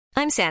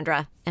I'm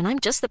Sandra, and I'm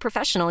just the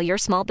professional your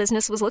small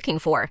business was looking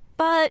for.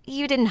 But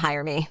you didn't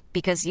hire me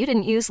because you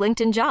didn't use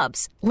LinkedIn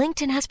Jobs.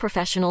 LinkedIn has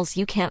professionals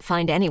you can't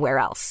find anywhere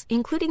else,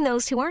 including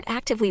those who aren't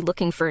actively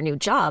looking for a new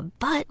job,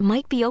 but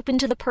might be open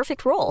to the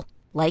perfect role,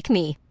 like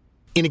me.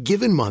 In a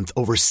given month,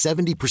 over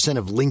 70%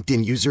 of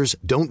LinkedIn users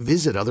don't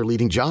visit other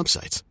leading job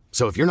sites.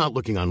 So if you're not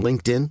looking on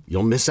LinkedIn,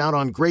 you'll miss out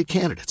on great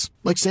candidates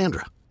like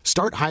Sandra.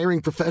 Start hiring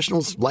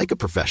professionals like a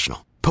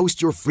professional.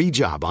 Post your free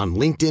job on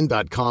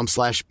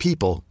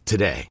linkedin.com/people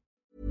today.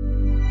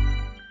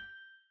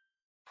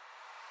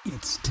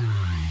 It's time.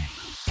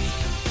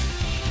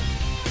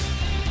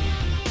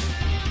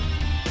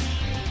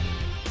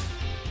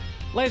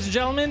 Ladies and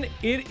gentlemen,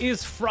 it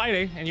is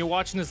Friday, and you're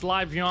watching this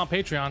live here on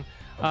Patreon.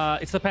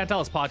 It's the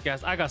Pantelis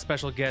podcast. I got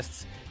special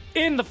guests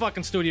in the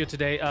fucking studio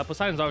today.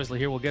 Poseidon's obviously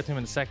here. We'll get to him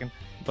in a second.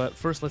 But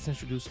first, let's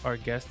introduce our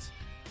guests.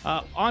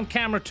 On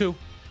camera, too,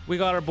 we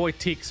got our boy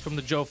Teeks from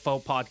the Joe Fo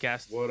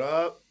podcast. What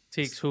up?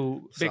 Teeks,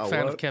 who big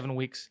fan of Kevin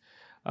Weeks.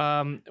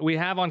 We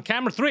have on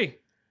camera 3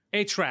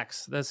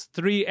 A-Traxxx. That's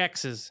 3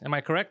 X's. Am I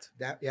correct?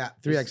 Yeah,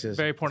 3 X's.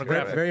 Very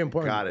pornographic. Very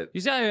important. Got it.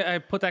 You see, I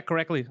put that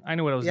correctly. I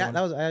knew what I was doing.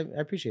 Yeah,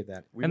 I appreciate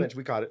that.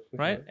 We caught it.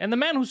 Right? And the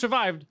man who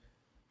survived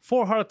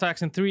 4 heart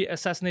attacks and 3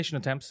 assassination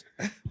attempts,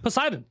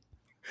 Poseidon.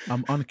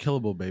 I'm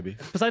unkillable, baby.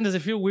 Poseidon, does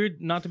it feel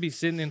weird not to be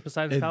sitting in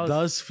Poseidon's It palace?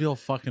 does feel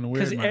fucking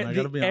weird, man. I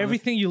gotta be honest.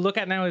 Everything you look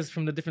at now is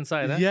from the different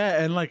side, huh?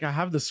 Yeah, and like I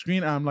have the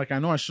screen. I'm like, I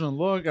know I shouldn't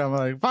look. I'm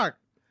like, fuck.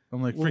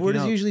 I'm like, freaking Where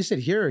does out. he usually sit?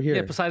 Here or here?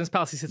 Yeah, Poseidon's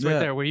palace. He sits right Yeah.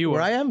 there where you are.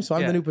 Where I am? So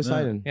I'm the new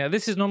Poseidon. Yeah,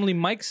 this is normally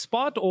Mike's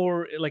spot,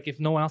 or like if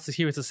no one else is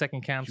here, it's a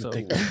second cam. So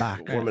Take that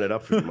back. Warming it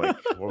up for you, Mike.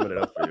 Warming it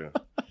up for you.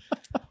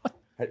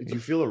 Do you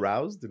feel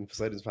aroused in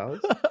Poseidon's palace?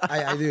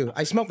 I do.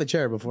 I smelled the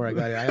chair before I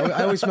got in.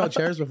 I always smell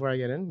chairs before I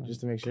get in,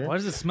 just to make sure. why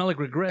does it smell like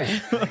regret?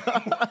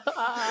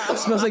 It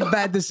smells like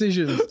bad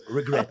decisions.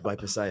 Regret by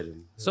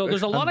Poseidon. So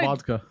there's a lot And of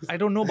vodka. I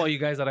don't know about you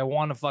guys that I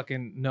want to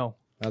fucking know.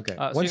 Okay.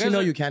 So Once you you know,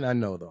 guys are- you can't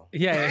unknow, though.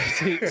 Yeah.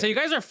 So you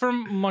guys are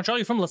from Montreal.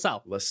 You're from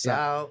LaSalle.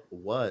 LaSalle,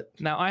 what?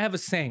 Now I have a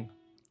saying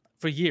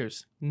for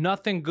years: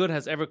 nothing good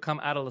has ever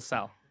come out of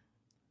LaSalle.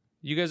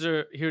 You guys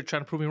are here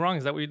trying to prove me wrong.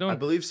 Is that what you're doing? I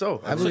believe so.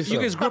 I believe You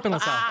so. guys grew up in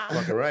LaSalle.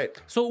 Fucking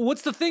right. So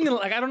what's the thing?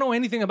 Like I don't know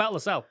anything about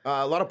LaSalle.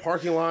 A lot of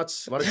parking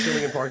lots, a lot of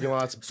chilling in parking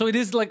lots. So it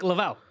is like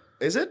Laval.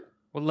 Is it?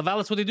 Well, Laval,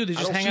 that's what they do. They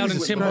just don't hang out in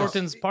choose Tim Laval.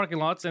 Hortons parking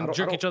lots and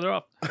jerk each other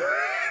off.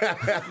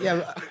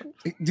 Yeah.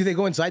 Do they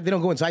go inside? They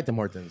don't go inside Tim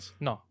Hortons.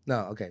 No.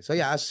 No. Okay. So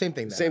yeah, same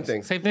thing. Then. Same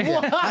thing. Same thing.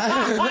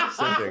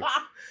 Same thing.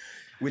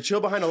 We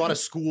chill behind a lot of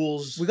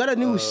schools. We got a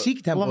new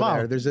Sikh temple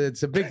Laval. there.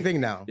 It's a big thing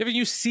now. You have a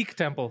new Sikh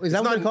temple. Is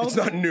that what they're called? It's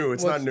not new.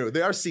 It's not new.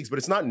 They are Sikhs, but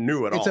it's not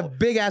new at all. It's a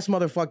big ass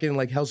motherfucking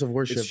like house of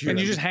worship. It's huge. And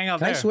you just hang out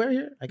Can there. I swear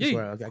here? I can Yeah,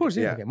 swear. of Okay, course,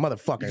 okay, yeah. Okay,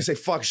 motherfucker. You can say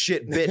fuck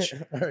shit, bitch.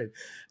 All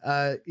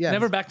right. Yeah.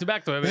 Never back to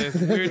back though. I mean, it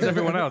weirds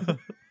everyone out.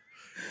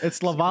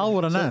 It's Laval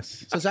with an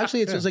S. So it's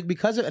actually it's like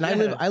because of and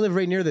I live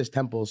right near this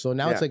temple. So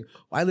now it's Yeah. like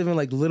I live in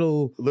like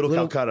little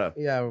Calcutta.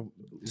 Yeah.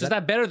 So is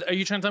that better? Are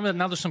you trying to tell me that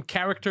now there's some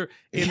character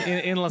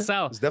in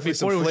LaSalle? There's definitely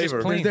some Before it was just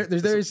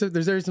flavor.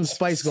 plain. There's some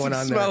spice going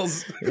on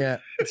smells. there. Yeah.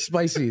 It's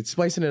spicy. It's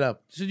spicing it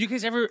up. So do you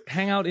guys ever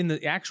hang out in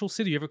the actual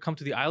city? You ever come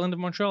to the island of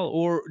Montreal,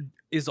 or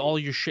is all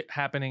your shit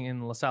happening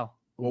in LaSalle?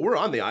 Well, we're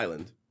on the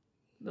island.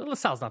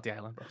 LaSalle's not the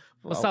island, bro.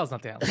 LaSalle's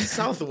not the island.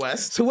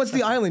 Southwest. So what's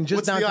the island? Just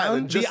What's the downtown?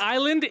 island? The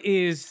island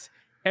is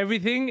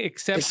everything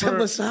except for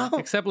LaSalle?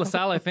 Except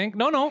LaSalle, I think.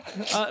 No.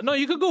 No,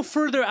 you could go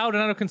further out,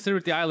 and I don't consider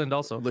it the island.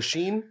 Also,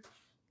 Lachine.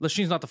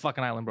 Lachine's not the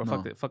fucking island, bro.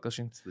 Fuck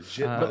Lachine.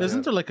 Legit. But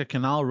isn't there like a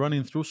canal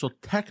running through? So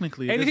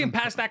technically, it Anything isn't-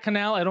 past that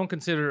canal, I don't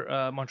consider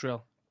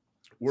Montreal.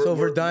 So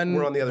Verdun,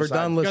 We're on the other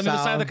Verdun, side. You're on the other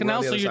side of the We're canal,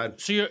 on the so other you're,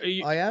 side. so you're,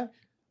 Oh yeah?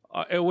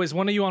 it was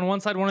one of you on one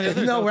side, one on the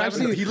other. No, we're Is that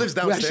what actually He lives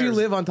we actually downstairs.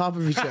 live on top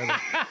of each other.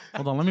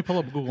 Hold on, let me pull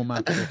up Google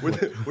Maps.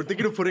 We're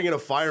thinking of putting in a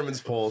fireman's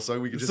pole so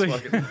we could just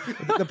fucking.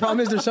 The problem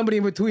is there's somebody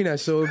in between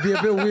us, so it'd be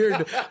a bit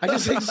weird. I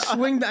just like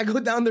swing. I go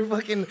down there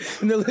fucking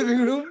in the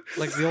living room.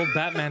 like the old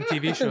Batman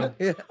TV show.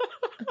 Yeah.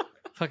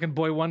 Fucking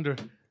Boy Wonder.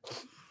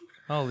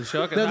 Holy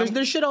shit. Okay, No, now-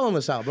 there's shit all in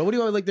LaSalle, bro. What do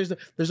you like? There's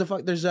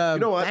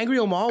know what? Angry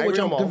O Mall, which Angry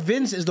O I'm Mall.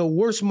 convinced is the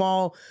worst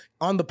mall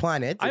on the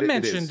planet. I It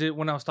mentioned is. it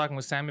when I was talking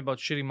with Sammy about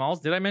shitty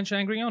malls. Did I mention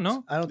Angry O?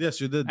 No. I don't. Yes,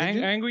 you did. Did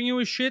you? Angry O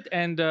is shit,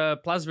 and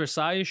Place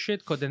Versailles is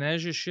shit, Côte des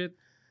Neiges is shit.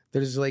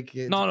 There's like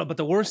No, but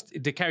the worst,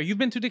 DeCarry. You've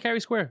been to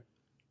DeCarry Square.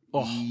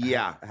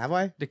 Yeah. Have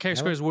I? DeCarry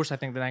Square is worse, I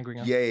think, than Angry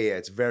O. Yeah.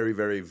 It's very,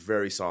 very,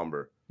 very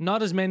somber.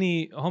 Not as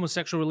many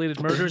homosexual-related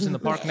murders in the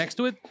park next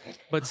to it,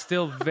 but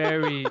still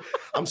very.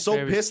 I'm so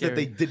Very pissed that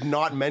scary. they did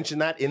not mention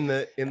that in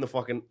the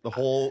fucking the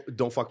whole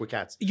don't fuck with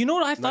cats. You know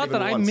what I thought even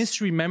that I once.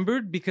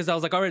 misremembered because I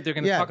was like, all right, they're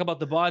going to Yeah. talk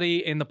about the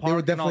body in the park. They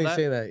would and all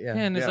definitely that. say that.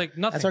 Yeah. And it's Yeah. like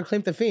nothing. That's our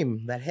claim to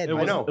fame. That head. It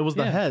was, know. It was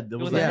the Yeah. head. It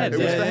was the the head. head. It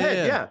was Yeah, the yeah, head,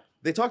 yeah. yeah.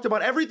 They talked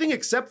about everything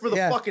except for the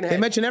fucking head. They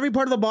mention every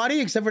part of the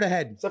body except for the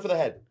head. Except for the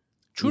head.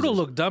 Trudeau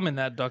looked dumb in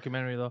that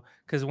documentary though,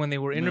 because when they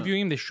were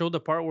interviewing him, they showed the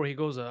part where he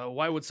goes,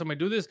 "Why would somebody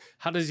do this?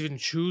 How does he even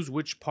choose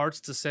which parts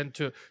to send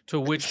to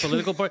which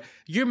political part?"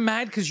 You're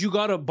mad because you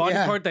got a body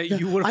part that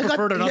you would have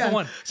preferred another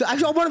one. So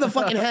actually, I wanted the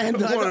fucking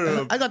hand.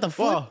 I got the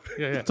foot.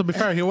 Yeah. To be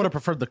fair, he would have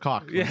preferred the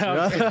cock.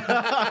 Yeah.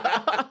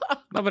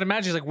 No, but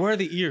imagine, like, where are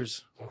the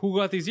ears? Who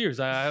got these ears?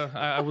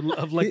 I would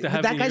have liked to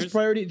have that the guy's ears.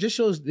 priority just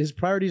shows his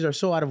priorities are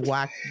so out of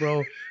whack,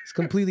 bro. It's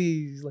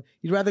completely.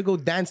 You'd rather go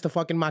dance to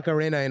fucking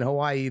Macarena in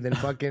Hawaii than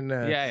fucking.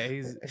 Yeah,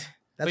 he's. That's,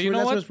 but you know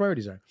that's what? what his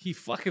priorities are. He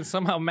fucking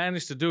somehow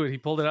managed to do it. He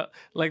pulled it out.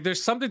 Like,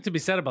 there's something to be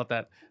said about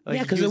that. Like,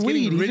 Yeah, 'cause he was of weed.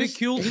 getting He just-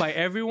 ridiculed by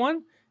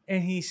everyone,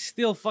 and he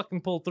still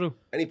fucking pulled through.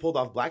 And he pulled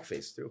off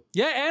blackface too.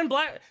 Yeah, and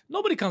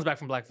nobody comes back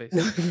from blackface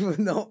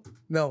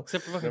no.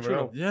 except for fucking Never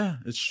know. Trudeau. Yeah,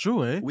 it's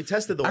true, eh? We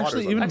tested the Actually,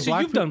 waters. on even that. Actually,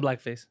 black you've done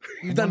blackface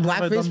You've done Have I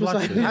blackface. done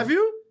besides- blackface? Have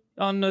you?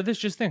 on This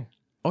Just Thing.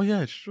 Oh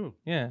yeah, it's true.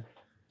 Yeah.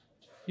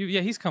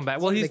 Yeah, he's come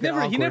back. Well, he making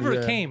never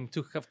awkward, came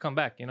to have come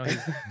back. You know, he's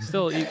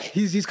still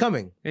He's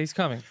coming. he's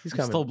coming. He's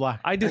coming. Still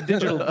black. I did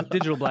digital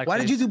blackface. Why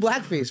did you do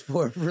blackface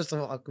for? First of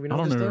all, can we know I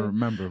don't this even story?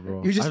 remember,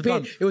 bro. You just I've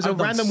paint. done- It was a I've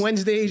done random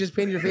Wednesday. You just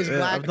painted your face Yeah,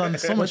 black. I've done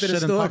so went much to the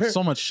shit and store. talked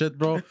so much shit,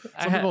 bro.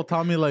 Some people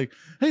tell me like,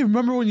 "Hey,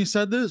 remember when you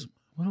said this?"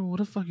 What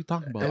the fuck are you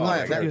talking about? And Oh,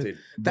 like, I guaranteed.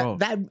 Bro.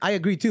 that I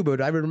agree too, but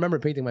I remember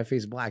painting my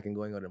face black and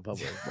going out in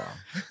public.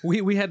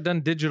 We had done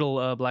digital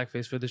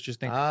blackface for This Just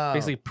Thing. Oh.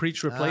 Basically,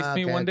 Preach replaced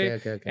me okay, one day,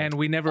 okay. and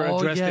we never Oh,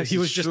 addressed yes, it. He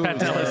was it's just true.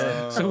 Pat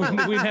Ellis, so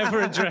we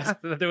never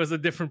addressed that there was a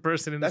different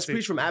person in That's the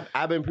Preach scene. from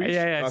Abba and Preach?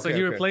 Yeah. So Okay,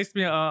 he okay. replaced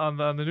me on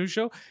the news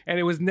show, and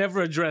it was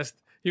never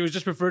addressed. He was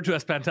just referred to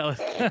as Pantelis.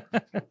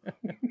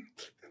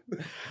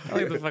 I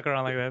like to fuck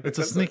around like that. It's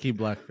a sneaky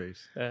blackface.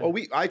 Well,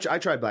 I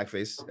tried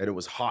blackface and it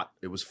was hot.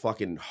 It was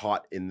fucking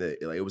hot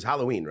it was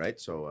Halloween, right?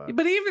 So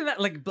But even that,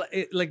 like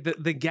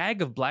the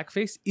gag of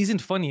blackface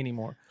isn't funny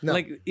anymore. No.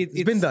 Like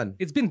it's been done.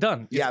 It's been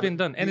done. It's Yeah, been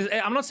but- done. And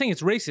I'm not saying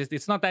it's racist.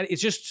 It's not that.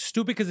 It's just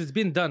stupid because it's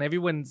been done.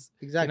 Everyone's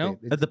Exactly. You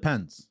know? It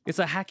depends. It's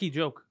a hacky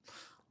joke.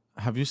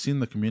 Have you seen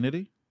The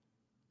Community?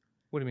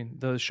 What do you mean?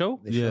 The show?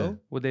 The Yeah. show?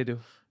 What they do?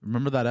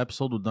 Remember that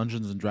episode with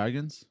Dungeons and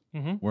Dragons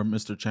Mhm. where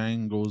Mr.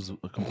 Chang goes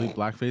a complete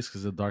blackface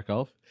because of Dark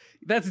Elf?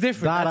 That's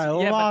different. That That's, I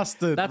but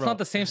lost it, That's bro. not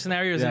the same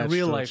scenario as in it's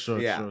real true, life. Sure,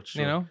 Yeah. sure,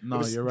 sure. You know?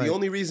 No, you're right. The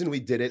only reason we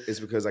did it is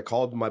because I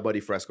called my buddy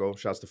Fresco,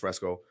 shouts to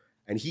Fresco,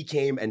 and he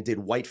came and did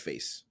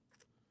whiteface.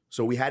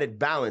 So we had it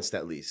balanced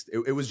at least.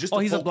 It was just Oh,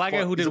 he's a poke black guy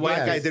fun. who He's did a black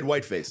guy whiteface. did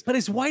whiteface. But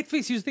is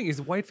whiteface? Here's the thing: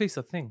 is whiteface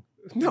a thing?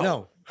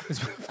 No.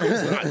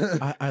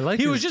 I like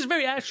He his, was just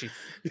very ashy.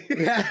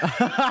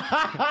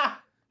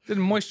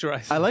 Didn't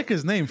moisturize. I like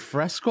his name,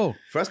 Fresco.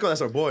 Fresco,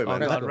 that's our boy,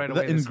 man. God, right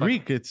away. In it's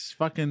Greek, it's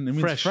fucking, it means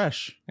Fresh.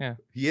 fresh. Yeah.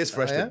 He is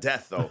fresh yeah? to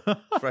death, though.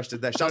 Fresh to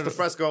death. Shouts to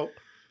Fresco.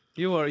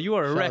 You are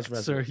erect,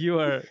 Fresco. sir. You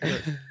are.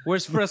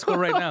 Where's Fresco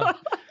right now?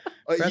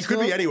 He Fresco?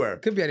 could be anywhere.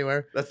 Could be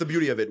anywhere. That's the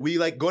beauty of it. We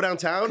like go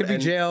downtown. Could be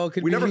and jail,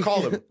 could we be- never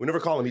call him. We never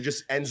call him. He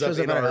just ends up Shows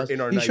in up at our our house.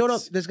 in our He nights. showed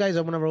up. This guy's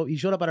one of our. He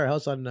showed up at our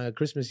house on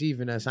Christmas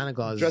Eve in Santa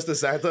Claus dressed as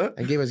Santa.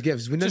 and gave us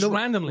gifts. We Just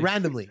randomly.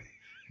 Randomly.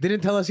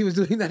 Didn't tell us he was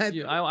doing that.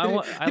 Yeah,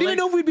 Didn't even like-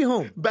 know if we'd be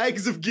home.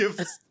 Bags of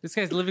gifts. This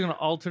guy's living an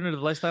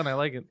alternative lifestyle, and I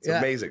like it. It's Yeah.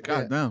 amazing.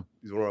 God damn.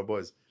 He's one of our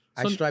boys.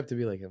 I strive to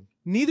be like him.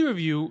 Neither of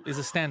you is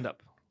a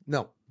stand-up.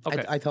 No.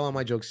 Okay. I tell all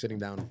my jokes sitting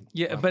down.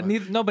 Yeah, but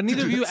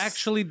neither of you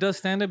actually does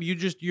stand-up.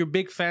 You're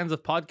big fans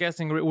of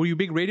podcasting. Were you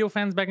big radio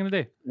fans back in the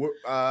day?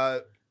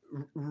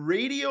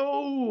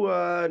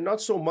 Radio,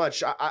 not so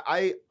much.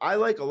 I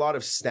like a lot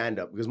of stand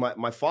up because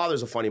my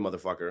father's a funny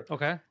motherfucker.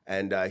 Okay.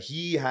 And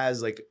he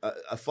has like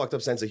a fucked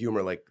up sense of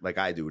humor like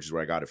I do, which is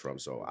where I got it from.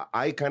 So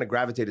I kind of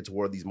gravitated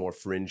toward these more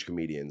fringe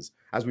comedians,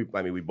 as we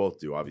both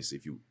do. Obviously,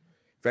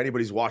 if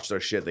anybody's watched our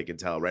shit, they can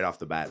tell right off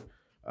the bat.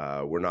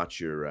 We're not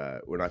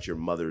your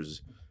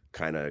mother's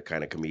kind of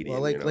comedian.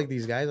 Well, like you know? like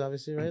these guys,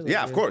 obviously, right?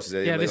 Yeah, of course.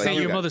 Yeah, Like this ain't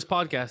you your guys. mother's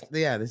podcast.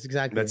 Yeah, that's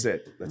exactly. That's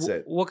it. That's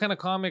it. What kind of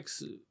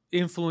comics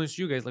influenced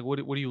you guys? Like, what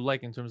do you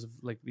like in terms of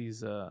like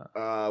these?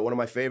 One of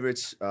my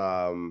favorites,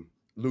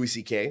 Louis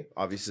C.K.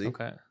 Obviously.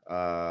 Okay.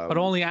 Um, But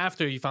only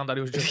after you found out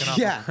he was jerking off.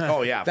 Yeah.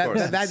 Oh yeah, of That-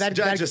 course. that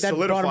just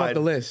brought him up the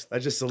list.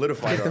 That just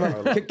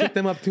solidified. Kick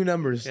them up 2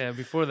 numbers. Yeah.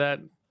 Before that,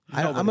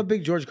 I'm a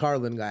big George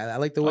Carlin guy. I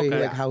like the way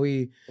Okay. how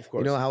he, Of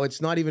course. how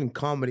it's not even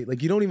comedy.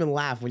 Like you don't even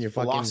laugh when you're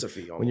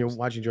Philosophy fucking when you're almost.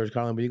 watching George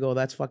Carlin, but you go,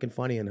 "That's fucking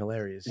funny and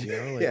hilarious." You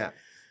know? Like,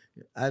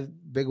 Yeah.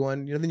 big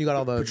one. Then you got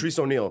all the Patrice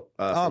O'Neill.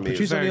 Oh, for me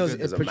Patrice is- very O'Neill.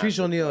 good. is a Patrice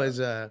massive, O'Neill is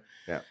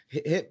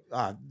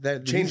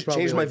Changed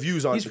my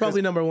views on He's because-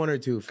 probably number 1 or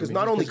 2 Because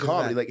not only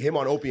comedy, like him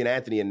on Opie and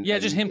Anthony, and Yeah,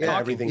 just him talking.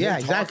 everything. Yeah, him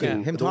exactly.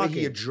 talking, Him the way talking.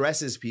 he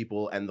addresses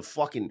people, and the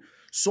fucking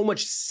so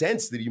much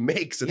sense that he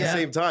makes at the Yeah.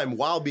 same time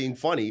while being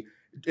funny.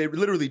 It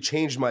literally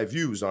changed my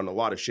views on a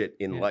lot of shit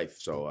in life.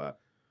 So,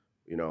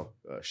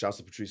 shouts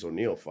to Patrice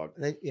O'Neill. Fuck.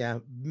 Mitch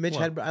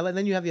Hedberg.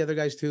 Then you have the other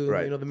guys too.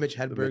 Right. The Mitch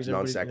The Hedbergs.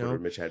 non everybody, sequitur,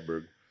 Mitch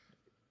Hedberg.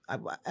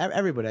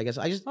 everybody, I guess.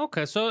 I just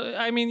okay. So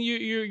I mean,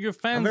 you're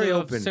fans very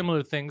of open.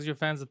 similar things. You're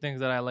fans of things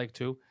that I like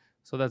too.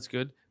 So that's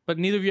good. But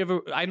neither of you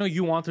ever. I know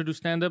you want to do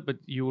stand up, but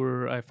you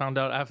were. I found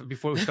out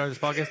before we started this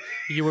podcast,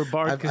 you were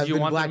barred because you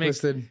wanted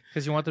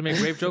to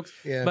make rape jokes.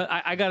 Yeah. But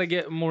I got to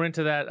get more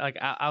into that, like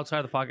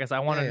outside of the podcast.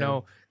 I want to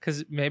know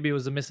because maybe it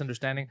was a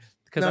misunderstanding.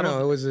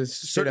 No, it was a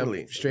straight up.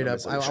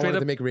 I wanted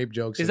to make rape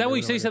jokes. Is that what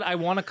you say? You said I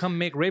want to come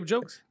make rape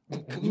jokes.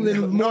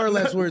 More or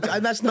less words.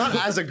 That's not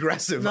as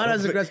aggressive. Not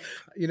as aggressive.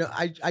 You know,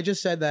 I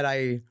just said that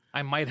I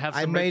might have.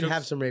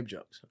 have some rape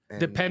jokes. And,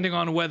 depending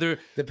on whether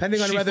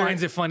she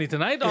finds it funny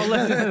tonight.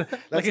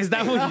 Like, is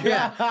that what?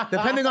 Yeah.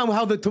 Depending on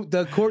how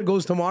the court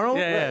goes tomorrow.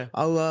 Yeah.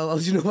 I'll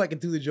let you know if I can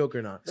do the joke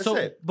or not.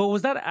 But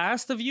was that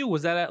asked of you?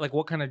 Was that like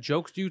what kind of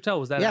jokes do you tell?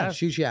 Was that asked?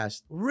 she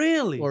asked.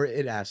 Really? Or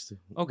it asked.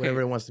 Okay.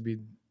 Whatever it wants to be.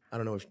 I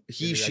don't know if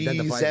he, she,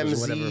 identifies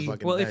as whatever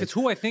fucking well, if thing. it's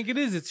who I think it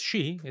is, it's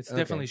she. It's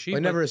definitely she.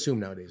 But never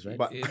assume nowadays, right?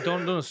 But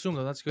don't assume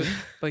though. That's good.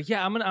 But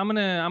yeah, I'm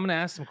gonna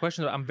ask some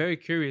questions. I'm very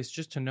curious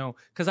just to know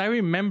because I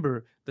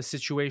remember the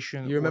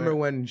situation. You remember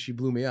when she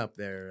blew me up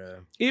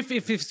there? If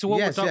so, what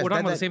we're talking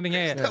about the same thing.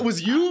 Yeah. That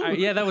was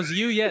you. That was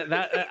you. Yeah,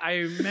 that I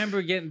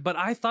remember getting. But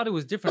I thought it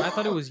was different. I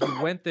thought it was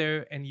you went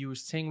there and you were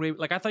saying rape.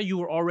 Like I thought you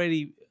were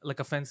already like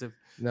offensive.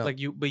 No. Like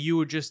but you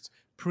were just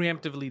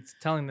preemptively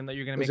telling them that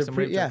you're gonna make some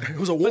rape jokes. It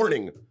was a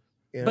warning.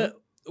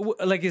 But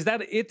like, is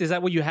that it? Is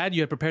that what you had?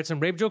 You had prepared some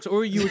rape jokes,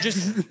 or you were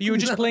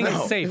just playing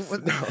it safe?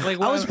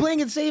 Like, I was playing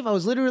it safe. I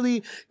was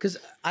literally because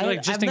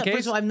just in case.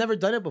 First of all, I've never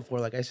done it before.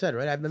 Like I said,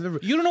 right? I've never.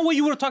 You don't know what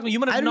you were talking about. You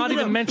might have not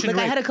even mentioned. Like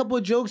rape. I had a couple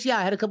of jokes. Yeah,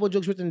 I had a couple of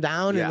jokes written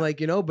down,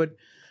 and but.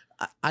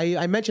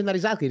 I mentioned that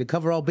exactly to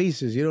cover all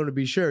bases, to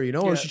be sure,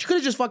 Or she could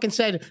have just fucking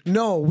said,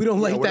 "No, we don't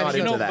like that."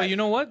 But you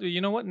know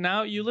what?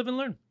 Now you live and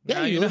learn. Yeah,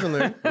 now you live and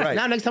learn. Right.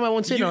 Now next time I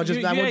won't say it. I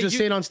won't just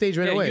say it on stage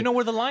right away. You know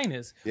where the line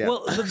is. Yeah.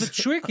 Well, the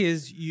trick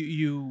is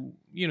you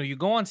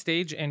go on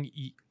stage and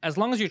as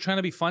long as you're trying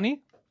to be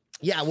funny.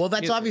 Yeah, well,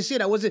 that's obviously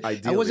it. I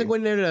wasn't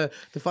going there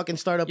to fucking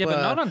start up. Yeah,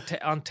 but not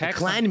on text. A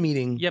clan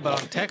meeting. Yeah,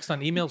 but on text,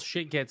 on email,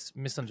 shit gets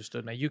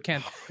misunderstood, man. You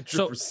can't.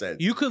 100%. So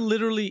you could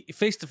literally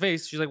face to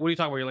face. She's like, "What are you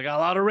talking about?" You're like, "A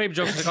lot of rape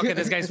jokes." Like, okay,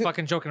 this guy's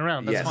fucking joking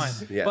around. That's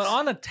fine. Yes. But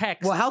on a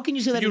text, well, how can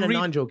you say that in a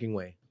non-joking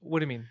way? What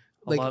do you mean?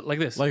 Like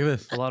this. Like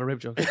this. A lot of rape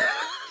jokes.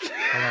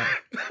 A lot.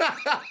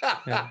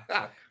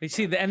 Yeah. You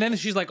see, and then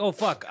she's like, "Oh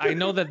fuck, I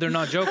know that they're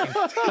not joking."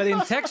 But in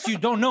text, you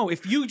don't know.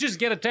 If you just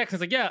get a text,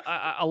 it's like, "Yeah,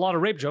 a lot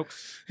of rape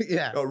jokes."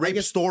 Yeah,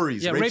 rape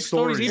stories. Yeah, rape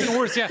stories, even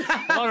worse. Yeah,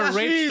 a lot of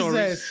rape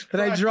stories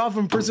that I draw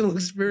from personal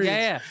experience.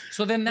 Yeah.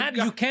 So then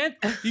you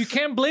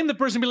can't blame the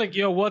person. And be like,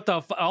 "Yo, what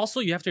the?" Also,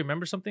 you have to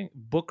remember something.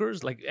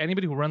 Bookers, like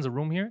anybody who runs a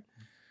room here,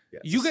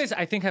 you guys,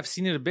 I think, have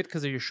seen it a bit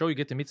because of your show. You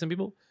get to meet some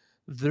people.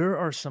 There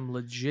are some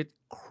legit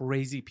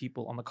crazy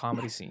people on the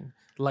comedy scene,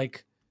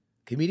 like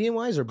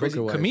comedian-wise or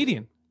booker-wise?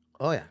 Comedian.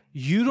 Oh, yeah.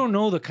 You don't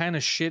know the kind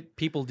of shit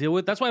people deal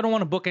with. That's why I don't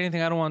want to book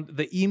anything. I don't want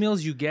the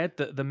emails you get,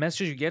 the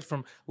messages you get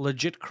from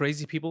legit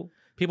crazy people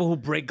who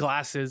break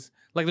glasses.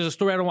 Like there's a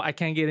story I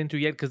can't get into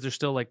yet because there's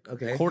still like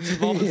courts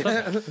involved and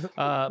stuff.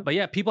 But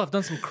yeah, people have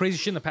done some crazy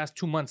shit in the past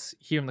 2 months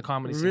here in the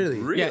comedy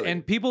scene. Really? Yeah,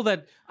 and people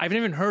that I've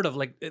never even heard of,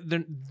 like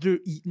they're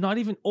not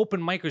even open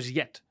micers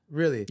yet.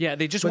 Really? Yeah,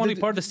 they just want to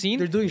be part of the scene.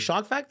 They're doing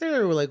Shock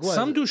Factor or like what?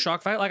 Some do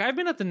Shock Factor. Like I've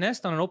been at the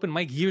Nest on an open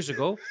mic years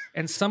ago,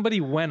 and somebody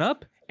went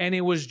up, and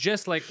it was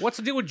just like, "What's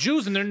the deal with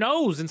Jews and their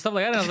nose and stuff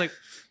like that?" And I was like,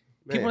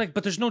 people are like,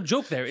 "But there's no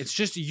joke there. It's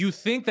just you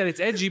think that it's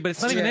edgy, but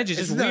it's not even edgy.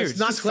 It's just weird. It's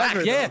not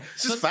clever. Yeah,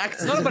 It's just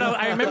facts. No, but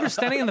I remember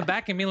standing in the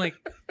back and being like,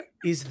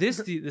 "Is this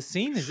the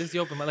scene? Is this the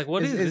open mic? Like,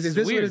 what is this? Is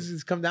this weird. what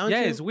it's come down to?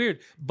 Yeah, it's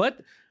weird.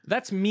 But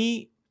that's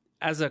me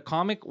as a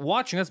comic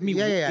watching. That's me.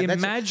 Yeah.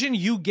 Imagine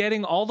you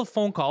getting all the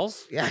phone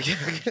calls. Yeah.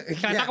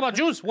 Can I talk about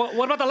Jews? What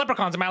about the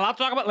leprechauns? Am I allowed to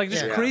talk about like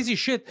just crazy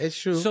shit? It's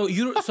true. So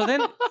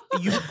then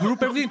you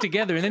group everything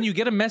together, and then you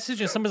get a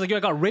message, and somebody's like, "Yo, I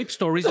got rape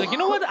stories." You're like, you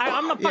know what?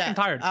 I'm not fucking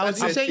tired.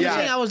 You're saying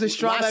I was the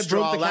straw that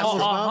broke the camel's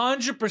mouth?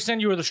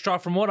 100% you were the straw.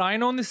 From what I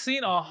know in this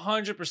scene,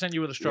 100% you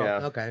were the straw.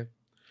 Yeah. Okay.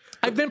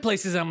 I've been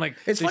places I'm like,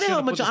 it's funny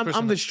how much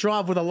I'm the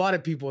straw with a lot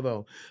of people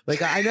though.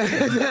 Like I know,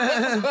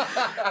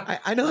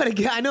 I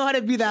know how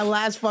to be that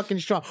last fucking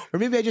straw, or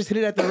maybe I just hit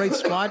it at the right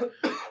spot.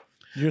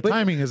 Your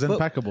timing is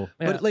impeccable.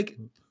 But like,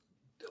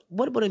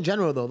 what about in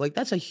general though? Like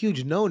that's a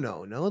huge no.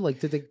 No, like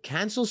did they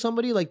cancel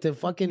somebody? Like to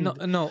fucking no.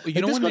 Like,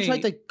 You know this when girl they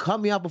tried to cut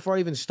me out before I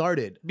even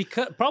started.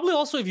 Because probably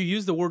also if you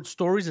use the word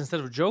stories instead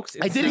of jokes.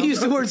 I didn't use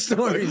the word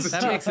stories.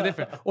 That makes it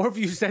different. Or if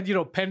you said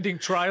pending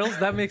trials,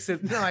 that makes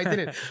it. No, I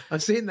didn't. I'm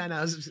saying that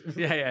now.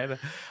 Yeah.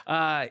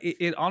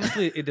 It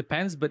honestly it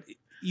depends, but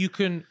you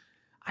can.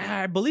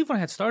 I believe when I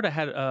had started, I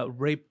had a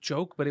rape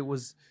joke, but it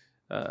was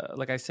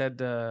like I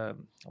said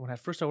when I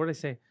first started. What did I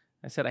say?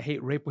 I said I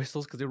hate rape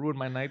whistles because they ruined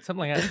my night,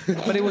 something like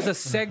that. But it was a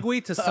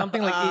segue to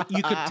something like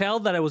you could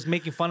tell that I was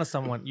making fun of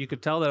someone. You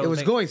could tell that it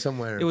was going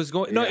somewhere. It was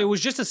going. No, it was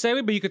just a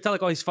segue, but you could tell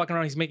like, oh, he's fucking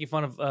around. He's making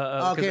fun of.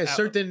 Okay, a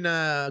certain.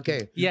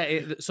 Okay.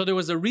 Yeah. So there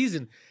was a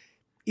reason.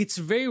 it's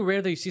very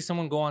rare that you see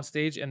someone go on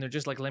stage and they're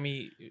just like, let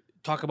me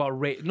talk about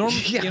rape.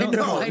 Normally, Yeah, you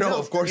know, I know. No,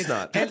 of course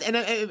not. And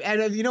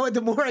you know what?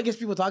 The more I guess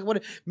people talk about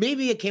it,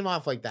 maybe it came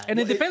off like that. And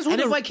it depends who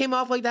And the- if I came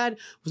off like that,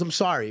 I'm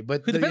sorry,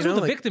 but it depends you know, who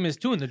the like- victim is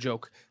too in the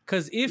joke.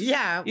 Because if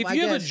Yeah, if I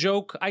you have a guess.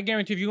 joke, I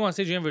guarantee if you go on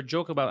stage and you have a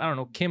joke about, I don't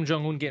know, Kim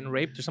Jong-un getting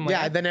raped or something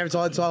Yeah, like that. then it's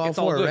all it's all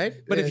for, good. right?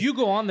 But Yeah. if you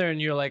go on there and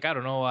you're like, I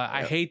don't know,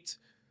 I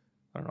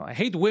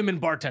hate women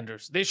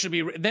bartenders. They should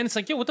be. Then it's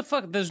like, yo, what the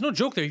fuck? There's no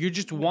joke there. You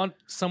just want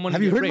someone. Have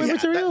to you get heard my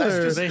raped. material?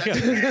 that's or-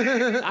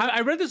 just-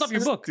 I read this off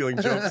your book. Stealing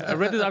jokes. I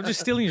read this. I'm just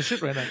stealing your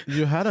shit right now.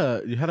 You had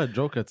a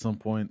joke at some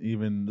point.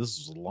 Even this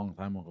was a long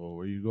time ago,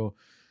 where you go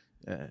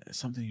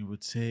something you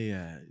would say.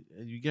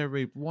 You get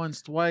raped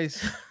once,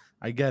 twice.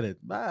 I get it.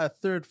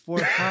 Third,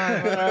 fourth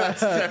time.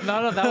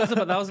 No,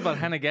 that was about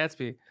Hannah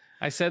Gatsby.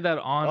 I said that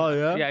on. Oh,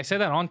 yeah? Yeah, I said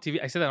that on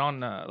TV. I said that on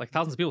like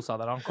thousands of people saw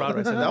that on Crowd.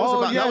 I said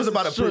that. That was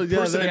about a sure, yeah,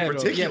 person there in you go.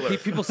 particular.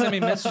 People sent me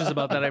messages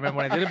about that. I remember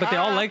when I did it, but they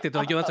all liked it.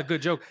 They're like, "Yo, that's a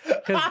good joke."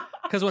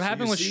 Because what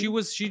happened was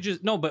she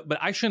just no, but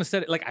I shouldn't have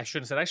said it. Like I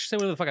shouldn't have said it. I should say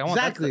whatever the fuck I want.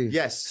 Exactly.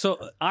 Yes.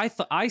 So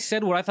I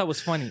said what I thought was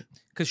funny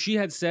because she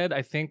had said,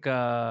 I think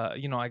I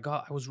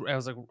was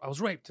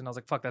raped, and I was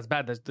like, fuck, that's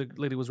bad. That the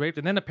lady was raped,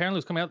 and then apparently it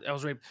was coming out I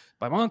was raped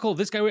by my uncle.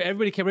 This guy,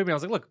 everybody kept raping me. I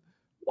was like, look,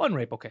 one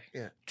rape, okay,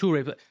 Yeah. two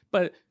rape,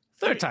 but.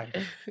 Third time,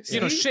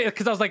 shit,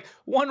 because I was like,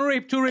 one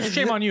rape, two rape,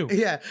 shame on you.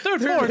 Yeah.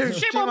 Third, fourth,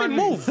 shame on me,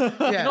 move.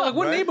 Yeah. Like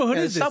what Right? neighborhood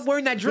Yeah, is this? stop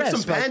wearing that dress.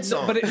 Put some fuck. pants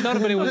on. But it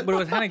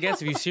was Hannah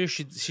Gatsby. If you see her,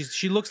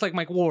 she looks like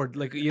Mike Ward.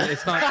 Like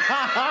it's not.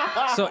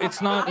 So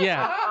it's not.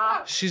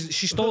 Yeah, she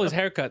stole his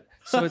haircut.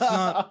 So it's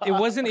not. It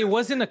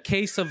wasn't a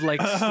case of like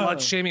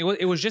slut shaming.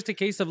 It was just a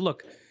case of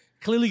look.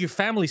 Clearly, your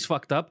family's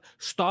fucked up.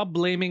 Stop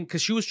blaming,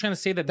 because she was trying to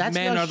say that That's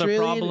men the are the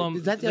Australian- problem.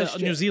 Is that the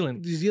New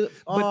Zealand. New Zealand.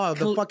 But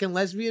The fucking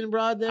lesbian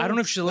broad there. I don't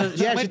know if she's a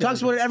lesbian. Yeah, might she be talks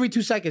lesbian. about it every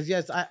 2 seconds.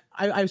 Yes,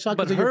 I saw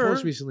But your her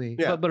post recently.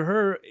 Yeah. But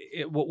her,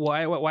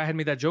 why I had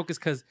made that joke is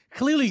because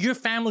clearly your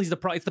family's the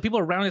problem. It's the people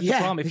around it's Yeah.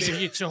 the problem. If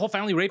it's your whole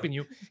family raping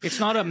you, it's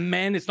not a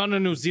man. It's not a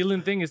New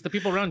Zealand thing. It's the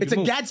people around you. It's a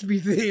Move.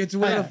 Gatsby thing. It's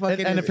where the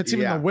fucking. And if it's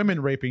even Yeah. the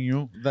women raping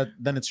you,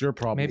 then it's your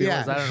problem. Maybe it yeah,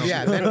 was, I don't know.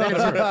 yeah.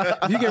 Then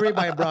if you get raped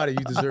by a broad, you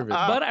deserve it.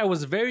 But I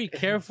was very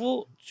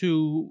careful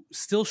to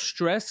still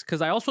stress because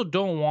I also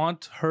don't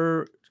want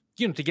her,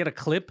 to get a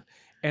clip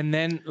and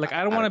then like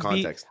I don't want to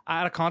be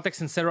out of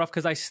context and set her off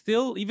because I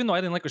still, even though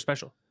I didn't like her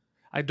special,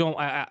 I don't.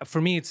 For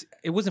me,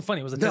 it wasn't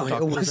funny. It was a TED No,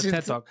 talk. it It was a wasn't.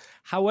 TED talk.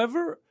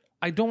 However,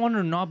 I don't want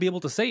her to not be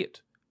able to say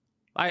it.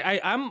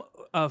 I'm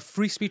a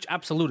free speech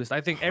absolutist.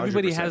 I think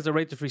everybody 100%. has the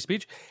right to free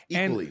speech.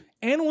 Equally.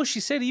 And what she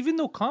said, even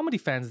though comedy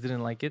fans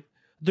didn't like it,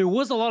 there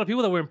was a lot of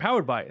people that were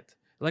empowered by it.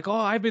 Like, oh,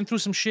 I've been through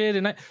some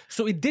shit,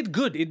 so it did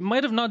good. It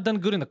might have not done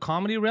good in the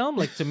comedy realm,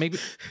 like to make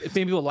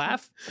people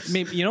laugh,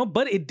 maybe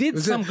but it did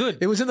some good.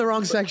 It was in the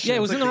wrong section. Yeah,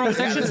 it was in the wrong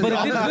section, but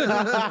it did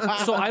good.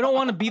 So I don't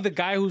want to be the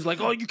guy who's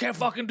like, oh, you can't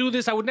fucking do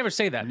this. I would never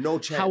say that. No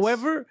chance.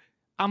 However,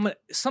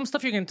 some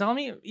stuff you can tell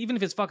me, even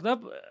if it's fucked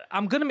up,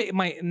 I'm gonna make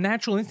my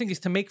natural instinct is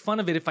to make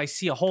fun of it if I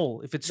see a hole,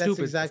 if it's That's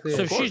stupid. exactly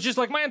so it. if she's just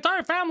like, my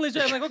entire family's,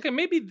 I'm like, okay,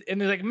 maybe,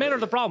 and they're like, men are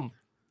the problem.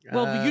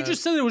 Well, but you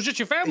just said it was just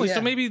your family, so yeah.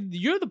 maybe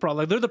you're the problem.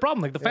 Like they're the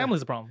problem. Like the family's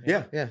the problem.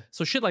 Yeah. Yeah.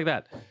 So shit like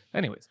that.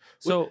 Anyways,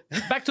 so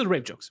back to the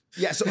rape jokes.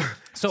 Yeah.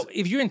 So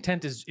if your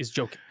intent is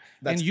joking,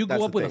 and you that's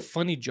go up the with a thing.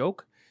 funny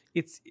joke,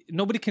 it's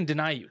nobody can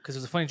deny you because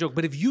it's a funny joke.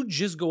 But if you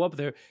just go up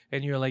there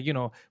and you're like,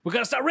 we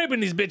gotta start raping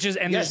these bitches,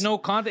 and there's Yes. no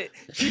content,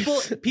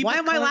 people. Why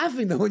am I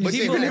laughing though when you say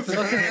People,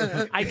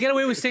 that? I get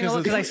away with saying a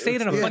lot because I say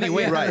it in a funny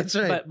way. right. That's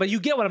right. But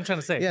you get what I'm trying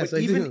to say. Yes, I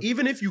even do.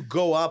 even if you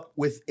go up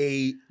with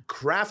a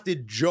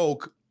crafted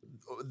joke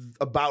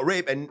about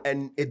rape and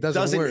it Doesn't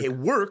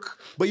doesn't work,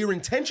 but your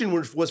intention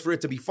was for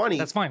it to be funny.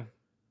 That's fine.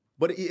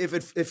 But if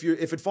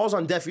it falls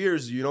on deaf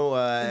ears,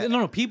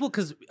 No, people,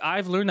 because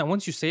I've learned that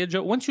once you say a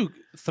joke, once you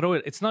throw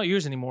it, it's not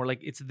yours anymore. Like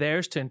it's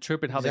theirs to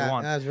interpret how they Exactly.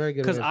 want. That's very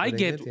good. Because way of I putting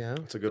get, it, yeah.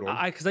 it's a good one.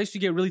 because I used to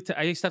get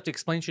I used to have to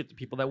explain shit to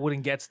people that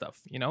wouldn't get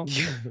stuff,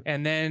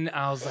 And then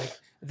I was like,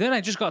 then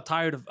I just got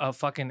tired of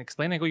fucking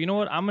explaining. I go, you know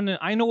what?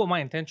 I know what my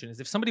intention is.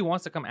 If somebody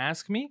wants to come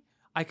ask me,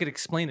 I could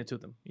explain it to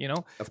them,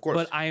 Of course.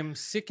 But I'm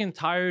sick and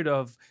tired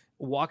of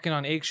walking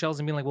on eggshells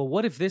and being like, well,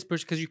 what if this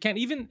person? Because you can't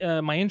even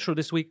my intro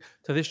this week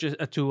to this to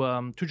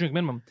Two Drink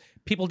Minimum,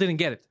 people didn't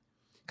get it.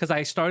 Because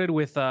I started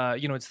with,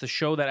 it's the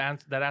show that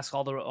asks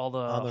all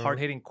the hard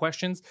hitting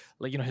questions,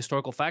 like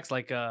historical facts,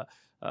 like the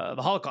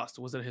Holocaust.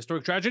 Was it a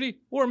historic tragedy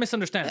or a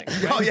misunderstanding?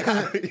 Right? Oh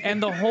yeah.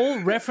 And the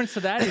whole reference to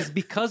that is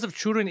because of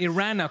Trudeau in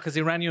Iran now, because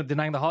Iran,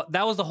 denying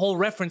that was the whole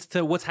reference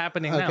to what's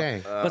happening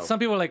Okay. now. But some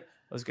people are like,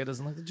 this guy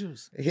doesn't like the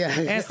Jews. Yeah.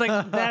 And it's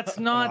like, that's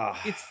not,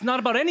 it's not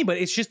about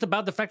anybody. It's just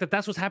about the fact that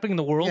that's what's happening in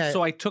the world. Yeah.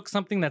 So I took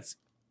something that's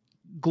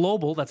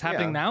global, that's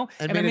happening Yeah. now,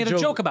 And and I made made a a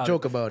joke about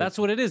joke it. about it. That's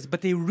what it is. But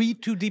they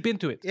read too deep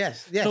into it.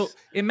 Yes, yes. So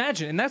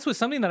imagine, and that's was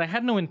something that I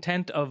had no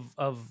intent of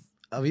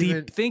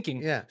deep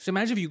thinking. Yeah. So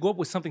imagine if you go up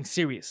with something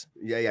serious.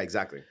 Yeah,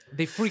 exactly.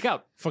 They freak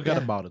out. Forget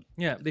about it.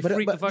 Yeah, they But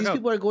freak the fuck these out.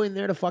 people are going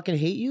there to fucking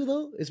hate you,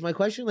 though. Is my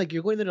question. Like,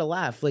 you're going there to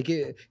laugh. Like,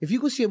 if you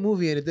go see a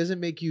movie and it doesn't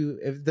make you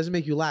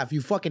laugh,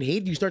 you fucking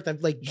hate it. You start to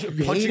like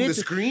you Punching hate the it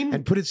screen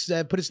and put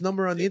its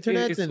number on the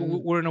internet.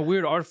 We're in a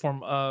weird art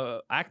form.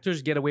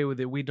 Actors get away with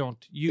it. We don't.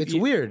 It's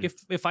weird.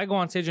 If I go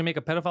on stage and make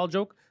a pedophile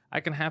joke, I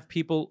can have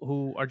people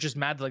who are just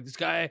mad, like this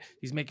guy.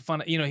 He's making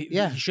fun of. He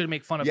shouldn't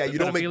make fun of. you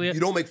don't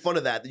pedophilia. make fun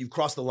of that. You've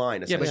crossed the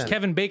line. Yeah, but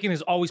Kevin Bacon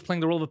is always playing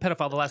the role of a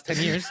pedophile the last 10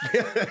 years.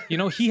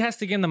 He has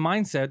to get in the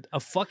mindset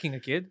of fucking a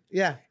kid.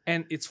 Yeah.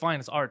 And it's fine.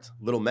 It's art.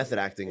 Little method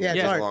acting. Yeah,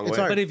 goes it's art. a long It's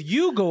way. art. But if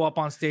you go up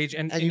on stage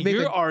and in you make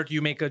your a- art,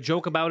 you make a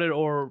joke about it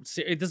or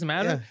it doesn't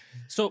matter.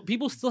 Yeah. So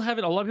people still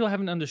haven't, a lot of people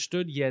haven't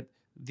understood yet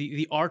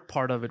the art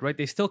part of it, right?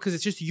 They still, because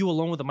it's just you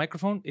alone with a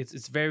microphone.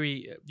 It's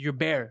very, you're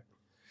bare.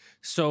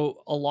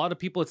 So a lot of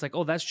people, it's like,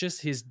 oh, that's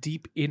just his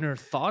deep inner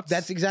thoughts.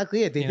 That's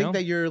exactly it. They think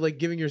that you're like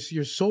giving your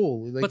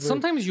soul. Like, but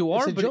sometimes you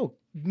are. It's a but joke.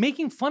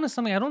 Making fun of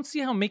something, I don't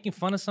see how making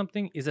fun of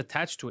something is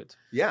attached to it.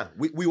 Yeah,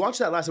 we watched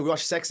that last time. We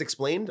watched Sex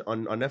Explained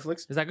on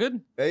Netflix. Is that good?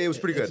 It was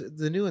pretty good.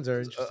 The new ones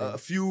are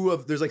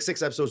interesting. There's like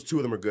 6 episodes. 2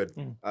 of them are good.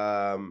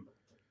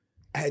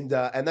 And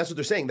that's what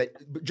they're saying,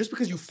 that just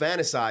because you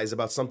fantasize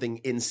about something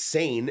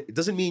insane, it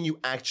doesn't mean you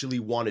actually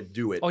want to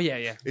do it. Oh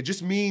yeah. It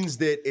just means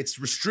that it's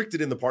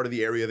restricted in the part of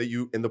the area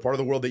in the part of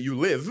the world that you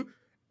live.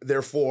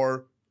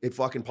 Therefore, it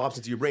fucking pops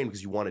into your brain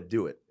because you want to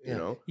do it. You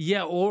know?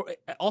 Yeah, or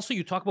also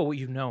you talk about what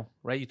you know,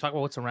 right? You talk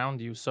about what's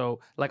around you. So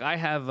like I've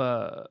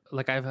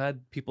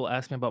had people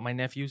ask me about my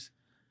nephews.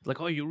 Like,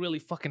 oh, you really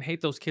fucking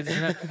hate those kids,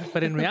 and that.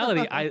 But in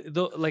reality,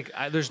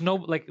 there's no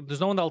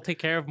one that'll take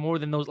care of more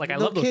than those. Like, I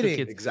love those 2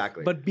 kids,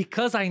 exactly. But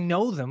because I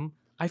know them,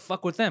 I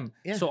fuck with them.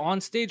 Yeah. So on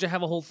stage, I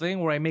have a whole thing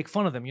where I make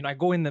fun of them. I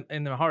go in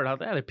their heart, out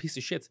there, they're piece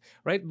of shits,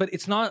 right? But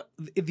it's not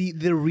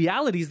the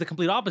reality is the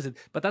complete opposite.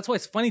 But that's why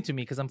it's funny to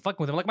me because I'm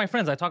fucking with them. Like my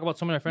friends, I talk about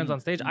so many of my friends on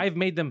stage. I've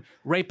made them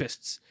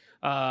rapists.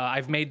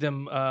 I've made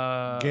them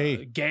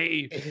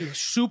gay,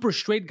 super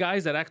straight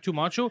guys that act too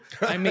macho.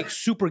 I make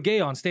super gay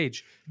on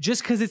stage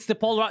just because it's the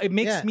polar. It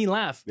makes me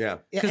laugh. Yeah.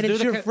 And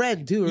it's your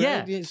friend too,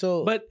 right? Yeah.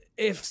 So, but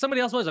if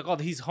somebody else was like, oh,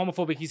 he's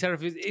homophobic, he's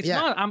heterophobic, it's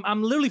not.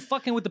 I'm literally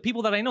fucking with the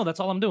people that I know. That's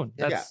all I'm doing.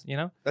 That's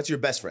That's your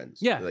best friends.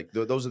 Yeah. Like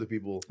those are the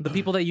people. The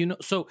people that you know.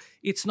 So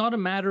it's not a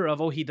matter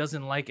of, oh, he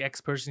doesn't like X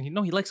person. He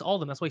likes all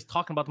of them. That's why he's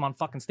talking about them on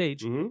fucking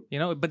stage.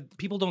 But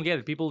people don't get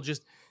it. People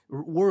just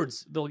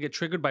words. They'll get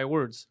triggered by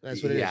words.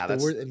 that's what it is. The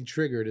word and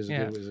triggered is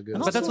a good.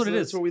 But that's what it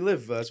is. That's where we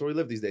live. That's where we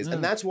live these days.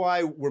 And that's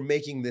why we're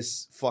making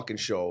this fucking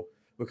show,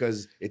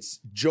 because it's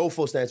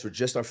Jofo stands for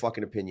just our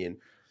fucking opinion.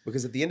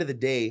 Because at the end of the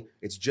day,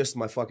 it's just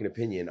my fucking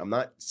opinion. I'm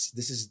not.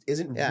 This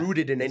isn't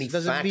rooted in any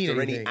fact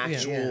or any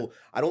actual.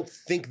 I don't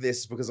think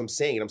this because I'm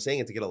saying it. I'm saying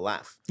it to get a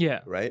laugh. Yeah.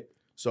 Right.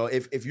 So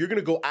if you're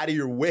gonna go out of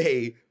your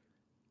way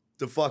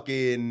to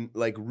fucking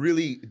like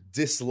really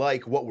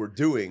dislike what we're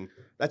doing,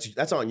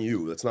 that's on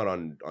you. That's not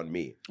on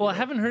me. Well, I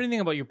haven't heard anything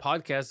about your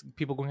podcast.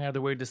 People going out of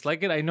their way to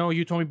dislike it. I know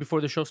you told me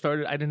before the show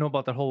started. I didn't know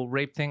about that whole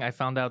rape thing. I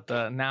found out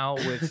now.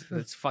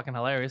 It's fucking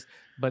hilarious.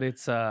 But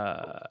it's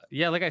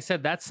like I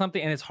said, that's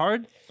something, and it's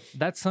hard.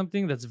 That's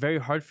something that's very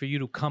hard for you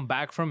to come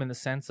back from in the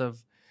sense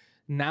of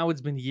now it's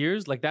been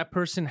years. Like that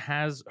person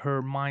has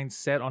her mind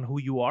set on who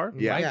you are.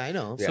 Yeah, right? Yeah, I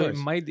know. So it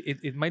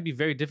might be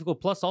very difficult.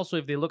 Plus, also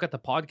if they look at the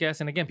podcast,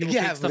 and again, people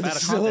take stuff out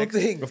of context.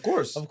 Thing. Of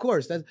course.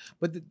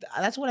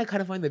 That's what I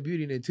kind of find the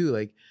beauty in it too.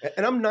 Like,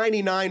 and I'm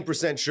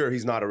 99% sure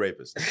he's not a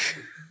rapist.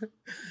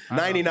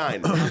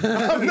 99.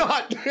 I'm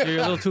not. You're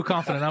a little too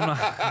confident. I'm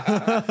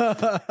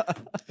not.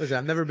 listen,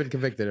 I've never been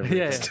convicted of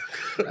Yeah. it.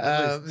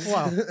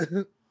 Wow.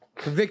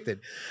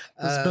 Convicted.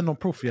 There's been no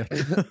proof yet.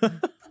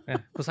 Yeah.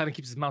 Poseidon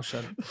keeps his mouth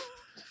shut.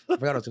 I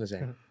forgot what I was going to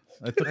say.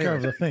 I took care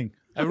of the thing.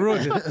 I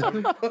ruined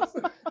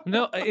it.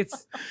 No,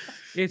 it's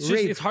just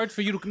it's hard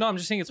for you to. No, I'm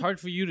just saying it's hard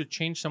for you to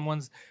change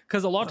someone's,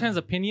 because a lot of times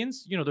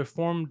opinions, they're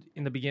formed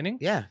in the beginning.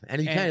 Yeah,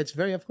 and you can. It's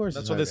very, of course.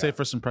 That's what they say.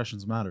 First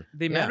impressions matter.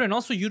 They matter, and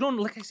also you don't.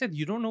 Like I said,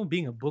 you don't know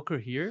being a booker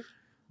here.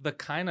 The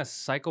kind of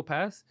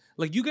psychopaths,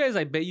 like you guys,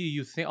 I bet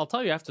you think. I'll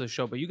tell you after the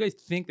show, but you guys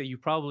think that you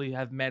probably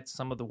have met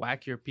some of the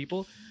wackier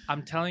people.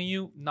 I'm telling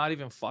you, not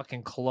even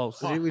fucking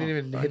close. We didn't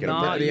even hit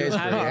Not the even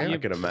iceberg. I eh?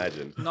 can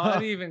imagine.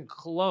 Not even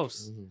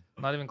close.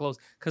 Not even close.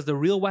 Because the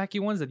real wacky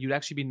ones that you'd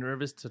actually be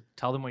nervous to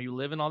tell them where you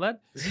live and all that,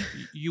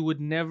 you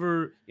would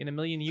never in a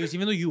million years,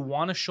 even though you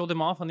want to show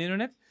them off on the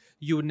internet,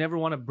 you would never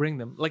want to bring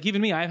them. Like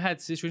even me, I've had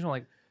situations where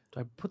like, do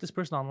I put this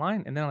person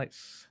online? And then like,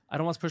 I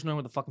don't want this person knowing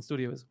where the fucking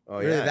studio is. Oh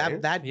Really,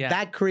 yeah.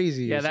 that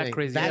crazy. Yeah, you're that saying.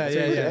 crazy. That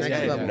Yeah, crazy.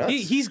 Next level. Nuts.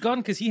 He's gone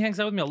because he hangs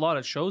out with me a lot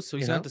at shows, so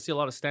he's You know? gone to see a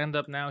lot of stand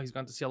up now. He's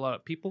gone to see a lot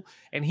of people,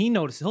 and he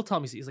noticed. He'll tell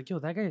me, he's like, "Yo,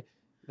 that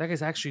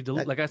guy's actually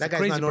like that's that a guy's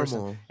crazy not person."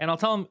 normal. And I'll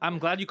tell him, "I'm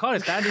glad you caught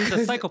it. That is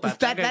a psychopath.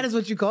 that guy- is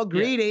what you call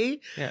grade A.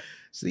 Yeah.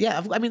 So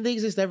yeah, I mean they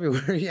exist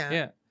everywhere. Yeah.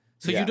 Yeah.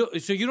 So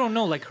you don't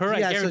know, like her. I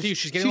guarantee you,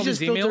 she's getting all these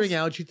just filtering emails.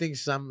 out. She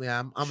thinks I'm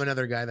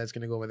another guy that's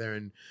gonna go over there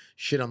and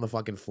shit on the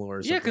fucking floor.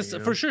 Or Yeah, because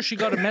for sure she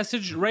got a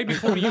message right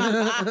before you.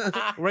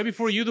 Right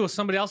before you, there was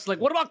somebody else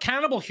like, "What about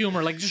cannibal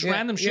humor? Like just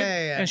random shit."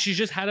 And she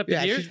just had up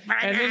the ears,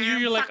 and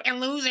then you're like, "Fucking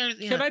losers."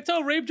 Can I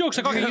tell rape jokes?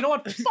 Like, okay, you know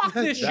what? Fuck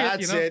this shit.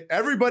 That's it.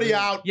 Everybody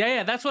out.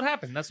 Yeah, that's what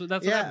happened. That's what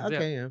happened.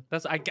 Okay, yeah.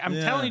 That's I'm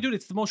telling you, dude.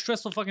 It's the most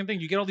stressful fucking thing.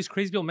 You get all these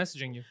crazy people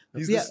messaging you.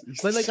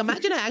 But like,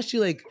 imagine I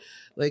actually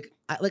I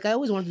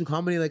always wanted to do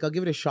comedy. Like, I'll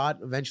give it a shot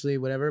eventually,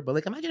 whatever. But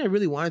like, imagine I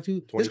really wanted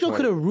to. This girl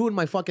could have ruined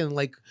my fucking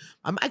I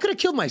could have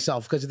killed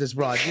myself because of this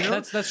broad. You know,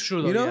 that's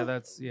true though. You know? Yeah,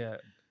 that's yeah.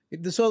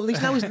 So at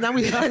least now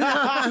we he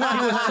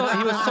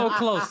was so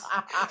close.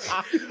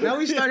 now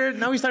we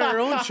started our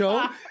own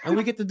show and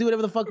we get to do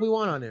whatever the fuck we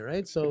want on it,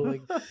 right? So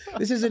like,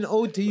 this is an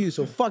ode to you.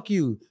 So fuck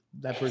you,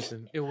 that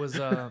person. It was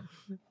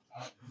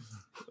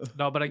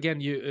no, but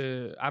again,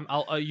 you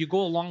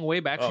go a long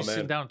way by actually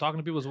sitting down and talking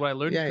to people is what I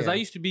learned. Because I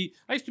used to be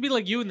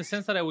like you in the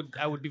sense that I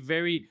would be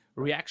very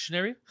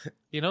reactionary,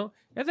 you know,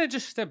 and then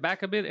just step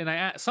back a bit.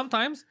 And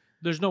sometimes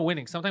there's no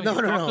winning. Sometimes you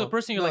talk to a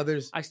person, you're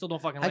like, I still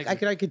don't fucking like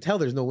it. I can tell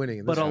there's no winning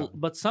in this round.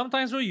 But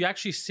sometimes, bro, you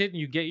actually sit and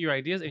you get your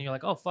ideas, and you're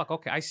like, oh fuck,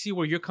 okay, I see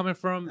where you're coming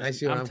from. I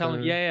see. I'm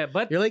telling. Yeah.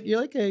 But you're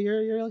like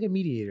a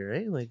mediator,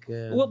 right? Like,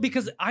 well,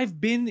 because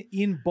I've been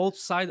in both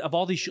sides of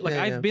all these shit. Like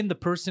I've been the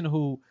person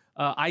who.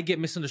 I get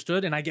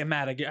misunderstood and I get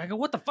mad. I go,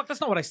 what the fuck? That's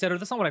not what I said, or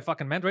that's not what I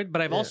fucking meant, right?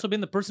 But I've also been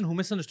the person who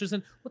misunderstood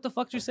and what the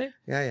fuck did you say?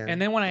 Yeah. And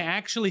then when I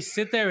actually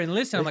sit there and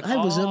listen, I'm like,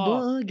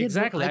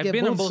 exactly. I've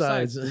been on both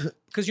sides.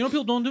 Because you know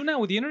people don't do now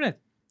with the internet.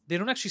 They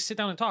don't actually sit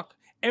down and talk.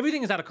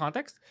 Everything is out of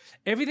context.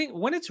 Everything,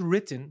 when it's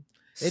written,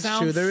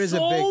 sounds true. There is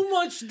so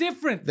much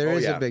different. There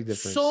is a big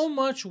difference. So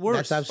much worse.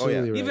 That's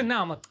absolutely right. Even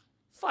now, I'm like,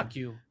 fuck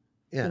you.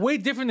 Yeah. Way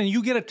different than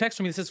you get a text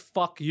from me that says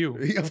 "fuck you."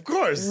 Of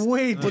course.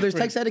 Way different. Well, there's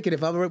text etiquette.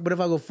 If I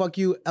go "fuck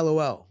you,"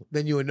 LOL,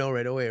 then you would know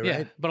right away, right?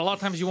 Yeah, but a lot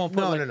of times you won't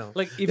put no.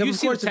 Like if you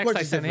see the text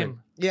I sent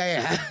him.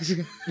 Yeah.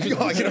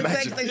 I can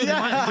imagine.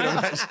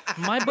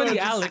 My buddy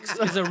Alex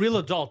is a real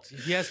adult.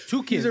 He has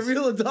 2 kids. He's a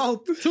real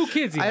adult. 2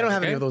 kids. I don't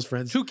have any of those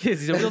friends. 2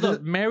 kids. He's a real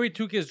adult. Married,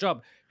 2 kids.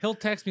 Job. He'll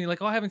text me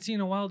like, "Oh, I haven't seen you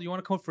in a while. Do you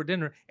want to come for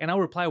dinner?" And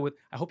I'll reply with,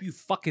 "I hope you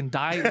fucking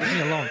die. Leave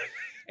me alone."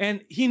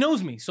 And he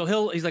knows me, so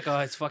he's like, "Oh,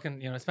 it's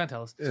fucking, it's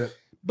Pantelis." Yeah.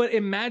 But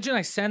imagine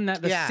I send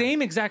the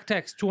same exact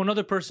text to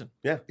another person.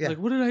 Yeah. Like,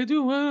 what did I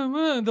do?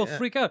 And they'll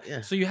freak out.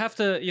 Yeah. So you have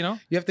to, you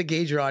have to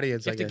gauge your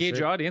audience. You have to gauge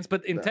your audience.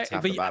 But in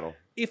half the battle.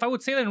 If I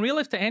would say that in real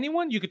life to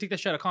anyone, you could take that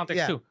shit out of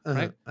context too,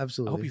 right?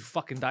 Absolutely. I hope you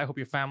fucking die. I hope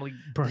your family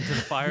burns in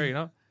the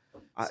fire.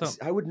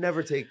 I would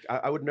never take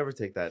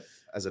that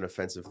as an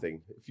offensive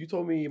thing. If you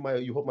told me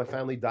you hope my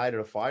family died in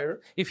a fire,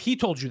 if he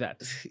told you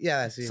that,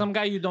 some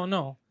guy you don't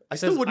know. I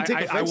still wouldn't take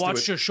offense I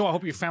watched your show. I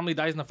hope your family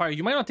dies in the fire.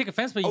 You might not take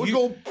offense, but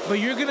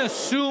you're gonna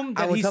assume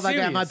that he's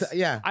serious.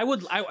 I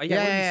wouldn't be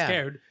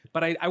scared,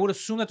 but I would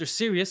assume that they're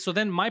serious. So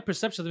then my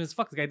perception of them is,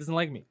 fuck, the guy doesn't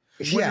like me.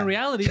 When in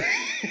reality,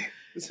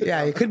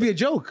 it could be a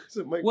joke.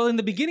 Well, in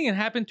the beginning, it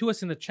happened to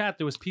us in the chat.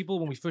 There was people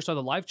when we first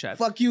started the live chat.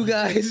 Fuck you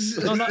guys.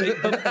 No,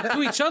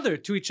 to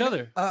each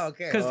other. Oh,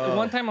 okay. Because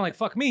one time I'm like,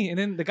 fuck me. And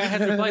then the guy had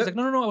to reply. He's like,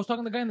 no. I was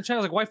talking to the guy in the chat. I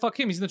was like, why fuck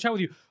him? He's in the chat with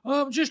you.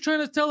 Oh, I'm just trying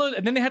to tell her.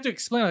 And then they had to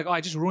explain, like, oh, I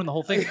just ruined the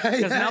whole thing.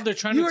 Because now they're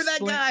trying to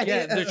explain. That guy.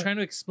 Yeah, they're trying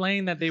to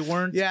explain that they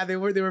weren't. Yeah, they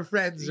were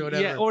friends or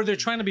whatever. Yeah, or they're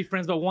trying to be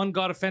friends, but one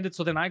got offended,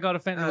 so then I got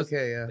offended.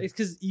 It's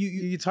because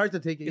it's hard to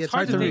take it. It's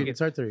hard to read. It's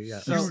hard to read. Yeah.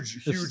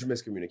 Huge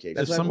miscamiscommunication.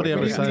 If somebody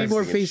ever says, we need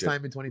more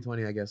FaceTime in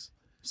 2020, I guess.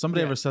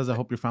 Somebody ever says, "I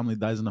hope your family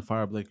dies in the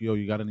fire," I'm like, yo,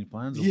 you got any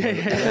plans? Yeah.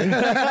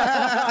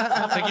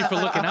 Thank you for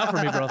looking out for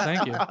me, bro.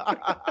 Thank you.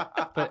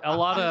 But a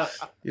lot of,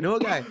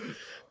 what, guy.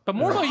 But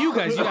more about you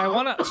guys. I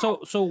wanna.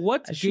 So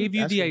what gave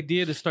you the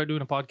idea to start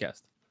doing a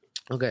podcast?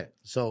 Okay,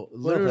 so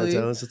literally,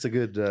 that's a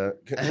good.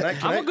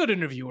 I'm a good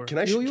interviewer. Can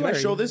I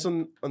show this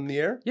on the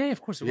air? Yeah,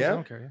 of course. I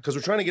don't care. Because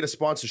we're trying to get a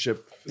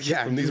sponsorship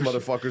from these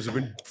motherfuckers who've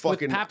been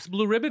fucking. With Pabst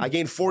Blue Ribbon. I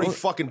gained 40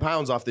 fucking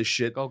pounds off this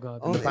shit. Oh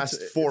god. In the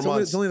past 4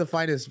 months. It's only the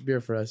finest beer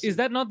for us. Is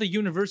that not the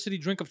university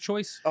drink of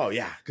choice? Oh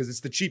yeah, because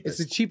it's the cheapest.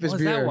 It's the cheapest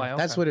beer. That why?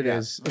 Okay. That's what it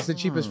is. It's the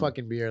cheapest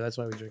fucking beer. That's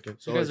why we drink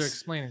it. So you guys are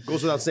explaining.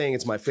 Goes without saying,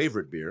 it's my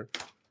favorite beer.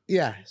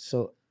 Yeah.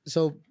 So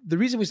the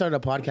reason we started a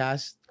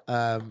podcast,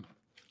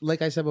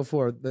 like I said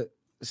before, the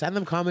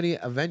stand-up comedy,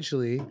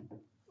 eventually,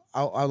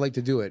 I'd like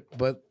to do it.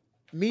 But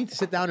me to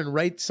sit down and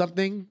write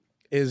something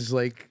is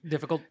like...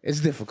 difficult? It's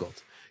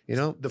difficult, The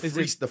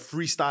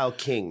freestyle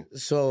king of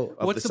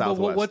the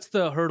Southwest. What's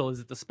the hurdle?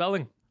 Is it the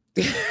spelling?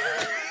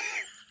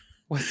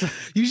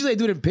 Usually I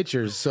do it in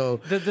pictures,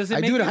 so I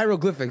do it in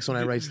hieroglyphics when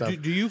I write stuff.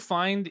 Do you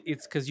find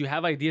it's because you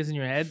have ideas in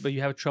your head, but you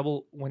have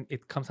trouble when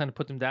it comes time to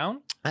put them down?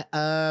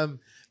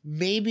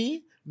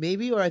 Maybe,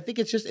 maybe, or I think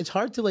it's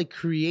hard to like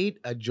create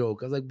a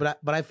joke. I was like, but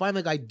I find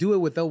like I do it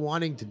without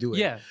wanting to do it.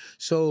 Yeah.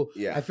 So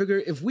Yeah. I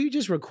figure if we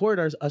just record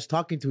us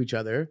talking to each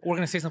other, We're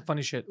gonna say some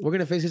funny shit. we're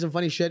gonna face some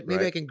funny shit. Maybe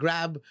Right. I can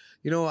grab,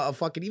 a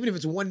fucking, even if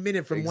it's 1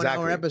 minute from 1 hour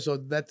Exactly.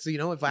 episode. That's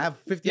if I have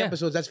 50 Yeah.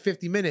 episodes, that's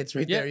 50 minutes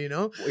right Yeah.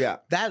 there. Yeah.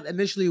 That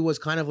initially was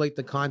kind of like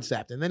the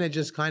concept, and then it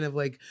just kind of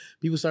like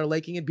people started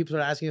liking it. People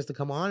started asking us to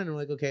come on, and we're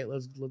like, okay,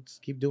 let's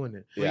keep doing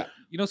it. Yeah.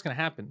 You know what's gonna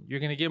happen? You're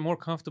gonna get more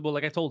comfortable.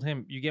 Like I told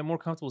him, you get more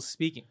comfortable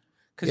speaking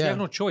because you Yeah. have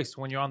no choice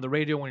when you're on the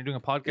radio, when you're doing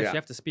a podcast, Yeah. you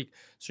have to speak.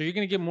 So you're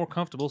gonna get more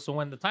comfortable. So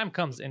when the time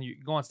comes and you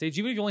go on stage,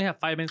 even if you only have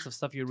 5 minutes of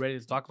stuff you're ready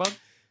to talk about,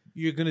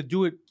 you're gonna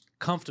do it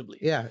comfortably.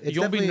 Yeah, it's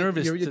you won't be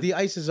definitely- nervous. The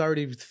ice is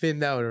already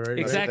thinned out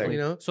already. Exactly. You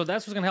know. So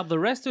that's what's gonna help. The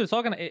rest of it's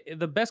all gonna.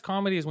 The best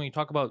comedy is when you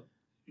talk about,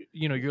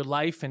 your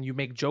life and you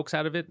make jokes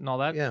out of it and all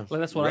that. Yeah.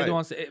 Like, that's what I do Right.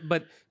 on stage.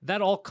 But that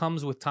all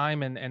comes with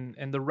time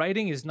and the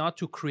writing is not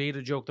to create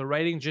a joke. The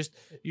writing just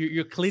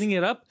you're cleaning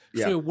it up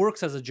Yeah. so it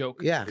works as a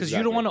joke. Yeah. Because you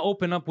don't Exactly. want to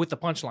open up with the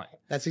punchline.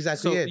 That's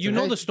exactly So it. you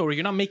know the story.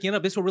 You're not making it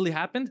up. This is what really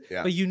happened.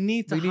 Yeah. But you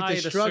need to You need hide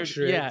to a structure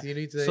certain, it. Yeah. You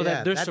need to, so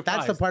that they're that's the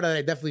surprised. part that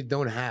I definitely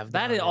don't have.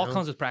 That down, it all you know?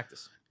 comes with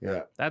practice.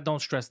 Yeah. That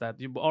don't stress that.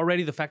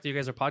 Already the fact that you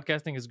guys are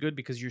podcasting is good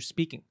because you're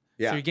speaking.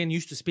 Yeah. So you're getting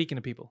used to speaking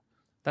to people.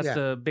 That's Yeah.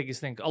 the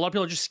biggest thing. A lot of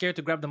people are just scared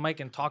to grab the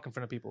mic and talk in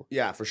front of people.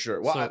 Yeah, for sure.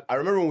 Well, So- I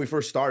remember when we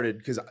first started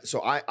because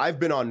I've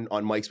been on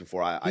mics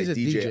before. I He's a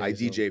DJ. DJ, I so-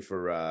 DJ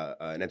for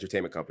an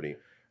entertainment company.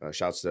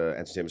 Shouts to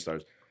Entertainment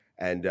Stars.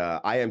 And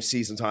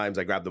IMC sometimes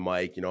I grab the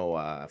mic,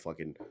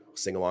 fucking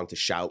sing along to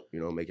Shout,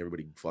 make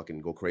everybody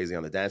fucking go crazy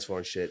on the dance floor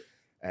and shit.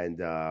 And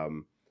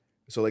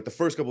so like the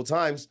first couple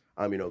times,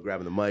 I'm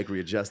grabbing the mic,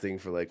 readjusting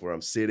for like where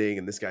I'm sitting,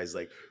 and this guy's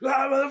like,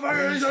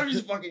 motherfucker, I'm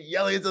just fucking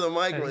yelling into the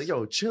mic. And we're like,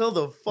 yo, chill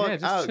the fuck Yeah,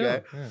 just out, chill.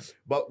 guy. Yeah.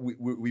 But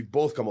we've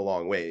both come a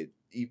long way.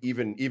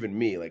 Even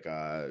me, like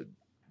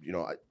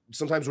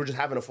sometimes we're just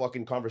having a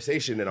fucking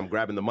conversation and I'm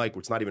grabbing the mic,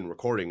 which it's not even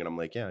recording, and I'm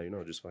like, yeah,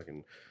 just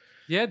fucking.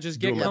 Yeah, just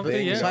get Doing my comfy.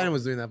 thing, Yeah. Simon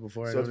was doing that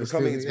before. I So it's noticed,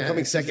 becoming- too. it's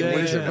becoming second When it's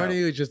in nature front of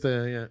now. you, it's just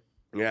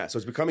Yeah, so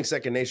it's becoming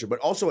second nature. But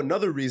also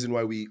another reason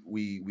why we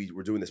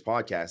were doing this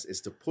podcast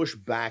is to push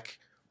back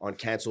on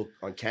cancel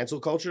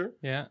culture,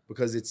 Yeah.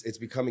 because it's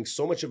becoming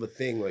so much of a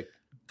thing. Like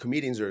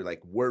comedians are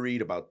like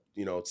worried about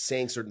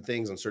saying certain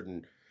things on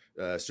certain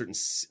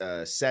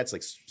sets,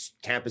 like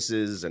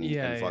campuses and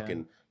Yeah,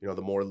 fucking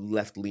the more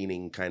left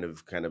leaning kind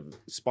of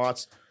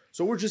spots.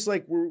 So we're just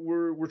like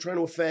we're trying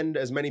to offend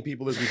as many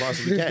people as we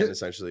possibly can,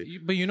 essentially.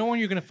 But you know when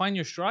you're gonna find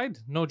your stride?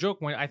 No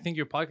joke. When I think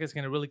your podcast is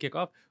gonna really kick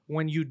off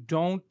when you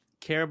don't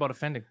care about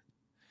offending.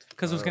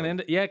 Because it's gonna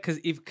end. Yeah, because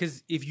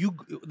if you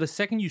the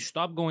second you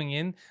stop going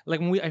in, like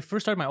when I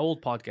first started my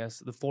old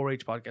podcast, the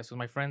 4-H podcast with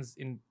my friends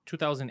in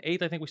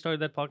 2008, I think we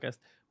started that podcast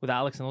with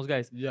Alex and those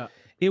guys. Yeah.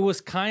 It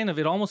was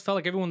it almost felt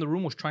like everyone in the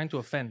room was trying to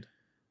offend.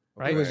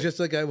 Right? It was just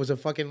like it was a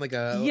fucking like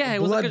a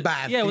It was like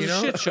bloodbath. Yeah, it was you a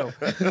know? shit show.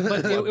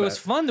 But it was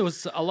fun. There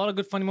was a lot of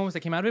good funny moments that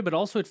came out of it. But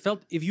also, it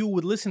felt if you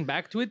would listen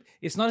back to it,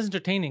 it's not as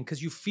entertaining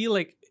because you feel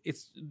like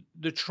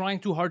they're trying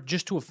too hard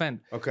just to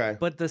offend. Okay.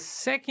 But the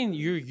second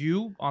you're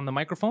you on the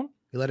microphone,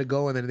 You let it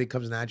go, and then it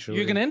comes naturally.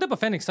 you're gonna end up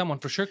offending someone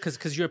for sure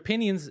because your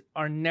opinions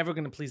are never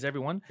gonna please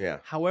everyone. Yeah.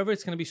 However,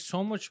 it's gonna be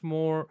so much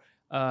more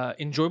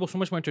enjoyable, so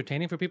much more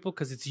entertaining for people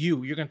because it's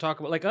you. You're gonna talk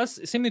about like us.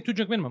 Same thing, 2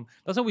 Drink Minimum.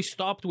 That's how we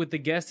stopped with the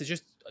guests. It's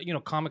just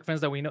comic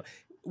friends that we know.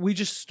 We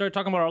just started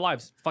talking about our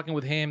lives, fucking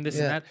with him, this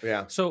and Yeah. that.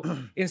 Yeah. So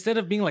instead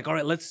of being like, all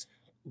right, let's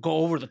go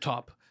over the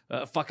top.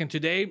 Fucking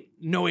today,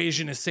 no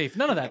Asian is safe.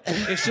 None of that.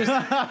 It's just,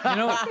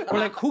 we're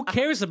like, who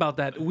cares about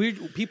that?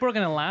 People are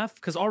gonna laugh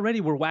because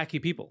already we're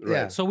wacky people.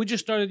 Yeah. So we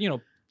just started,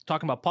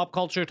 talking about pop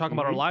culture, talking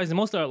about our lives and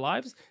most of our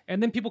lives,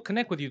 and then people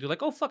connect with you. They're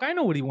like, oh fuck, I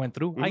know what he went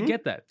through. I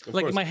get that.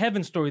 Like course. my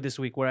heaven story this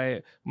week,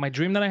 where my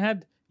dream that I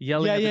had.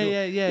 Yelling at the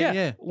people.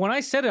 Yeah. When I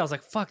said it, I was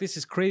like, fuck, this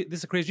is crazy. This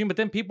is a crazy dream. But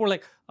then people were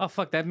like, oh,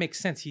 fuck, that makes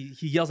sense. He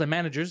yells at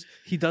managers.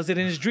 He does it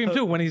in his dream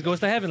too. When he goes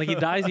to heaven, like he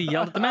dies, he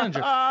yelled at the manager.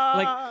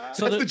 Like,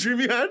 so That's the dream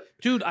you had?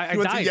 dude, I You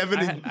went to died.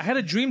 Yevon and- I had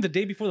a dream the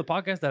day before the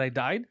podcast that I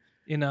died.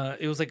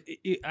 It was like,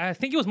 I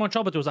think it was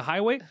Montreal, but there was a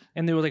highway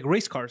and there were like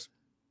race cars.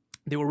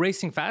 They were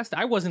racing fast.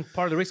 I wasn't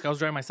part of the race car. I was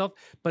driving myself,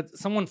 but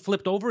someone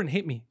flipped over and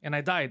hit me, and I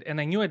died. And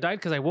I knew I died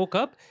because I woke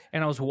up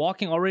and I was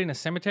walking already in a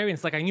cemetery, and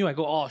it's like I knew. I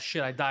go, oh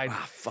shit, I died.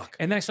 Fuck.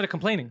 And then I started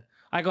complaining.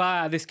 I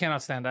go, this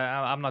cannot stand.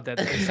 I'm not dead.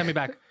 Send me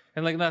back.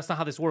 And like, no, that's not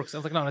how this works. I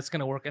was like, no, that's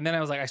gonna work. And then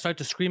I started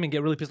to scream and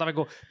get really pissed off. I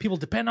go, people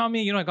depend on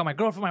me. I got my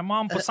girlfriend, my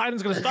mom.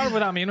 Poseidon's gonna starve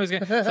without me. So I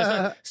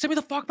started, send me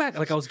the fuck back.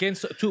 Like I was getting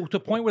to a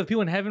point where the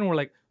people in heaven were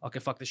like, okay,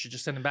 fuck this shit,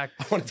 just send him back.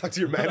 I want to talk to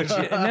your manager.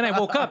 And then I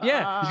woke up,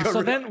 yeah.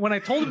 So then when I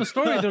told them the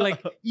story, they're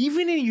like,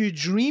 even in your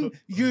dream,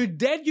 you're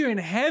dead, you're in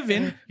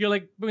heaven. You're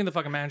like, bring the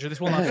fucking manager. This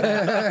will not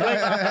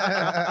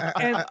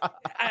and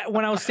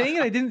when I was saying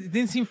it, it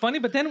didn't seem funny.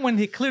 But then when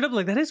he cleared up,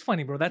 like, that is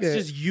funny, bro. That's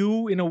just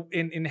you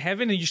in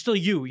heaven and you're still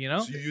you,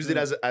 So you used it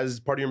as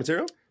part of your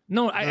material?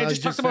 No, I you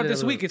just talked just about said it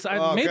this it. week. It's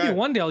Oh, maybe okay.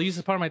 one day I'll use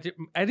this part of my.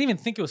 I didn't even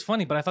think it was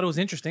funny, but I thought it was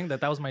interesting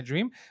that was my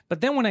dream. But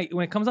then when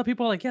it comes up,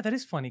 people are like, "Yeah, that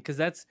is funny," because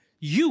that's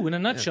you in a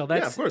nutshell.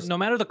 That's of course. no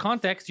matter the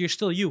context, you're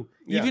still you.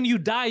 Yeah. Even you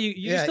die,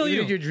 you're still even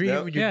you. in your dream,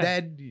 Yep. when you're Yeah.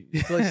 dead,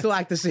 you still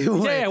act the same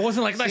way. Yeah, it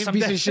wasn't like nice. Same I'm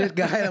piece dead. of shit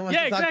guy. That wants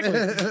Yeah, to talk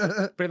to-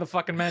 exactly. Pray the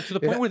fucking man to the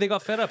point where they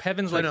got fed up.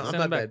 Heaven's like, No, I'm send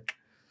not them back. dead.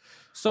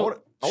 So I want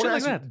shit to like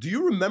ask you, that. do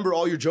you remember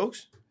all your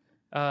jokes?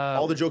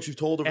 All the jokes you've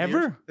told over the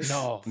Ever? years?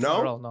 No. No?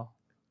 For real, no.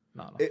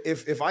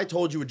 If I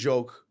told you a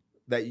joke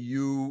that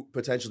you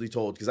potentially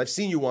told, because I've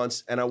seen you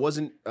once and I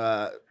wasn't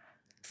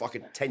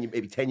fucking 10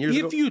 years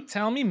ago. If you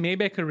tell me,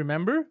 maybe I could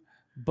remember.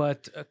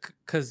 But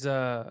because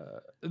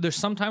there's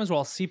sometimes where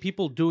I'll see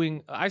people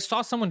doing. I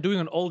saw someone doing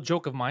an old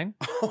joke of mine.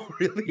 Oh,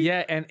 really?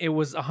 Yeah, and it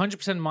was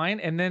 100% mine.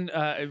 And then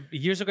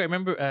years ago, I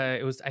remember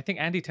it was, I think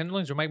Andy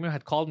Tenderloins or Mike Miller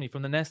had called me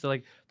from the Nest. They're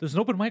like, "There's an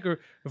open micer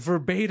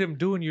verbatim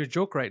doing your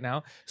joke right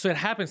now." So it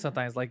happens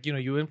sometimes. Like, you know,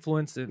 you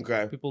influence and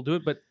Okay. people do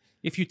it. But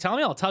if you tell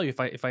me, I'll tell you if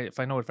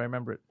I know it, if I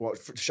remember it. Well,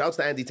 shouts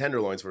to Andy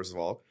Tenderloins, first of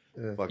all.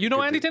 Fucking You know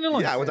good Andy dude.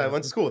 Tenderloins? Yeah, I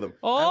went to school with him.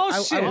 Oh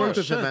I shit! worked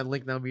with shit. him at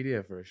Link Now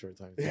Media for a short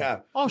time.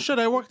 Yeah. Oh shit,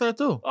 I worked there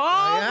too. Oh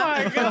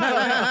my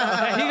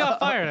god! He got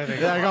fired, I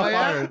think. Yeah, I got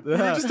yeah? fired. We were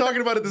just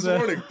talking about it this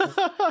morning.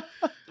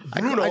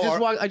 Bruno,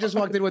 I just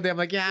walked in one day. I'm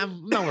like, yeah,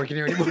 I'm not working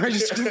here anymore. I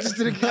just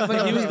didn't. I'm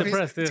like, He was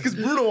depressed. Yeah. because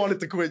Bruno wanted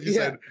to quit. You Yeah.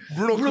 said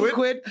Bruno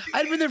quit.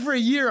 I'd been there for a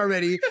year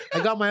already. I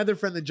got my other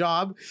friend the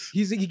job.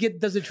 Does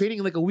the training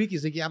in like a week.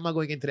 He's like, yeah, I'm not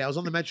going in today. I was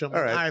on the metro. I'm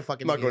like, all right,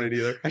 fucking. I'm not going in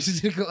either. I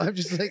just didn't go. I'm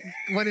just like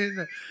went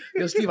in.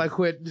 Yo, Steve, I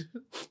quit.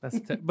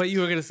 But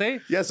you were gonna say?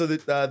 Yeah. So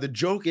the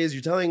joke is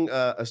you're telling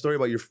a story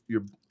about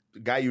your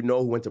guy you know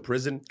who went to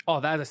prison. Oh,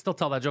 that I still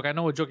tell that joke. I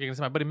know what joke you're gonna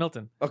say. My buddy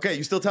Milton. Okay,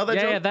 you still tell that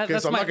joke? Yeah, Okay,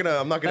 that's so I'm my,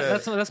 not gonna.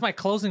 That's my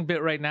closing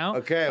bit right now.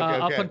 Okay,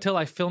 Up okay. until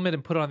I film it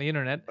and put it on the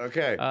internet.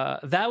 Okay.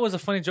 That was a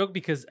funny joke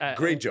because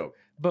Great joke.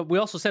 But we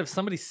also said if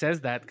somebody says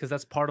that because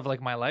that's part of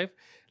like my life,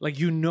 like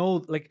you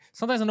know, like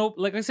sometimes I know,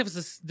 like I said, if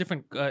it's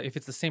different, if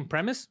it's the same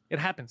premise, it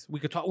happens. We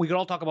could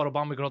all talk about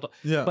Obama. We could all talk.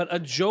 Yeah. But a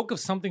joke of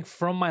something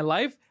from my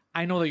life,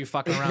 I know that you're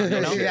fucking around.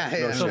 You know?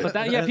 Yeah. So, but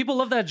that, people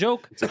love that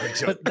joke.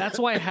 But that's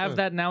why I have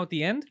that now at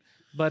the end.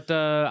 But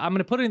I'm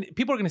gonna put it in.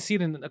 People are gonna see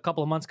it in a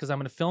couple of months because I'm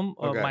gonna film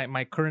Okay.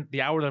 my current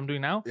the hour that I'm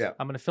doing now. Yeah.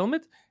 I'm gonna film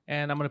it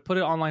and I'm gonna put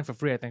it online for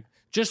free. I think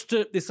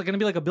it's gonna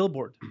be like a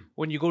billboard.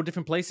 When you go to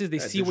different places, they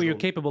see what you're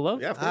digital. capable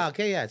of. Yeah, of course.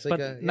 Okay, yeah. It's like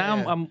But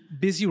now I'm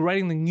busy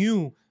writing the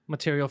new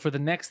material for the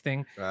next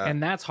thing, Ah.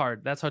 and that's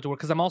hard. That's hard to work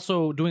because I'm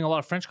also doing a lot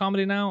of French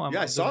comedy now.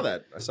 I saw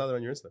that. I saw that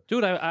on your Insta.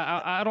 Dude,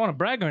 I don't want to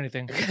brag or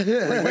anything,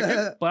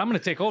 but I'm gonna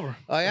take over.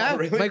 Oh yeah,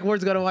 Mike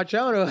Ward's got to watch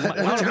out.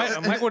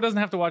 Mike Ward doesn't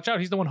have to watch out.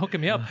 He's the one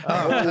hooking me up.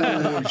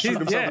 Oh, he shot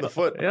himself yeah. in the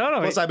foot. Yeah, no,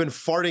 Plus, I've been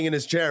farting in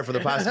his chair for the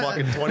past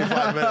fucking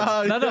 25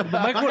 minutes. No, but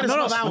Mike Ward,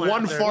 smell that One after.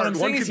 What fart, I'm one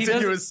saying is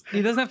continuous.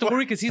 he doesn't have to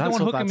worry because he's the That's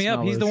one what hooking that me up.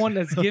 smell He's the is. one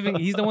that's giving.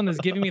 He's the one that's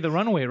giving me the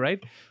runway,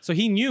 right? So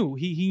he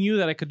knew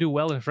that I could do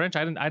well in French.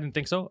 I didn't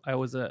think so. I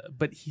was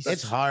but he's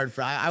It's hard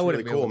for I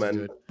wouldn't really be able cool, to man.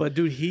 do it. But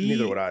dude,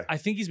 Neither would I. I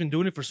think he's been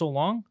doing it for so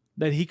long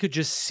that he could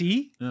just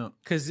see. Yeah.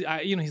 Because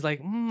he's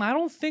like, I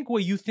don't think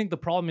what you think the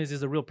problem is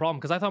the real problem.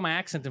 Because I thought my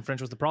accent in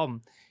French was the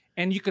problem,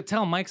 and you could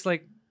tell Mike's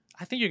like,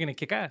 I think you're gonna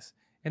kick ass.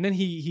 And then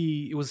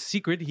it was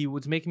secret. He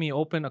was making me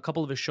open a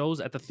couple of his shows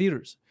at the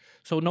theaters,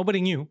 so nobody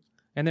knew.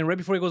 And then right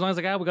before he goes on, he's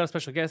like, we got a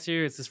special guest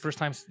here. It's his first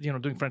time,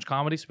 doing French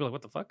comedy. So we're like,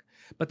 what the fuck?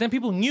 But then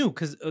people knew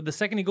because the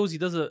second he goes, he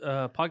does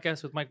a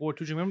podcast with Mike Ward.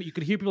 Do you remember? You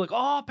could hear people like,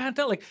 oh,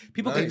 Pantel. Like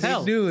people can Nice.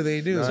 tell. They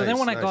do. So then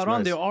when I Nice, got on,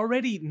 nice. they're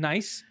already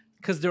nice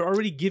because they're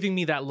already giving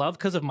me that love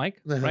because of Mike,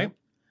 right?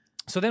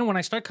 So then when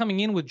I start coming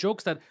in with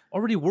jokes that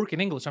already work in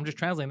English, I'm just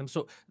translating them.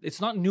 So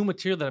it's not new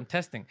material that I'm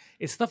testing.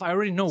 It's stuff I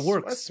already know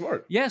works. That's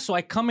smart. Yeah, so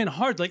I come in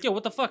hard, like, yo,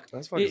 what the fuck?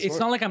 That's fucking It's smart.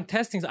 not like I'm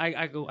testing.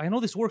 I go, I know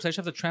this works. I just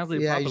have to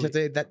translate it Yeah, properly. you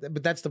just have to.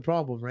 But that's the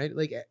problem, right?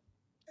 Like,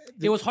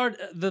 It was hard.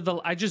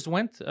 I just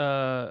went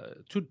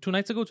two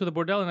nights ago to the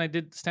Bordel and I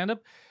did stand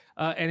up,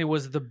 and it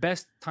was the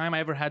best time I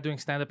ever had doing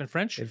stand up in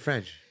French. in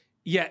French.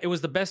 Yeah, it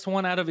was the best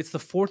one out of. It's the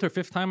fourth or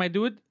fifth time I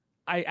do it.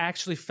 I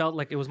actually felt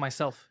like it was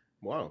myself.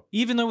 Wow.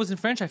 Even though it was in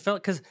French, I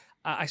felt because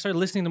I started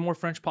listening to more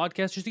French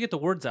podcasts just to get the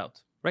words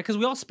out, right? Because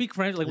we all speak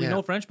French, like we Yeah.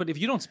 know French, but if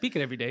you don't speak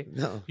it every day,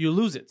 No. you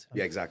lose it.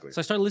 Yeah, exactly. So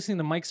I started listening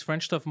to Mike's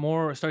French stuff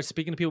more, started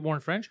speaking to people more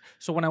in French.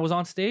 So when I was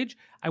on stage,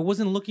 I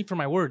wasn't looking for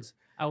my words.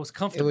 I was It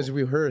comfortable. was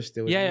rehearsed.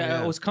 It was,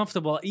 I was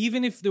comfortable.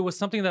 Even if there was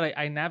something that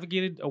I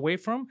navigated away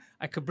from,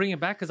 I could bring it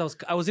back because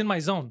I was in my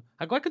zone.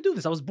 I could do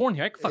this. I was born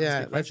here. I could fucking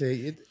Yeah, speak French. that's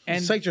it.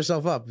 And- Psych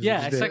yourself up. is Yeah,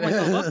 what I you psyched did.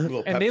 myself Little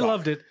up, pep and they talk.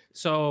 loved it.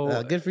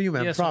 So Good for you,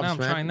 man. Yeah, so Props, now I'm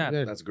man. trying that.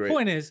 Good. That's great.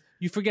 Point is,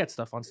 you forget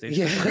stuff on stage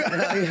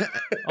Yeah.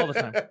 all the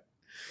time.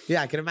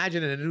 Yeah, I can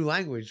imagine in a new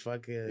language.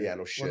 Fuck. Yeah,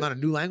 no shit. Well, not a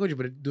new language,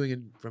 but doing it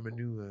from a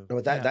new. No,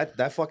 but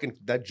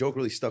that joke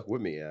really stuck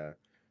with me. It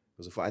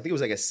was I think it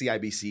was like a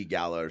CIBC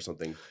gala or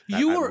something.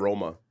 You at were-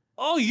 Roma.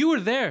 Oh, you were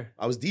there.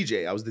 I was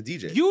DJ. I was the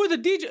DJ. You were the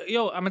DJ.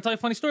 Yo, I'm gonna tell you a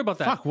funny story about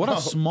that. Fuck, what a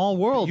small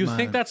world, You man.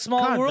 think that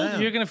small God world?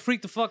 damn. You're gonna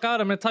freak the fuck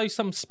out. I'm gonna tell you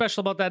something special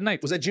about that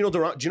night. Was that Gino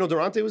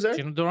Durante was there?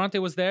 Gino Durante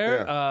was there,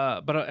 Yeah.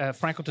 but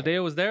Franco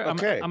Tadeo was there.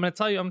 Okay. I'm gonna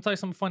tell you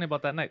something funny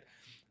about that night.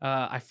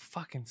 I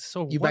fucking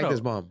You what bagged a-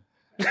 his mom.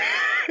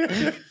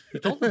 You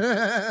told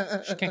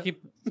her. She can't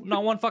keep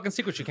not one fucking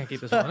secret. She can't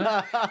keep this one.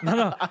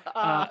 No.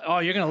 Oh,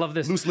 you're gonna love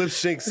this. Loose lips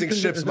sink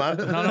ships, man.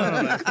 No.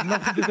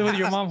 Nothing to do with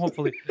your mom,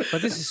 hopefully.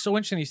 But this is so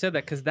interesting you said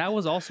that because that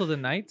was also the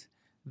night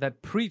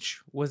that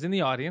Preach was in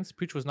the audience.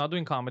 Preach was not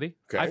doing comedy.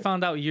 Okay. I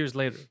found out years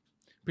later.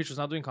 Preach was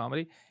not doing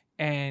comedy.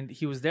 And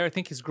he was there. I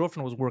think his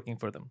girlfriend was working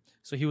for them.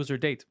 So he was her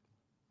date.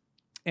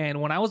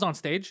 And when I was on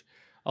stage,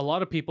 a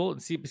lot of people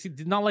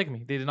did not like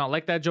me. They did not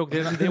like that joke.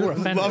 They were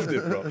offended. Loved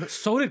it, bro.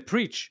 So did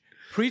Preach.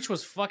 Preach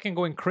was fucking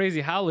going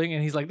crazy, howling,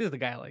 and he's like, "This is the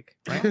guy I like."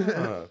 Right?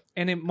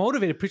 And it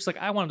motivated Preach. Like,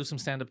 I want to do some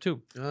stand up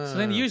too. So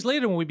then years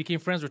later, when we became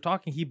friends, we're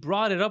talking. He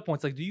brought it up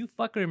once, like, "Do you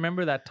fucking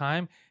remember that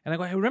time?" And I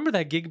go, "I remember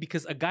that gig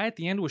because a guy at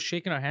the end was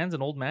shaking our hands,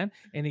 an old man,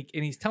 and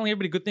he's telling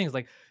everybody good things,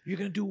 like, you're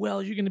gonna do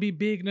well, you're gonna be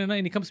big, and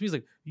he comes to me, he's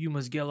like, you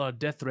must get a lot of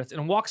death threats,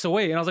 and walks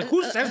away. And I was like,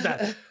 who says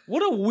that?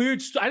 What a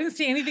weird. I didn't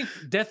say anything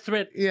death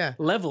threat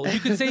level. You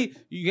could say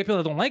you get people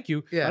that don't like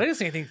you. But I didn't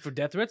say anything for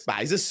death threats. Bah,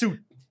 he's a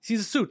suit. He's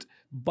a suit.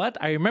 But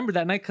I remember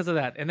that night because of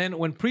that. And then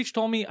when Preach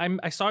told me,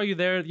 I saw you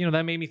there,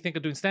 that made me think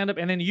of doing stand-up.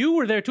 And then you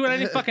were there too, and I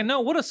didn't fucking know.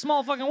 What a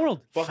small fucking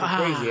world. Fucking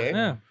crazy, eh?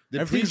 Yeah.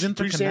 Did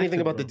Preach say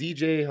anything about the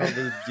DJ? How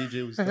the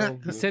DJ was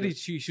doing? He said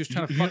she was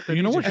trying to fuck the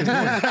You know DJ. what you're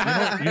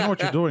doing? You know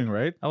what you're doing,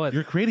 right? What?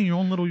 You're creating your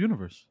own little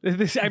universe.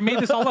 I made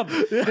this all up.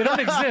 They don't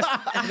exist.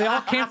 They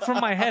all came from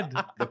my head.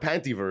 The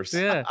Pantyverse.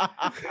 Yeah.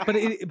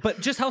 But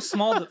just how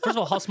small, first of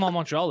all, how small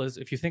Montreal is,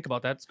 if you think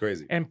about that. It's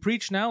crazy. And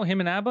Preach now, him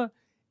and ABBA,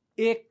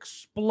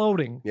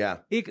 exploding. Yeah.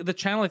 The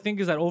channel, I think,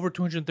 is at over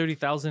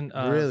 230,000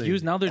 Really?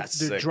 views. Now they're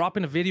sick.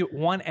 dropping a video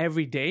one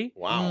every day.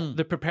 Wow.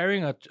 They're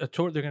preparing a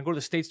tour. They're going to go to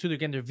the States too. They're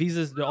getting their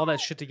visas, all that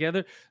shit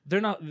together.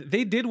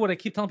 They did what I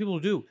keep telling people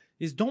to do,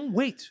 is don't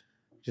wait.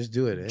 Just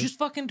do it. Eh? Just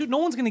fucking do. No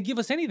one's going to give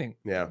us anything.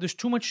 Yeah. There's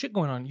too much shit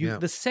going on. Yeah.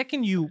 The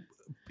second you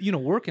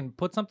work and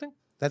put something.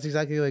 That's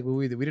exactly like what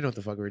we did. We didn't know what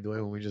the fuck we were doing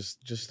when we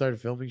just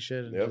started filming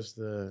shit and Yep. just.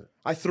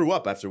 I threw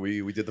up after we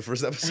did the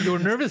first episode. You were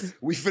nervous?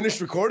 We finished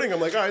recording. I'm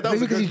like, all right, that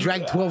was Maybe a because good. he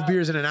drank 12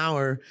 beers in an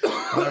hour,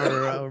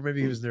 or maybe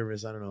he was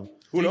nervous. I don't know.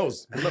 Who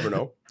knows? We'll never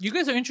know. You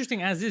guys are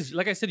interesting as is.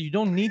 Like I said, you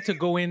don't need to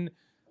go in.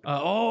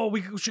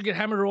 We should get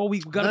hammered, or we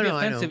gotta be I know.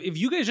 offensive. If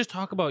you guys just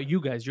talk about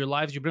you guys, your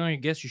lives, you bring on your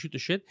guests, you shoot the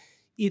shit.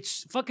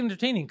 It's fucking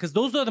entertaining because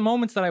those are the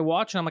moments that I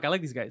watch and I'm like, I like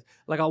these guys.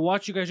 Like I'll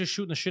watch you guys just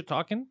shooting the shit,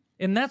 talking,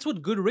 and that's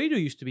what good radio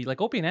used to be. Like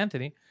Opie and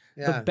Anthony,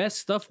 Yeah. the best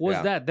stuff was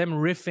Yeah. that them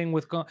riffing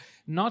with,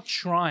 not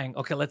trying.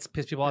 Okay, let's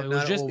piss people off. It was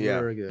Not just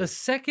over good. the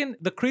second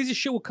the crazy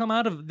shit will come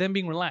out of them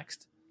being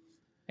relaxed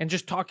and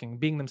just talking,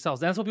 being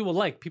themselves. That's what people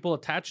like. People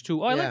attach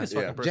to. Oh, I like this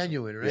fucking person.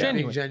 Genuine, right? Genuine.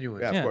 Being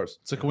genuine. Yeah, Yeah. of course.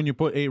 It's like when you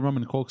put 8 rum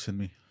and cokes in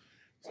me.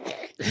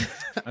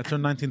 I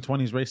turned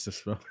 1920s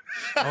racist, bro.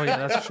 Oh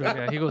yeah, that's true.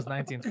 Yeah, he goes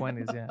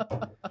 1920s.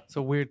 Yeah, it's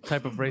a weird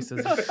type of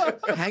racism.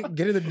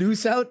 Getting the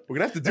noose out. We're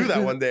gonna have to do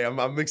that one day.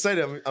 I'm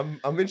excited.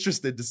 I'm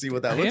interested to see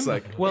what that looks Him?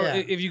 like. Well,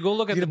 Yeah. if you go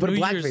look at You the gotta put a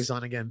New blackface Year's,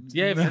 on again.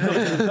 yeah,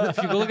 if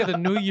you go look at the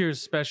New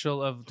Year's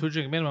special of Two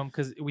Drink Minimum,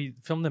 because we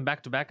filmed them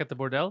back to back at the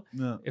Bordel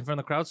Yeah. in front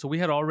of the crowd, so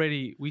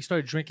we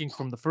started drinking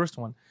from the first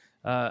one.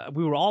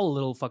 We were all a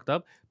little fucked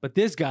up, but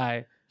this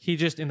guy. He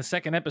just in the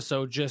second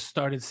episode just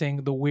started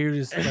saying the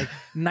weirdest like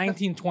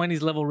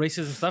 1920s level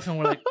racism stuff, and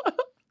we're like,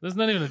 "There's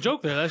not even a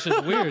joke there. That's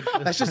just weird."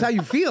 That's just how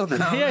you feel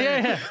now.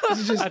 yeah. This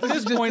is just, At this this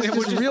is just, point, this it is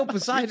was just just real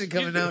Poseidon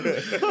coming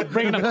out.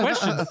 bringing up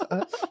questions.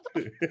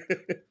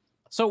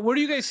 So where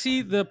do you guys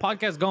see the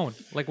podcast going?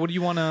 Like, what do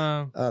you want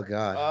to? Oh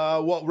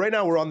God, Well, right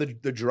now we're on the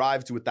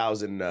drive to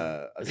 1,000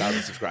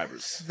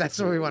 subscribers. that's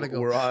where we want to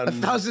go. We're on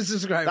 1,000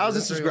 subscribers. 1,000 That's where we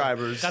want.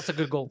 subscribers. That's a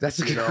good goal. That's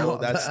a good you know, goal.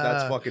 that's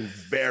fucking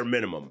bare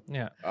minimum.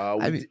 Yeah. We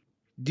I mean,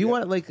 do you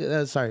want like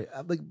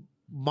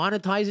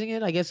monetizing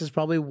it? I guess is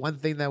probably one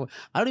thing that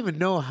I don't even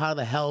know how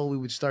the hell we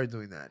would start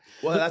doing that.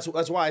 well, that's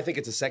why I think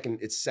it's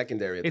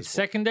secondary. At It's this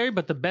point. secondary,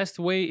 but the best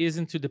way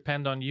isn't to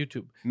depend on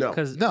YouTube. No.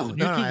 because No,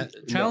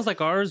 channels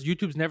like ours,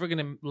 YouTube's never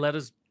gonna let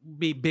us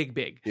be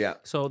big. Yeah.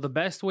 So the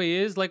best way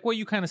is like what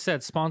you kind of said,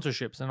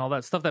 sponsorships and all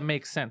that stuff that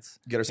makes sense.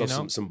 Get ourselves you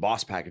know? some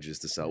boss packages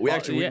to sell. We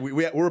actually yeah.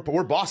 we're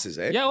bosses,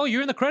 eh? Yeah. Oh,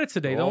 you're in the credits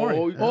today. Don't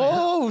worry.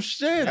 Oh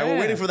shit! And we're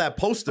waiting for that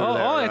poster.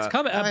 Oh, there. it's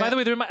coming. By the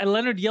way,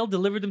 Leonard Yell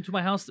delivered them to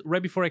my house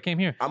right before I came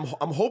here. I'm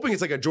hoping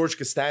it's like a George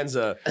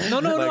Costanza. No.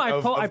 like,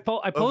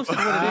 I posted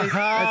what it is.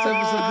 That's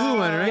the blue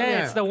one, right?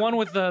 Yeah, it's the one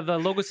with the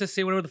logo says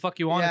 "Say whatever the fuck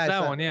you want." Yeah, it's that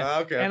it's one. that- Yeah.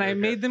 Okay, And I okay.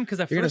 made them because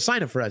I You're gonna first.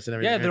 sign it for us and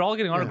everything. Yeah, they're right? all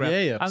getting autographed.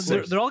 Yeah, of They're,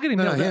 course. they're all getting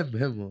No, mailed out.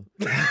 him.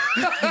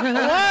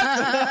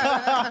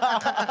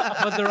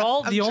 But they're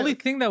all the only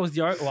thing that was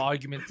the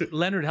argument.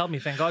 Leonard helped me,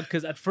 thank God,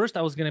 because at first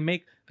I was gonna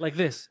make like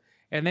this,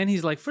 and then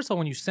he's like, first of all,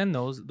 when you send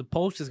those, the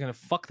post is gonna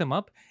fuck them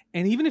up,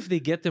 and even if they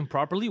get them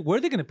properly, where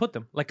are they gonna put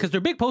them? Like, because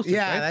they're big posters,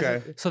 Yeah, right?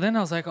 that's Okay. So then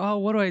I was like, oh,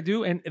 what do I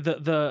do? And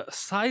the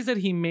size that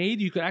he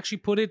made, you could actually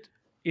put it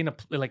in a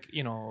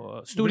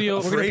studio.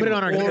 We're gonna put it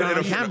on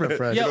our camera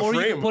for us. Yeah, in a or you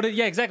frame. could put it.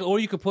 Yeah, exactly. Or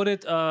you could put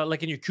it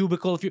like in your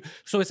cubicle.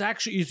 So it's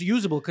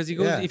usable because he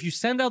goes. Yeah. If you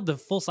send out the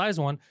full size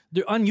one,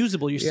 they're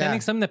unusable. You're Yeah. sending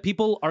something that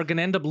people are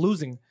gonna end up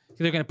losing.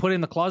 They're gonna put it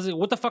in the closet.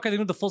 What the fuck are they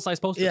doing with the full size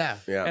poster? Yeah.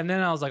 Yeah. And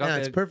then I was like, Yeah, okay,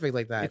 it's perfect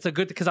like that. it's a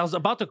good because I was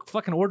about to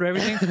fucking order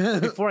everything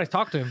before I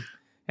talked to him.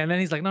 And then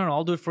he's like, no,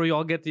 I'll do it for you.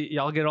 I'll get it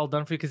all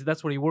done for you because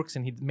that's what he works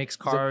in. He makes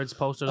cards,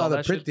 posters, all the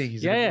that printing. shit.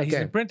 He's He's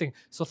okay. in printing.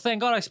 So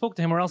thank God I spoke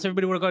to him, or else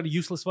everybody would have got a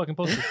useless fucking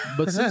poster.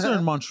 But since they're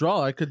in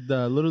Montreal, I could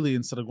literally,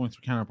 instead of going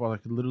through Canada Post, I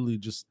could literally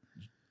just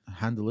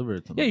hand deliver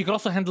it to them. Yeah, you could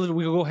also handle it.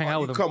 We could go hang out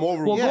with him. Come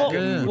over. We'll yeah. go.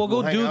 Yeah. We'll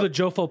go hang do out. the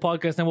Jofo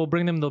podcast, and we'll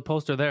bring them the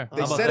poster there. They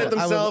How about said it that?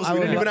 themselves. I We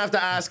would didn't love- even have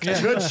to ask.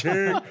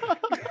 Cha-ching.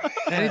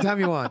 Anytime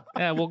you want.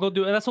 Yeah, we'll go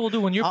do. That's what we'll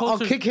do when your I'll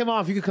poster. kick him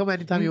off. You can come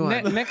anytime you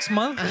want. Next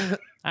month,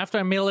 after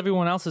I mail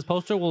everyone else's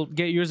poster, we'll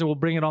get yours and we'll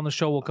bring it on the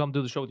show. We'll come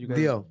do the show with you guys.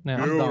 Deal. Yeah,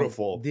 I'm down.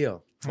 Beautiful.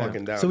 Deal.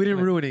 Fucking down. So we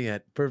didn't ruin it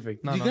yet.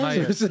 Perfect. No, You no,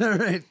 guys not yet. All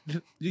right.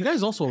 You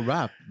guys also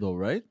rap though,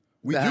 right?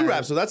 We do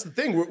rap, so that's the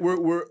thing.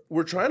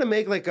 We're trying to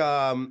make like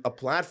a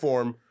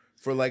platform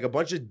for like a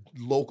bunch of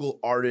local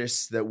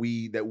artists that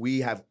we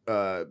have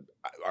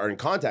are in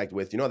contact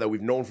with, you know, that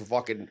we've known for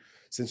fucking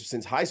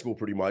since high school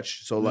pretty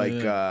much. So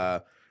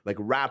like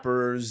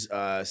rappers,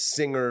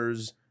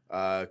 singers,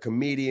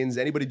 comedians,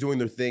 anybody doing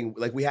their thing.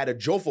 Like we had a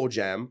Jofo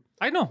Jam.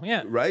 I know.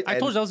 Yeah. Right? I And-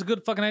 told you that was a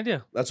good fucking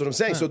idea. That's what I'm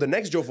saying. So the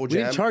next Jofo We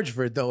Jam. didn't charge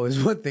for it though.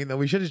 Is one thing that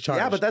we should have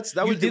charged. Yeah, but that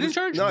You was didn't it was,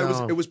 charge? No,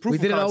 No. it was proof We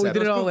of did it all- we concept.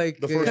 did it That's all, proof- like,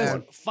 the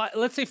first because- one.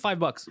 Let's say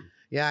 $5.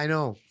 yeah, I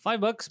know.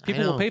 $5.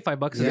 People know. will pay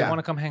 $5 if they Yeah. want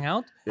to come hang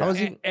out. I was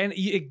And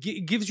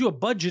it gives you a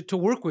budget to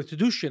work with to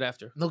do shit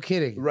after. No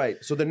kidding. Right.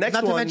 So the next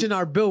Not one. to mention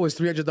our bill was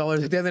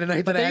 $300 at the end of the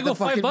night. But that I there you had go, to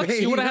fucking $5.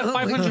 pay, You would have know?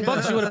 had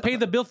 $500. You would have paid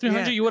the bill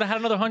 $300. Yeah. You would have had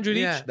another $100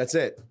 Yeah. each. That's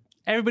it.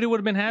 Everybody would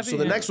have been happy. So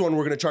the next one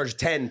we're gonna charge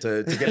 10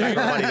 to get back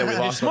our money that we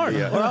lost. smart.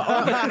 Yeah.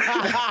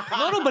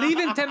 No, but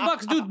even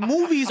 $10, dude.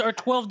 Movies are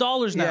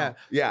 $12 now. Yeah.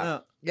 Yeah.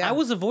 Yeah. I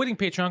was avoiding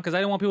Patreon because I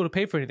didn't want people to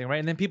pay for anything, right?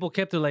 And then people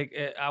kept it like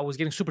I was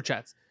getting super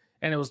chats,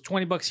 and it was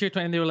 $20 here,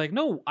 20, and they were like,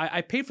 "No,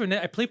 I pay for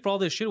net. I pay for all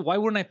this shit. Why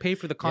wouldn't I pay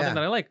for the content Yeah.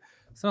 that I like?"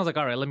 So I was like,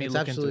 "All right, let me It's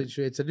look into absolutely it."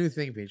 true. It's a new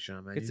thing,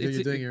 Patreon, man. It's-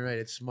 You're doing it right.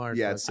 It's smart.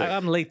 Yeah, Fuck. it's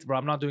I'm late, bro.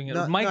 I'm not doing it.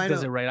 No, Mike no, I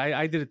does know. it right.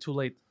 I did it too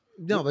late.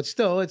 No, but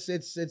still, it's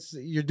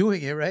you're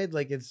doing it right.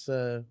 Like it's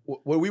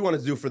What we want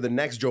to do for the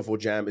next Jofo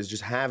Jam is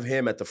just have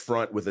him at the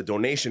front with a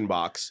donation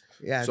box.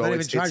 Yeah, not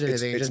even charge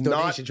anything, just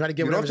donation. Try to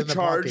get you don't whatever's have to in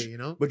their charge, pocket, you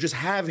know? but just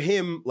have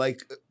him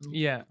like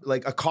Yeah,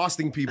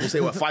 accosting people. Say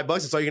what, $5?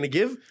 That's all you're gonna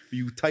give?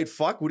 You tight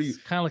fuck. What do you?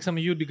 kind of like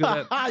something you'd be good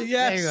at. there you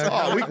Yes. go.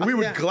 Oh, we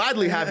would Yeah.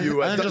 gladly have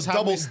you And just have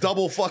double me-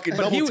 double fucking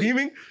But double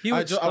teaming. He I would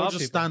would stop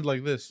just people. stand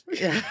like this.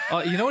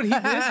 You know what he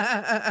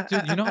did,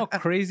 dude? You know how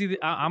crazy?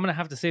 I'm gonna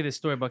have to say this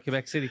story about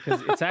Quebec City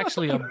because it's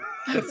actually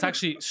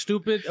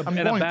stupid I'm and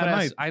a going badass.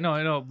 tonight. I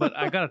know, but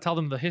I gotta tell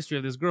them the history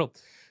of this girl.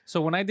 So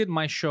when I did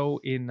my show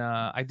in,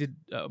 I did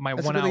my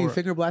That's 1 when you hour.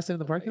 finger blasted in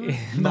the parking lot.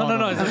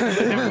 No.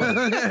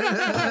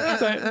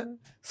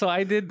 So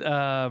I did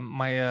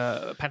my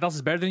Pantelis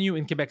is better than you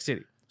in Quebec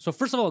City. So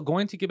first of all,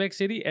 going to Quebec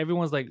City,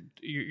 everyone's like,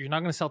 you're not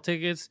going to sell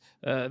tickets.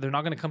 They're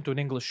not going to come to an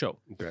English show.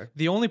 Okay.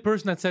 The only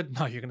person that said,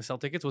 no, you're going to sell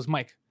tickets was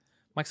Mike.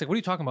 Mike's like, what are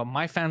you talking about?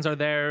 My fans are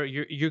there.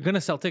 You're going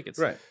to sell tickets.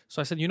 Right.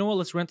 So I said, you know what?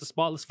 Let's rent the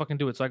spot. Let's fucking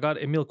do it. So I got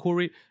Emil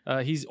Khoury.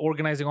 He's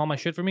organizing all my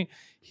shit for me.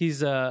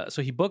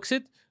 So he books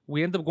it.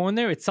 We end up going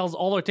there. It sells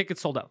all our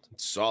tickets sold out.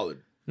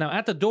 Solid. Now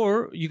at the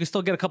door, you can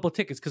still get a couple of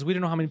tickets because we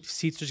didn't know how many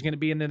seats there's going to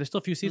be in there. There's still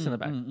a few seats in the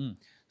back.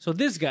 So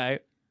this guy,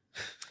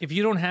 if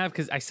you don't have,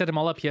 because I set him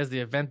all up, he has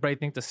the Eventbrite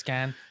thing to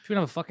scan. If you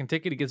don't have a fucking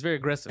ticket, he gets very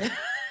aggressive.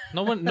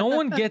 No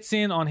one gets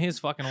in on his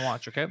fucking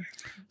watch. Okay.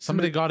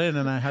 Somebody got in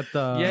and I had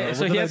to. Yeah, what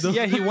so did I do?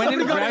 he went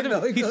in and grabbed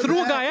him. He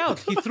threw a guy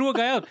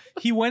out.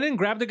 He went in,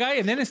 grabbed the guy,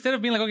 and then instead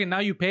of being like, okay, now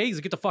you pay, he's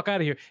like, get the fuck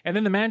out of here. And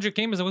then the manager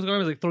came and said, what's going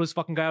on? He was like, throw this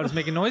fucking guy out, he's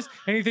making noise.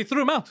 And they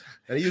threw him out.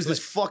 And he used his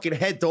fucking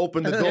head to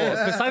open the door.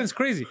 Poseidon's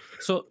crazy.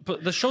 So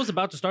but the show's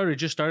about to start, or it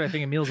just started, I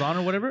think, Emil's on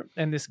or whatever.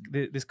 And this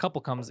couple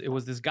comes. It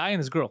was this guy and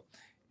his girl.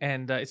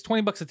 And it's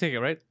 $20 a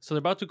ticket, right? So they're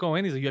about to go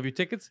in. He's like, you have your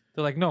tickets?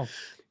 They're like, no.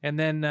 And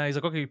then he's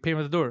like, okay, you pay him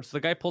at the door. So the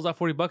guy pulls out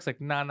 $40,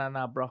 like,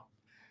 nah, bro.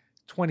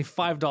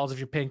 $25 if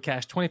you're paying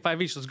cash.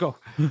 25 each, let's go.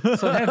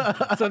 So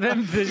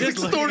then they're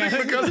just extorting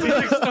the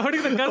customer. He's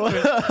extorting the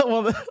customer.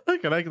 Well,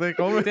 can I take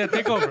over? Yeah,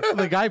 take over.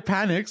 The guy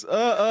panics,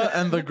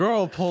 and the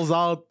girl pulls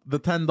out the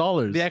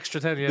 $10. The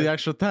extra 10, yeah. The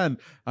extra 10.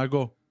 I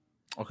go,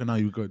 okay, now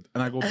you're good.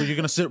 And I go, but you're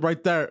gonna sit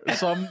right there.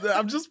 So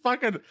I'm just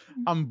fucking,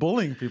 I'm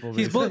bullying people.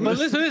 He's but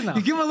listen to this now.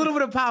 You give him a little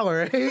bit of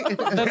power.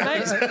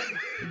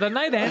 The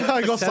night ends.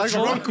 I go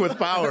successful. Drunk with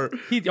power.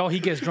 He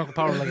gets drunk with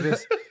power like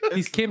this.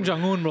 He's Kim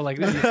Jong-un, bro, like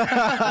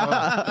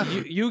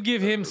this. You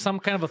give him some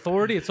kind of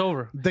authority, it's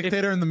over.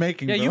 Dictator in the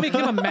making. Yeah, bro. you make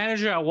him a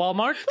manager at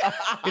Walmart,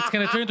 it's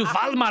going to turn into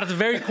Walmart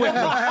very quick,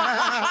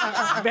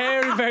 bro.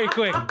 Very, very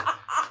quick.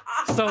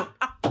 So,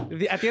 at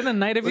the end of the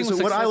night, everything So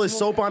was what aisle is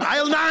successful. soap on?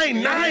 Aisle 9!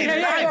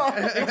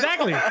 Yeah,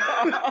 exactly.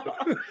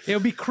 It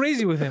would be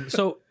crazy with him.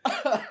 So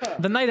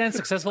the night ends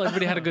successful.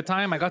 Everybody had a good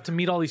time. I got to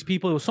meet all these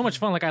people. It was so much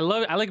fun. Like I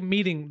like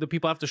meeting the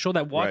people after the show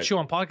that watch Right. you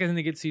on podcast and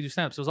they get to see you do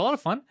stand-up. So it was a lot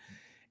of fun.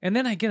 And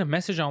then I get a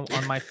message on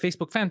my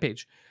Facebook fan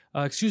page.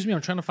 Excuse me,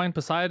 I'm trying to find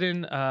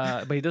Poseidon,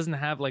 but he doesn't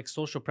have like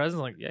social presence.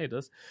 I'm like, yeah, he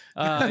does.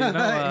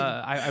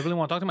 I really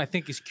want to talk to him. I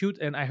think he's cute,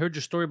 and I heard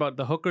your story about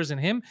the hookers and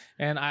him,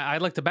 and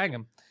I'd like to bang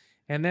him.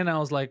 And then I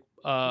was like,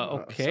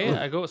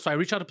 okay. So I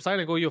reach out to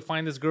Poseidon. I go, you'll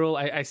find this girl.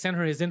 I sent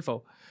her his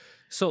info.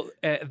 So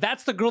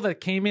that's the girl that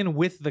came in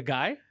with the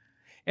guy.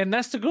 And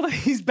that's the girl that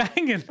he's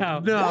banging now.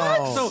 No.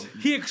 What? So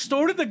he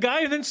extorted the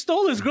guy and then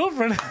stole his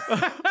girlfriend.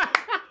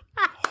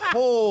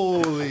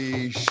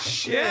 Holy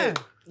shit. Yeah.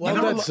 Well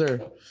done,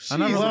 sir. I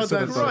never Well looked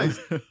at done, it.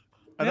 sir.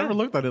 I never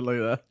looked at it like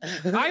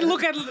that. I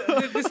look at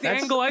this the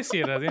angle I see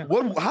it as. Yeah.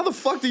 What? How the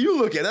fuck do you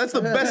look at it? That's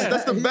the best.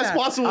 That's the best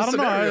possible I don't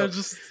know. scenario. I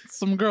just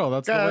some girl.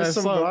 That's the way I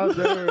Some saw it.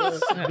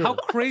 broad there. How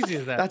crazy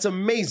is that? That's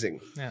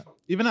amazing. Yeah.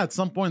 Even at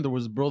some point, there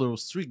was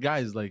 3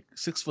 guys like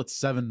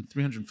 6'7",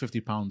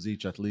 350 pounds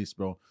each at least,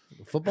 bro.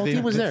 Football They-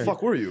 team was the there.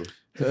 Fuck were you?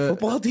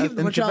 Football team, in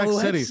the Quebec Montreal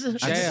City.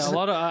 Alouettes. Yeah, a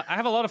lot of I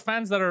have a lot of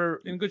fans that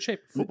are in good shape.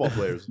 Football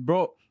players.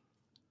 Bro,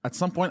 at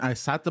some point I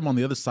sat them on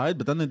the other side,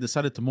 but then they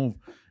decided to move,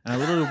 and I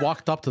literally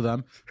walked up to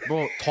them,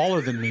 bro,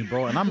 taller than me,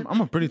 bro, and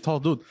I'm a pretty tall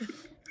dude,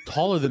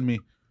 taller than me.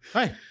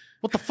 Hey,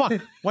 what the fuck?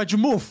 Why'd you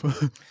move?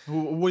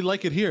 We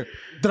like it here.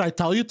 Did I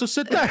tell you to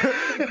sit there,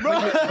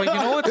 bro? But you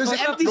know what's There's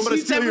fucked up? empty I'm gonna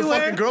seats steal your everywhere.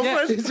 fucking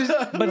girlfriend. Yeah, it's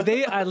just- But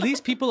they at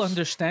least people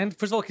understand.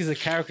 First of all, he's a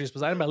character,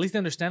 but at least they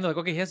understand. They're like,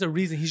 okay, he has a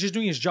reason. He's just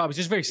doing his job. He's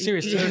just very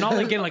serious. They're not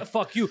like getting like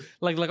fuck you.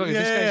 Like okay, this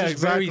Yeah, guy's just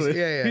exactly. very.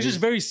 Yeah, he's just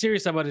very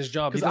serious about his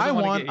job. He Because doesn't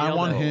wanna get I yelled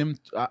want at. him.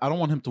 I don't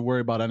want him to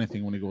worry about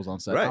anything when he goes on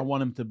set. Right. I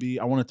want it to be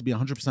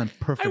 100%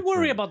 perfect. I for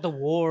worry him. about the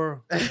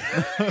war,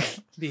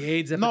 the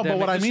AIDS epidemic. No, but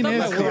what I the mean stuff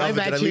is, I Left worry the oven.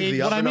 about. Did I leave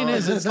the what I oven mean on?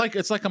 is,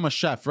 it's like I'm a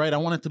chef, right? I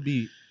want it to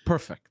be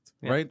perfect,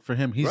 right? For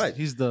him, Right.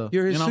 he's the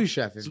You're his you know, sous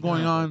chef. What's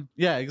going on?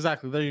 Yeah,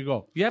 exactly. There you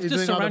go. You have You're to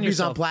doing all the surround mise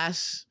en yourself.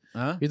 place.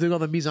 Huh? You're doing all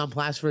the mise en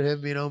place for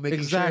him, making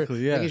Exactly,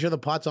 sure, yeah. making sure the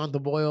pot's on to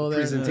boil there.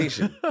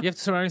 Presentation. You have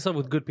to surround yourself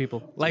with good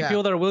people, like Yeah.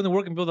 people that are willing to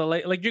work and people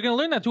that like. You're gonna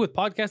learn that too with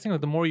podcasting.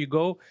 Like the more you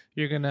go,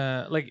 you're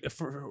gonna like.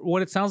 For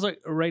what it sounds like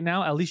right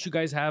now, at least you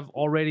guys have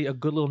already a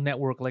good little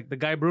network. Like the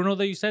guy Bruno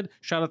that you said,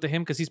 shout out to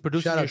him because he's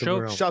producing Shout your out to show.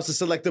 Bruno. Shouts to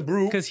Select the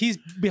Brew. Because he's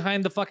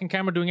behind the fucking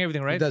camera doing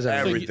everything, right? does So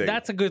everything.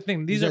 that's a good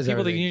thing. These He are does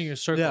people that everything. you need in your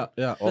circle. Yeah,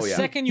 yeah. Oh, The yeah.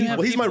 second you have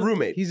Well, he's my people-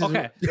 roommate. He's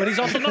Okay, but he's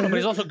also but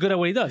he's also good at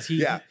what he does.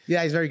 Yeah.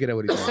 Yeah, he's very good at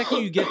what he The does.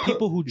 second you get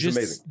people who just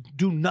amazing.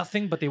 do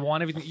nothing but they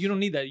want everything, you don't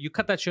need that. You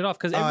cut that shit off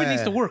because everybody yeah,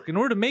 needs to yeah. work. In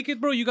order to make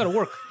it, bro, you got to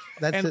work.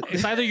 That's and it.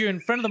 it's either you're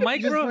in front of the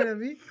mic, Just point bro. at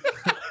me.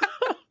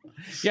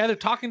 You're either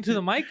talking to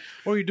the mic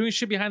or you're doing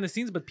shit behind the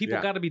scenes. But people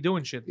Yeah. got to be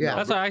doing shit. Yeah.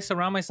 That's why I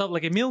surround myself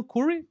like Emil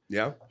Kuri.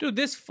 Yeah. Dude,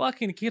 this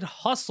fucking kid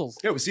hustles.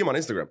 Yeah, we see him on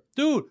Instagram.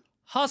 Dude,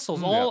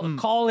 hustles, all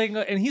calling,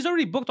 and he's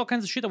already booked all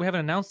kinds of shit that we haven't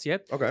announced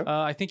yet. Okay.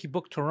 I think he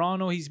booked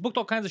Toronto. He's booked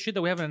all kinds of shit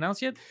that we haven't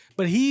announced yet.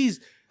 But he's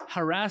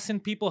harassing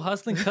people,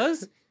 hustling,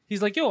 because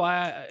he's like, yo,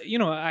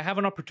 I have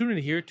an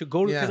opportunity here to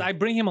go to, because Yeah. I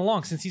bring him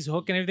along since he's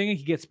hooking everything.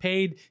 He gets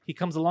paid. He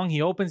comes along.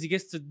 He opens. He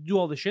gets to do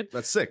all the shit.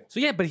 That's sick. So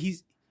yeah, but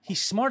he's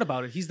smart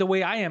about it. He's the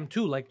way I am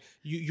too. Like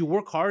you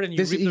work hard and you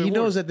This, reap the he knows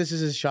rewards. that this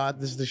is his shot.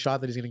 This is the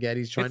shot that he's going to get.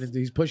 He's trying to.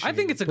 He's pushing. I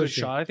think it. it's a good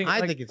Pushing. shot. I think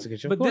it's a good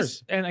shot. But Of course.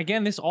 this, and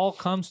again, this all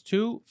comes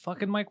to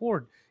fucking Mike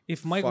Ward.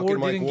 If Mike Fucking Ward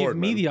Mike didn't Ward,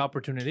 give me man. the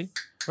opportunity,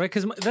 right?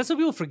 Because that's what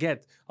people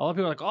forget. A lot of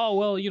people are like, oh,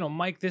 well,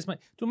 Mike this, Mike.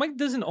 Dude, Mike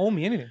doesn't owe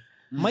me anything.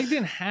 Mike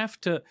didn't have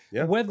to.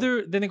 Yeah.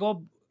 Whether then they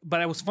go, but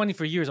I was funny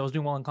for years. I was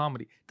doing well in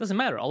comedy. Doesn't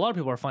matter. A lot of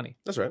people are funny,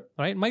 That's right.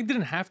 right? Mike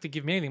didn't have to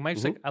give me anything.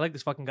 Mike's like, I like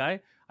this fucking guy.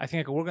 I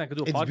think I could work and I could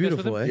do a it's podcast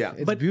beautiful. with him. Yeah.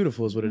 It's But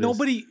beautiful, is what it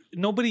is.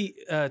 Nobody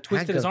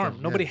twisted his Handcuffed arm.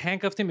 him, Nobody yeah.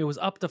 handcuffed him. It was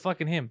up to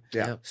fucking him.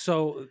 Yeah.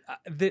 So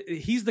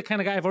he's the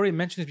kind of guy. I've already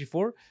mentioned this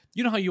before.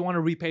 You know how you want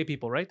to repay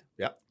people, right?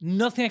 Yeah.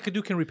 Nothing I could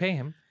do can repay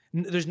him.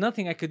 There's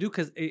nothing I could do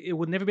because it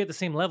would never be at the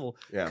same level.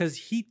 Yeah. Because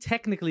he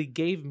technically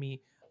gave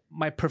me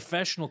my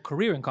professional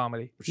career in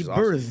comedy. Which He is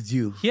awesome. birthed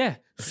you. Yeah.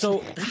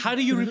 So how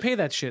do you repay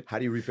that shit? How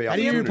do you repay? How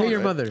do you opportunity, repay your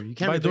right? mother? You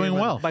can't By repay your doing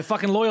mother. well. By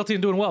fucking loyalty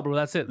and doing well, bro.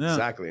 That's it. Yeah.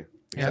 Exactly.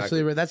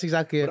 Absolutely right. That's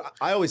exactly it.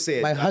 I always say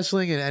it. By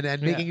hustling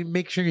and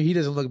make sure he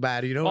doesn't look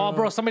bad. You know. Oh,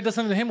 bro, somebody does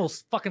something to him, we'll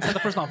fucking set the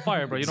person on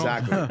fire, bro. You don't.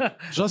 Exactly.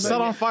 Just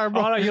set on fire,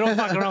 bro. Oh, no, you don't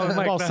fuck around with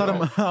Mike. I'll no. set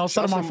him. I'll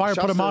set him on fire.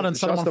 Put him out and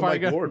set him on fire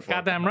again.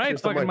 Goddamn right,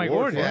 fucking Mike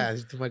Ward, Yeah,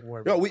 it's to Mike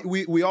Ward. No,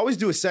 we always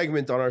do a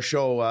segment on our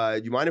show.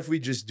 Do you mind if we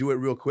just do it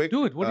real quick?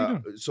 Do it. What are you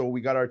doing? So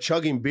we got our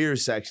chugging beer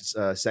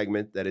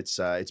segment that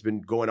it's been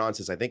going on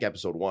since I think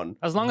episode 1.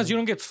 As long as you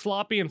don't get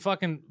sloppy and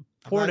fucking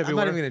pour it I'm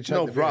everywhere. not even gonna chug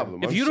No the beer.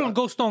 problem. If I'm you so- don't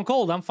go stone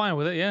cold, I'm fine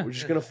with it. Yeah. we're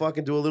just gonna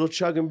fucking do a little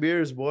chugging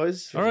beers,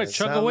 boys. All right,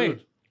 chug Salud. away.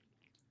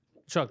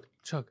 Chug,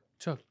 chug,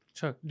 chug,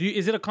 chug.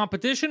 Is it a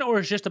competition or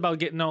it's just about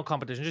getting no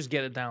competition? Just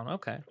get it down.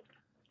 Okay.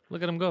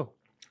 Look at him go.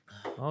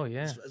 Oh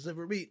yeah, That's it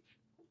for me.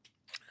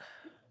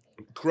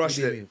 Crushed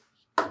Give it.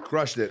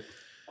 Crushed it.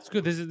 it's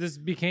good. This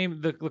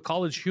became the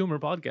college humor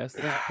podcast.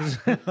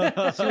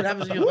 See what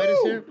happens when you invite us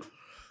here?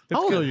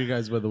 How old are you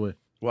guys, by the way?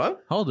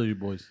 What? How old are you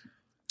boys?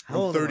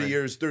 I'm 30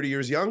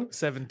 years young.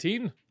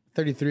 17.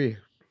 33.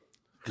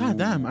 God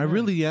damn, I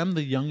really am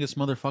the youngest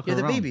motherfucker You're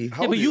the around. baby.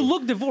 How Yeah, old but are you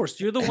look divorced.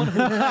 You're the one who.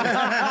 You're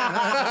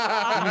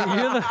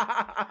the-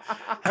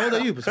 How old are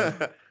you,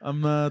 Poseidon?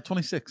 I'm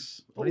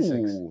 26. 26.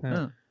 Ooh.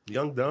 Yeah.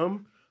 Young,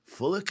 dumb,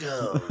 full of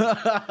cum.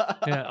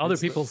 yeah, other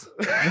people's.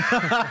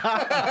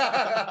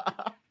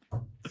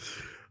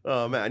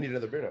 Oh man, I need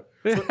another beer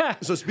now.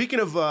 So speaking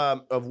of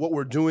what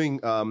we're doing,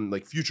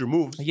 like future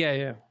moves, Yeah,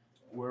 yeah.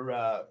 we're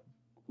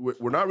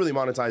not really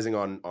monetizing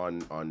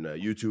on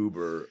YouTube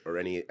or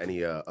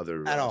any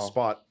other At all.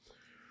 spot.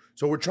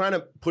 So we're trying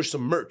to push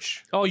some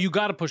merch. Oh, you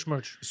got to push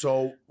merch.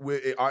 So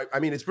I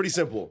mean, it's pretty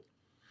simple.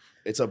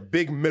 It's a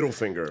big middle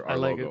finger, our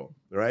like logo,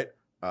 right?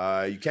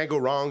 You can't go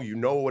wrong. You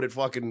know what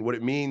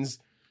it means.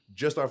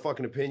 Just our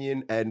fucking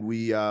opinion, and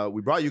we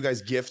brought you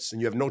guys gifts,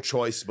 and you have no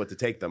choice but to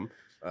take them.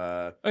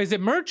 Is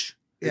it merch?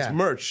 It's Yeah.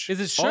 merch. Is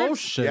it shirts? Oh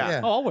shit!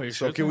 Yeah. Oh, I'll wear your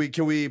So shirts.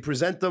 can we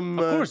present them?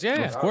 Of course,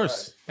 yeah. Of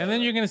course. And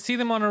then you're gonna see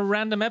them on a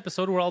random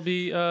episode where I'll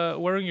be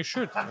wearing your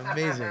shirt.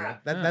 Amazing.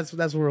 That's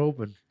what we're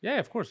hoping. Yeah,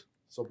 of course.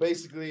 So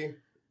basically,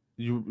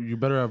 You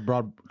better have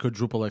brought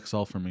quadruple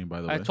XL for me, by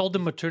the way. I told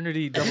him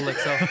maternity double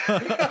XL.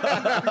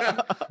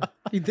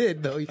 He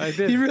did though. I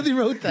did. He really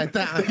wrote that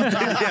down.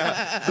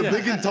 yeah,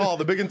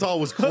 the big and tall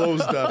was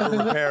closed for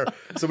repair.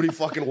 Somebody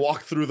fucking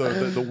walked through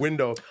the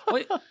window.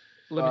 Wait,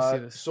 let me see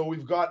this. So we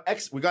got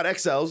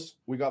XLs,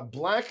 we got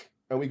black,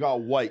 and we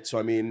got white. So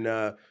I mean,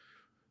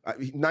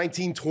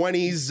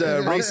 1920s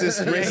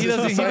racist. He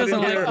doesn't society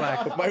like here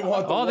black. Might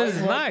want the Oh, this white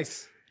is one.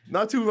 nice.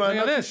 Not too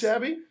this.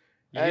 shabby.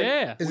 And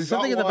Yeah. Is we there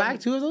something in got the one- back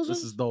too of those? This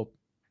ones? is dope.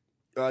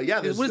 Yeah,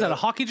 What is that? A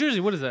hockey jersey?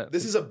 What is that?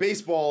 This is a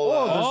baseball.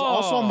 Oh, there's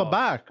also on the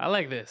back. I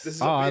like this. This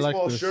is Oh, I a like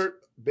baseball this. shirt.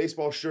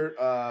 Baseball shirt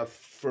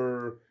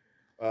for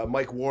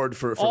Mike Ward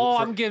for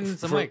I'm giving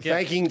some for Mike, yeah.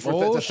 thanking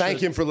Oh, to thank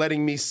shit. him for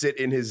letting me sit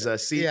in his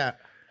seat. Yeah.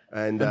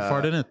 And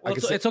fart in it. I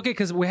can say- It's okay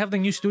because we have the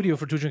new studio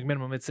for 2 Drink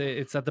Minimum. It's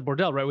at the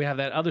Bordel, right? We have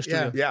that other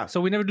studio. Yeah.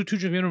 So we never do 2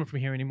 Drink Minimum from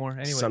here anymore.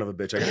 Anyway, Son of a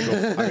bitch! I gotta go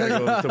to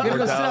go sit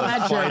Bordel on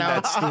that and chair find now.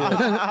 that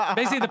stool.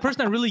 basically the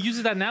person that really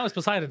uses that now is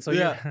Poseidon. So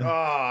Yeah. yeah. Oh,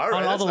 all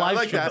right. On all the I live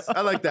like streams. that.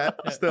 I like that.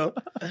 Still.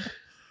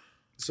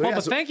 So,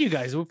 But thank you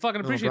guys. We fucking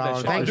appreciate that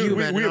problem. shit. Thank dude, you,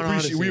 we, man. we No,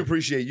 appreciate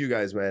honestly. you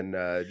guys, man.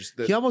 Just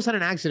the, He almost had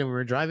an accident when we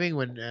were driving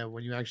when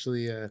you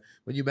actually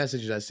when you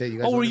messaged us. Say you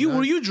guys. Oh, were wanted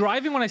to- you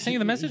driving when I sent you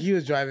the message? He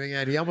was driving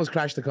and he almost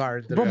crashed the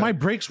car. Bro, my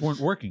brakes weren't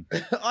working.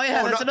 Oh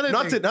yeah, that's another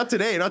thing. not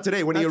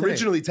today. When he Not today.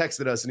 originally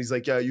texted us and he's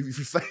like, you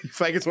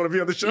faggots want to be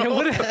on the show? Yeah,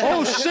 what did-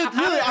 Oh shit!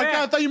 Really?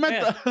 I thought you meant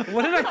Yeah. that.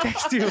 What did I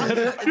text you?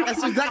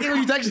 That's exactly what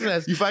you texted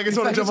us. You faggots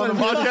want to jump on the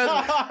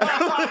podcast?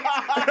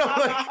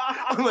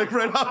 I'm like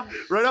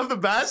right off the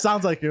bat.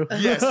 Sounds like you.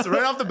 Yes,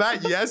 right off the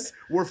bat. Yes,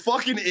 we're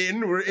fucking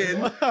in. We're in.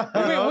 Wait,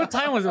 what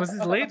time was it? Was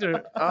this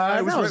later?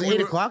 It was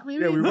 8 o'clock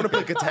maybe. Yeah, we were going to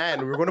play Catan.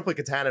 We were going to play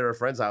Catan at our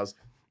friend's house.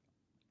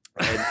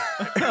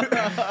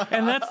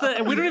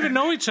 And we don't even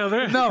know each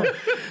other. No,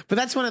 but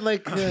that's when it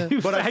like.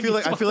 But I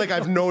feel like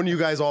I've known you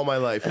guys all my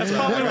life. That's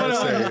Probably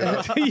I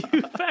gotta say. you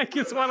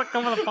faggots want to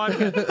come on the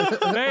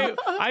podcast. Hey,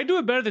 I do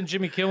it better than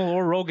Jimmy Kimmel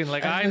or Rogan.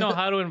 Like I know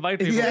how to invite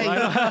people.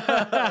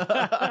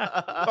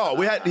 Oh,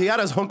 he had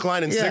us hook,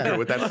 line, and Yeah. sinker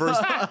with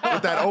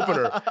that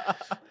opener,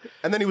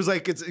 and then he was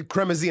like, "It's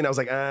cremazine." I was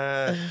like,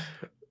 Yeah,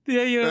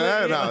 you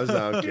no, know. no,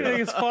 I'm You kidding. think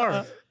it's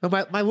far.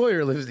 my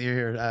lawyer lives near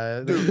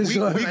here. Dude,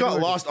 so we I got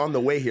know- lost on the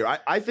way here.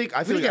 I feel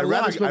like get I'd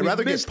lost, but we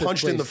rather get missed this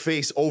punched in the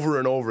place. face over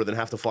and over than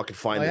have to fucking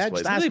find Oh, yeah, this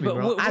place. just ask Really, me, but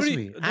bro. what Ask do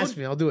me. you- Ask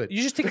me. I'll do it.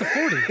 You just take the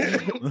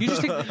 40. You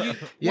just take.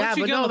 Yeah, once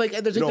you but get no, on the- like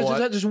there's You know what?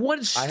 there's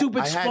one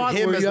stupid I had spot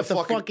him where as you the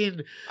have to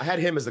fucking. I had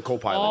him as the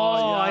co-pilot.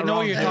 Oh, I know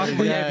what you're talking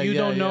about. Yeah, if you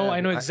don't know, I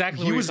know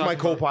exactly. He what was you're my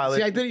talking about. co-pilot.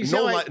 See, I didn't- you see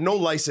no, how I- no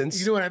license.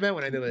 You know what I meant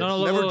when I did this. No,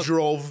 look, Never look.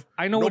 drove.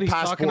 I know no what he's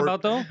passport, talking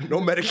about, though.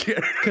 No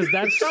Medicare. Because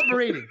that's Stop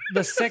berating.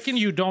 the second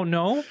you don't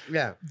know,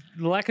 Yeah,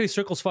 the lack of these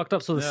circles fucked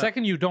up. So the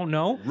second you don't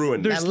know,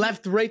 Ruined. There's that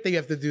left right thing you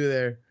have to do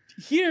there.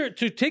 here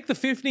to take the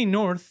 50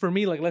 north for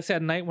me. Like let's say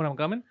at night when I'm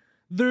coming,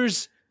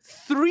 there's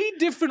 3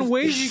 different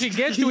ways you can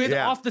get to it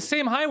Yeah. off the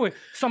same highway.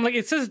 So I'm like,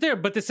 it says it there,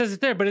 but it says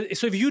it there. But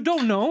so if you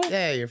don't know,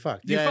 Yeah, you're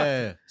fucked. you're Yeah, fucked.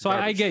 yeah, yeah. So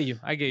I get you.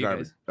 I get you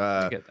Garbage.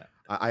 guys. I get that.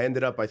 I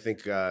ended up, I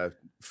think,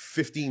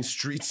 15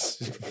 streets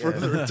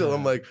further until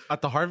I'm like,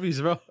 At the Harveys,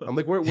 bro.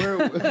 where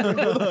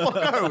the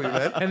fuck are we,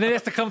 man? And then it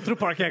has to come through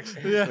Park X.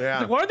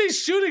 Yeah. Like, why are they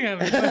shooting at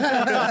me?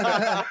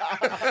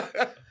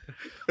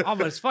 Oh,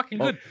 but it's fucking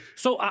good.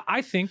 So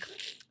I think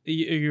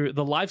the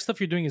live stuff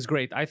you're doing is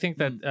great. I think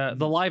that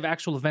the live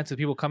actual events with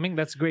people coming,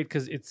 that's great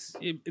because it's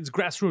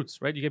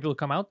grassroots, right? You get people to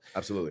come out.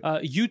 Absolutely.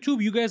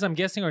 YouTube, you guys, I'm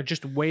guessing, are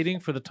just waiting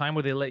for the time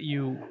where they let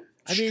you.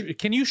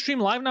 Can you stream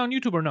live now on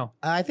YouTube or no?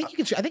 I think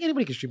you can. I think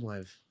anybody can stream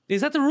live.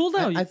 Is that the rule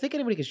now? I think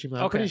anybody can stream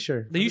live. I'm Okay. pretty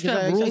sure. They used to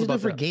Because have I rules used to do it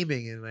about for that.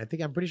 gaming,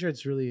 and I'm pretty sure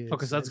it's really.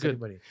 Okay, so that's it's good.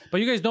 anybody.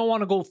 But you guys don't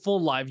want to go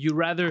full live. You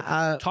rather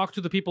talk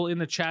to the people in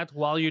the chat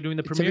while you're doing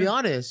the To premiere. be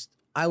honest,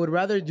 I would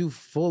rather do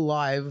full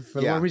live for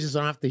the Yeah. one reason so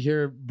I don't have to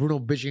hear Bruno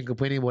bitching and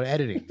complaining about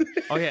editing.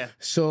 Oh yeah,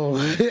 So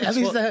at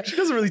least that, She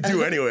doesn't really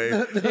do anyway.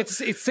 it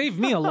saved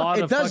me a lot.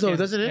 it of does though, fucking-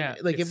 doesn't it? yeah,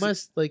 Like it it's-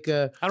 must. Like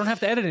I don't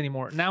have to edit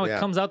anymore. Now it Yeah.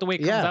 comes out the way it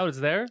comes Yeah. out. It's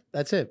there.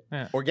 that's it.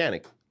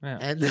 Organic.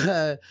 And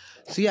so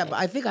yeah, but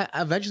I think I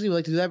eventually would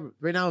like to do that.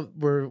 Right now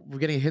we're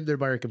getting hindered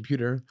by our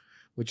computer,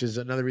 which is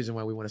another reason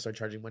why we want to start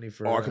charging money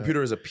for. Our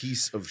computer is a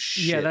piece of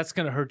shit. Yeah, that's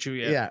gonna hurt you.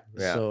 Yeah.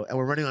 Yeah. So and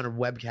we're running on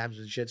webcams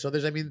and shit. So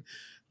there's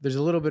there's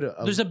a little bit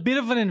of There's a bit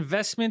of an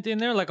investment in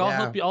there. Like I'll Yeah.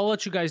 help you. I'll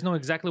let you guys know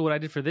exactly what I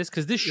did for this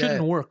because this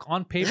shouldn't Yeah. work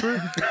on paper.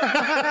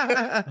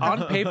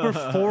 On paper,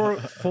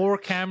 four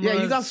cameras.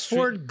 yeah. You got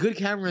 4 good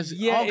cameras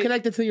Yeah, all it-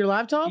 connected to your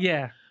laptop.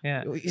 Yeah,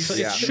 Yeah. So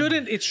Yeah.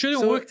 it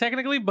shouldn't work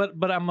technically,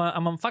 but I'm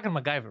a fucking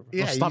MacGyver. Bro.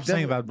 Yeah, Stop you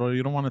saying definitely- that, bro.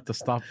 You don't want it to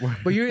stop.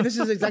 But this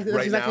is exactly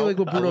Right now, like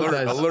what Bruno alert,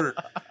 does. alert.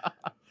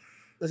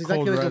 That's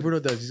exactly Code like red. what Bruno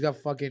does. He's got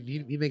fucking.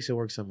 He makes it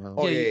work somehow.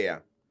 Oh, Yeah, yeah.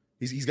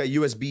 He's got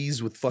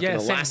USBs with fucking Yeah,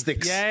 same.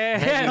 elastics.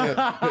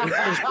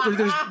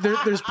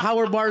 There's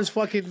power bars,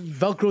 fucking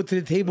Velcro to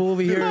the table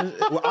over here.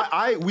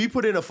 Well, we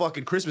put in a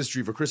fucking Christmas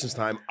tree for Christmas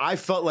time. I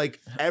felt like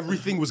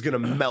everything was gonna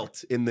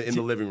melt in the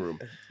living room.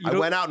 I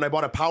went out and I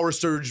bought a Power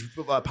Surge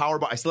power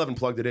bar. I still haven't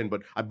plugged it in,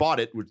 but I bought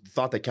it. With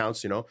thought that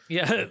counts, you know.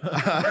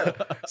 Yeah.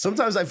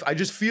 Sometimes I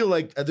just feel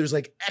like there's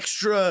like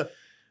extra.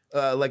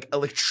 Like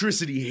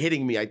electricity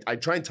hitting me. I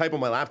try and type on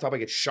my laptop. I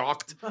get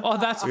shocked. Oh,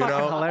 that's fucking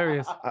know?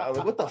 hilarious. I'm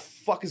like, what the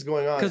fuck is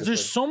going on? Because It's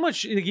there's like- so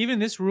much. Like, even in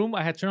this room,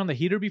 I had turned on the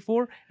heater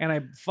before, and I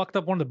fucked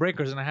up one of the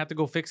breakers, and I had to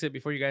go fix it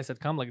before you guys had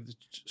come. Like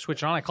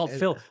switch it on. I called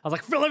Phil. I was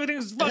like, Phil,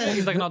 everything's fucking.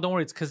 He's like, no, don't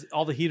worry. It's because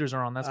all the heaters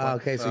are on. That's why.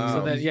 Okay,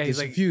 so then, yeah, he's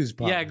like, fuse.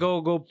 yeah,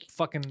 go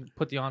fucking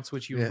put the on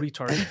switch, you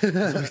retard.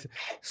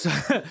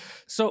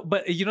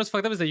 But you know what's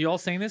fucked up is that you all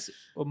saying this.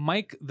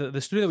 Mike, the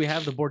studio that we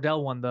have, the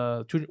Bordel one,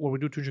 where we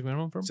do 2 drink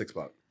minimum from.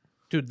 $6.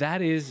 Dude,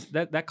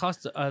 that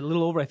costs a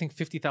little over, I think,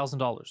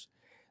 $50,000.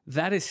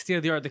 That is state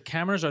of the art. The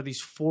cameras are these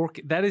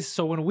 4K. That is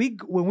so. When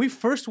we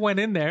first went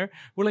in there,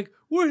 we're like,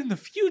 we're in the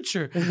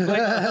future,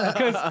 like,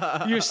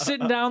 because you're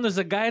sitting down. There's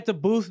a guy at the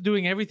booth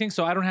doing everything,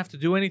 so I don't have to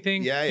do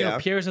anything. Yeah, You know, yeah.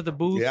 Pierre's at the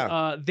booth.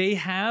 Yeah. They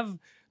have.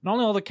 Not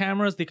only all the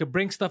cameras, they could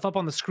bring stuff up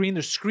on the screen.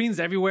 There's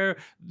screens everywhere.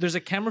 There's a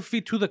camera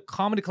feed to the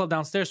comedy club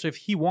downstairs. So if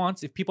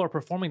people are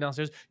performing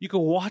downstairs, you can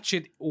watch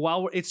it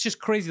while it's just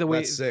crazy the way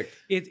That's sick.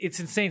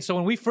 It's insane. So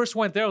when we first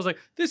went there, I was like,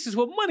 this is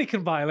what money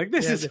can buy. Like,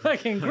 this is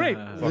fucking great.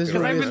 This is Because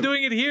I've right. been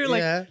doing it here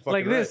like Yeah.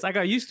 like this. I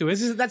got used to it.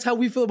 That's how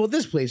we feel about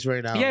this place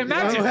right now. Yeah,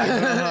 imagine.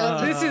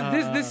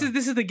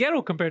 This is the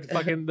ghetto compared to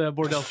fucking the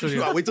Bordel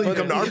studio. Wait till you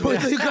come to our Wait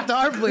place. till you come to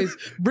our place.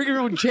 Bring your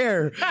own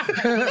chair.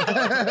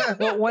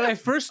 Well, when I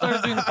first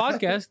started doing the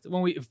podcast,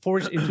 when we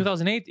forged in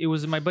 2008, it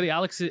was my buddy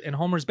Alex and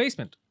Homer's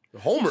basement.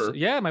 Homer.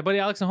 Yeah, my buddy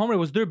Alex and Homer, it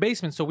was their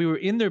basement. So we were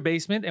in their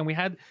basement and we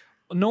had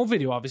no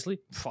video, obviously.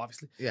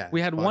 Yeah, We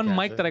had it's one podcast,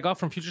 mic that I got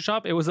from Future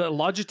Shop. It was a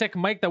Logitech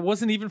mic that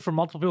wasn't even for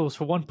multiple people. It was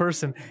for one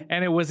person.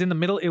 And it was in the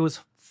middle. It was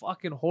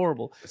fucking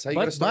horrible. That's how you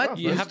gotta start off,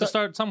 you man. have to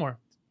start somewhere.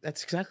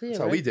 That's exactly it.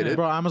 That's how we did it.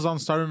 Bro, Amazon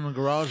started in the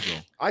garage, bro.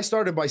 I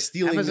started by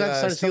stealing. Amazon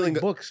started stealing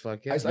selling books.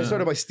 Fuck yeah. I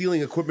started by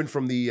stealing equipment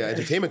from the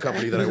entertainment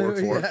company that I work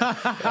for.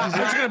 I'm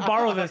just going to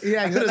borrow this.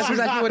 Yeah, exactly. That's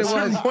exactly what it At a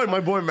certain was. point, my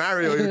boy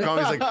Mario, he would call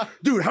me. He's like,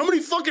 "Dude, how many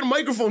fucking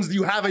microphones do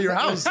you have at your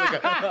house?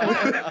 Like,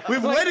 we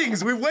have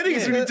weddings. We have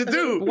weddings we need to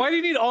do." Why do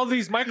you need all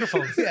these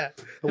microphones? Yeah.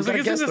 It's got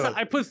like, a guest isn't this, on.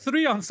 I put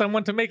 3 on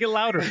someone to make it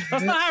louder.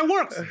 That's not how it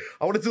works.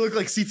 I wanted to look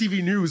like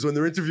CTV News when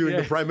they're interviewing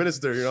the prime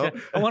minister. You know,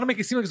 I want to make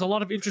it seem like there's a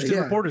lot of interesting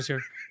Yeah. reporters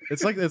here.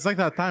 It's like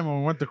that time when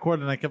we went to court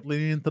and I kept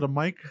leaning into the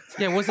mic.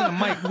 Yeah, it wasn't a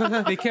mic.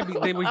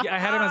 I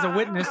had him as a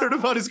witness. heard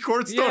about his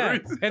court Yeah,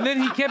 stories. and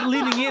then he kept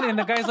leaning in, and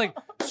the guy's like,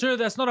 "Sir,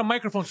 that's not a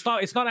microphone.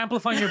 Stop! It's not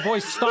amplifying your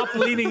voice. Stop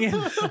leaning in."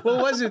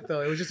 What was it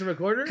though? It was just a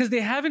recorder. Because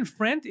they have in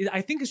front,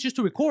 I think it's just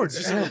to record.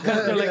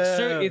 They're like,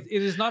 "Sir, it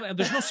is not.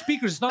 There's no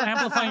speakers. It's not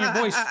amplifying your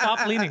voice.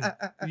 Stop leaning."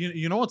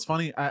 You know what's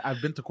funny?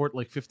 I've been to court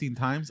like 15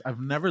 times. I've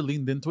never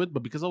leaned into it,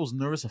 but because I was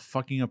nervous of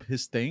fucking up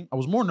his thing, I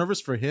was more nervous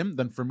for him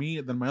than for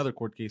me than my other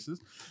court cases.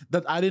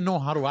 That I didn't know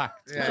how to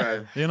act.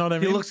 Okay. You know what I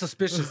He mean? looks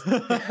suspicious.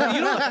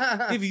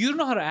 If you don't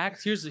know how to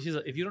act,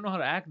 if you don't know how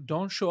to act,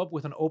 don't show up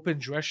with an open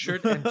dress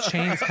shirt and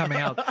chains coming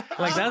out.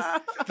 Like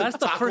that's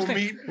the first thing.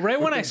 meat Right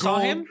when with I the saw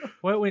gold. him,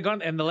 when we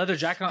got and the leather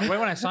jacket on, right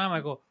when I saw him,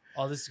 I go,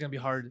 "Oh, this is gonna be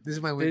hard." This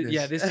is my witness.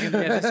 Yeah, this is gonna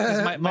be. Yeah, this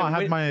is my. No, I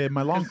had wit-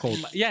 my long coat.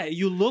 Yeah,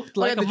 you looked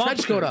like yeah, a the trench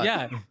mobster. coat on.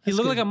 Yeah, he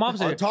looked like a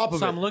mobster. On top of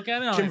so it, I'm looking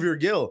at it. I'm Kim like,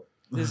 Virgil.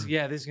 this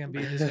is gonna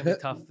be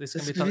tough. This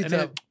is gonna be This tough. is And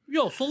then,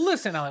 yo, so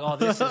listen. I'm like, oh,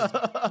 this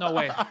is no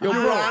way.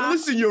 Your Honor,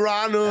 listen, Your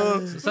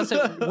Honor. So that's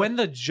it. When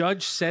the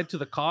judge said to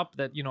the cop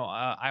that, you know,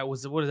 I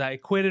was, I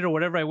acquitted or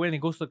whatever, I went, and he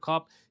goes to the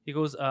cop, he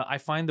goes, I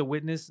find the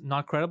witness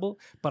not credible,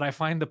 but I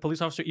find the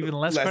police officer even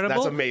less credible.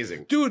 That's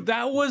amazing. Dude,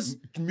 that was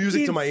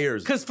Music to my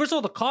ears. Because first of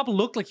all, the cop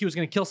looked like he was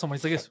going to kill someone.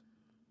 He's like this.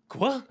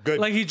 What? Good.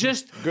 Like he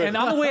just, Good. and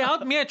on the way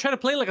out, I try to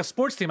play like a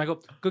sports team. I go,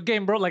 good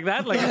game, bro, like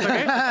that, like it's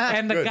okay.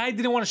 And the Good. guy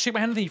didn't want to shake my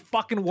hand. And he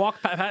fucking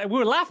walked past. We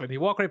were laughing. He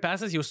walked right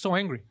past us. He was so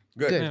angry.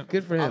 Good.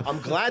 Good for him.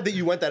 I'm glad that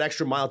you went that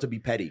extra mile to be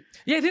petty.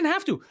 Yeah, I didn't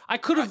have to. I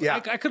could have. Yeah.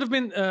 I could have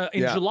been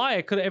in Yeah.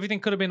 July. Everything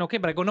could have been okay.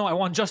 But I go, no, I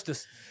want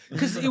justice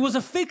because it was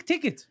a fake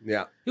ticket.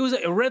 Yeah. It was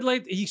a red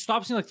light. He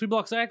stops me like 3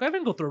 blocks. I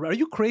didn't go through a red. Are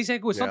you crazy? I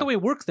go, it's not Yeah. the way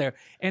it works there.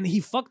 And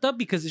he fucked up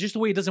because it's just the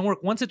way it doesn't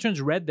work. Once it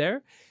turns red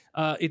there,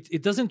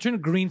 it doesn't turn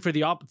green for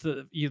the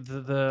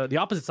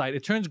opposite side.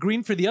 It turns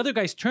green for the other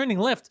guys turning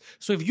left.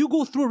 So if you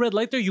go through a red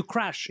light there, you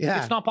crash. Yeah.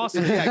 It's not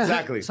possible. Yeah,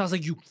 exactly. So I was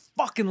like, you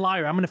fucking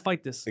liar. I'm going to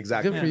fight this.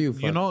 Exactly. Good for you.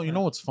 You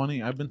know what's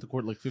funny? I've been to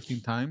court like 15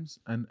 times,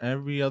 and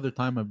every other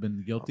time I've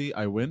been guilty,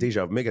 I win.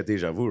 Make a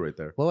deja vu right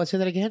there. Well, let's say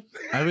that again.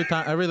 Every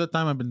other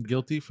time I've been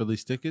guilty for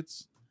these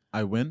tickets,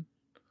 I win.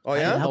 Oh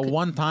yeah, The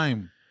one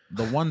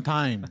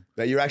time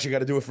that you actually got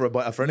to do it for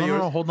a friend of yours.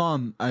 No, hold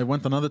on. I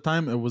went another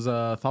time. It was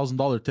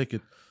 $1,000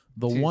 ticket.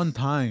 The one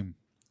time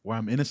where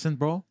I'm innocent,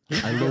 bro,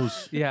 I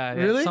lose. Yeah,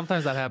 yeah. Really?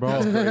 Sometimes that Bro,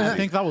 happens. I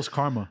think that was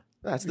karma.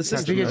 That's the I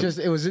system. think it's man. just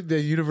it was the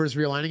universe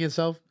realigning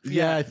itself.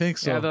 Yeah, I think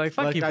so. Yeah, they're like,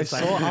 fuck you, I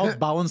Poseidon. so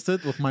outbalanced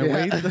it with my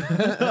weight.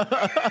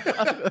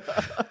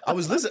 I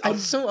was listening. I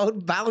so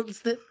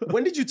outbalanced it.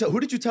 When did you tell? Who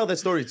did you tell that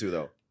story to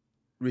though?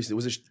 Recently,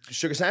 was it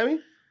Sugar Sammy?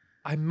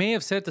 I may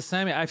have said it to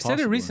Sammy. I've said it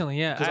Possibly. recently.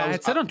 Yeah, 'Cause I I was-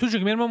 had said it on Two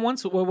Drink Minimum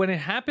once. When it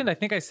happened, I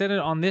think I said it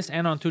on this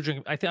and on Two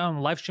Drink. I think on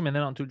live stream and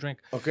then on Two Drink.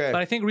 Okay.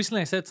 But I think recently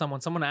I said someone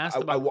asked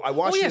I about.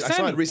 watched oh, yeah, it. I saw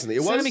Sammy. it recently.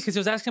 It Sammy, was because he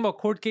was asking about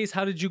court case.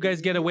 How did you guys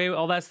get away with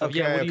all that stuff? Okay,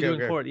 Yeah, what do you okay, do in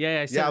okay. court?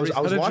 Yeah, I said Yeah, I was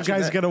How did you watching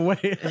guys that. get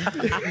away?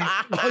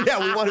 Oh, yeah,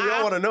 we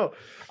all want to know.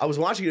 I was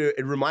watching it.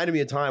 It reminded me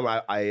of time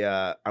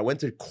I went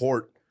to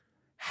court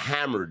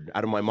hammered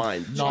out of my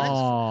mind.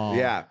 No.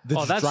 Yeah. Did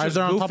Oh, you that's drive just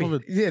there on top goofy.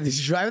 of it? Yeah, did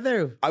you drive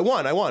there? I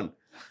won.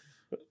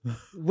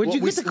 Would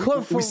you we, get to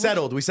court for? we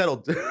settled. We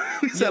settled. we Yeah,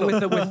 settled.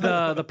 with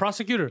the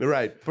prosecutor.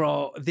 Right.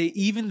 Bro,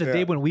 even the Yeah.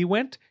 day when we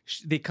went,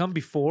 they come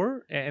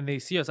before and they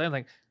see us. I'm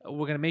like,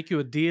 we're gonna make you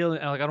a deal.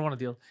 And I'm like, I don't want a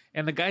deal.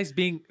 And the guy's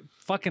being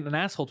fucking an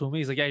asshole to me.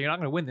 He's like, yeah, you're not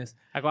gonna win this.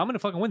 I go, I'm gonna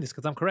fucking win this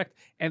because I'm correct.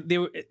 And they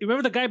were,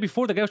 remember the guy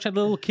before? The guy was trying,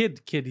 the little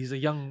kid. He's a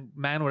young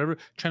man, whatever,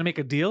 trying to make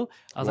a deal.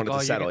 I was Wanted like,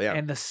 to you're settle, gonna-" yeah.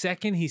 And the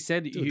second he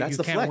said, Dude, you that's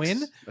the can't flex.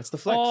 win. That's the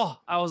flex. Oh,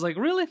 I was like,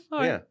 really? All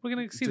right, Yeah. we're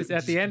gonna see this.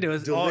 At the end, it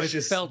was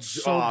delicious. it felt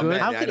so Oh, good. man.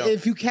 How Yeah, I can, know.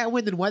 if you can't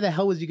win, then why the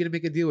hell was you going to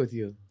make a deal with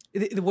you?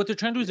 What they're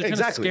trying to do is they're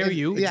Exactly. trying to scare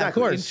you Yeah, of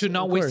course. into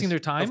not Of course. wasting their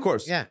time. Of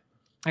course. Yeah.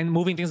 And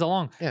moving things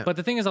along. Yeah. But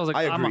the thing is, I was like,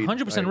 I I'm agreed.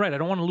 100% right. I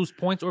don't want to lose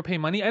points or pay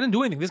money. I didn't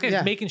do anything. This guy's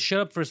Yeah. making shit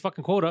up for his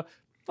fucking quota.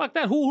 Fuck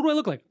that. Who do I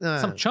look like?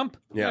 Some chump?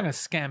 You're Yeah. not going to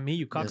scam me,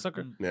 you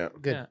cocksucker. Yeah.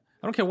 Good. Yeah.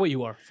 I don't care what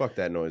you are. Fuck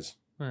that noise.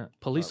 Yeah.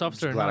 Police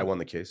officer. I'm or glad I not. won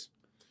the case.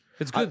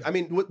 It's good. I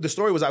mean, the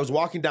story was I was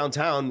walking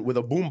downtown with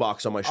a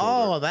boombox on my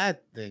shoulder. Oh,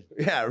 that thing.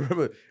 Yeah, I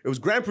remember. It was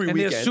Grand Prix and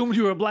they weekend. assumed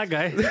you were a black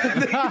guy.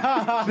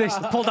 they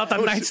pulled out the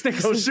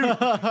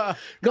nightsticks.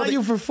 Got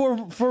you for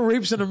four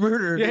rapes and a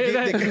murder.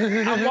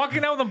 Yeah, I'm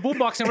walking out with a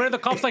boombox and right the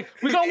cops like,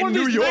 we got one of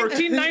In these New York.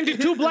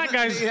 1992 black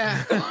guys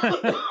Yeah.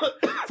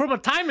 from a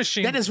time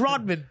machine. Dennis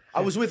Rodman.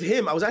 I was with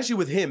him. I was actually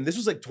with him. This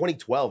was like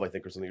 2012, I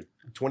think, or something.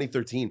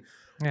 2013.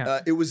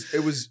 Yeah. It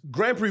was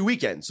Grand Prix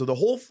weekend, so the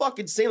whole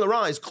fucking Saint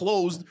Laurent is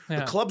closed.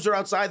 Yeah. The clubs are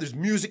outside. There's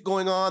music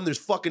going on. There's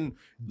fucking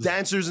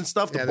dancers and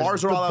stuff. The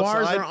bars are all the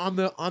bars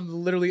outside. are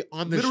literally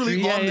on the Literally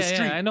street. on the yeah,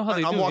 street. I know how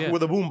they I'm do, walking yeah.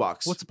 with a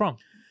boombox. What's the problem?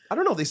 I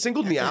don't know. They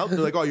singled me out. They're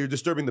like, "Oh, you're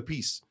disturbing the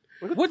peace."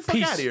 I'm like, What the fuck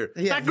piece? out of here.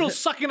 Yeah. That girl's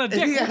sucking a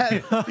dick.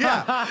 Yeah.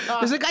 Yeah.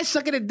 There's a guy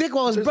sucking a dick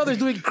while his brother's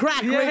doing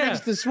crack right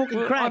next to smoking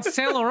On crack.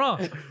 Saint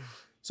Laurent.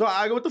 So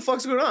I go, "What the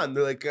fuck's going on?"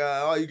 They're like,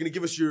 "Oh, you're gonna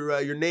give us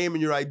your name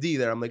and your ID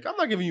there." I'm like, "I'm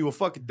not giving you a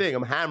fucking thing.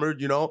 I'm hammered,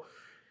 you know."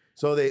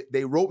 So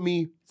they wrote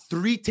me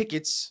 3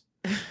 tickets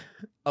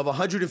of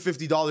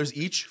 $150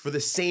 each for the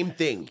same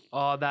thing.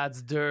 Oh,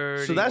 that's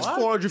dirty. So that's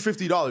What?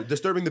 $450.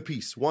 Disturbing the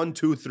peace. 1,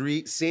 2,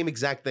 3, same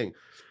exact thing.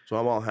 So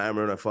I'm all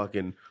hammered and I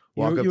fucking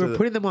walk You up were to the.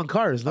 putting them on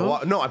cars, no?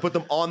 No, I put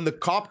them on the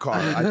cop car.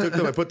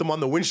 I put them on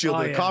the windshield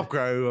of the yeah. cop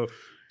car. I go,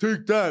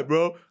 "Take that,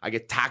 bro." I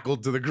get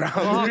tackled to the ground.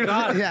 Oh,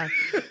 God. Yeah.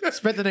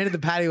 Spent the night in the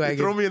paddy They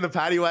throw wagon. me in the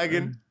paddy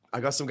wagon. I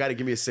got some guy to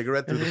give me a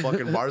cigarette through the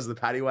fucking bars of the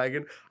paddy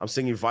wagon. I'm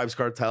singing Vibes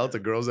Cartel to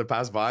girls that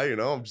pass by, you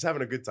know? I'm just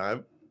having a good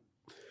time.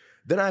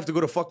 Then I have to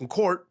go to fucking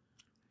court.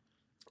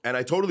 And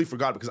I totally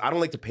forgot because I don't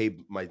like to pay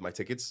my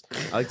tickets.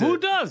 I like to, Who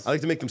does? I like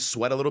to make them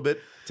sweat a little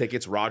bit.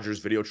 Tickets,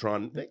 Rogers,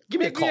 Videotron.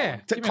 Give me a call. Yeah,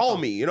 give me a Call call.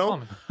 me, you know?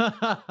 Call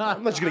me.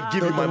 I'm not just going to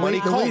give you my money.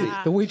 Call me.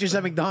 The waitress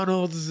at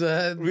McDonald's.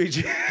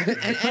 Basically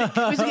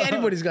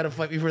anybody's got to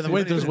fight me for the Wait,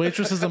 money. there's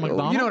waitresses at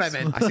McDonald's? You know what I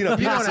meant. I seen a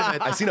piece, You know what I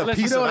meant. I seen a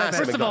Listen, piece you know of what I ass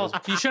meant. at First of all,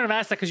 McDonald's. you shouldn't have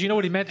asked that because you know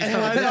what he meant. You're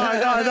trying,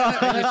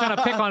 I you're trying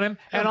to pick on him.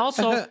 And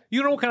also,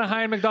 you know what kind of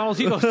high-end McDonald's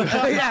he goes to.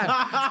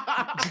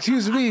 yeah.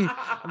 Excuse me. You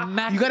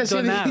gotta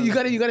say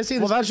McDonald's. you gotta say.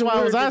 Well, the that's special why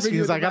I was word to asking. bring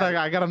you Is the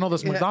I gotta know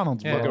this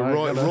McDonald's, Yeah.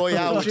 bro. Fucking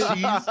Royale with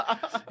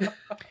cheese.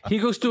 He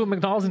goes to a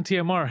McDonald's in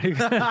TMR.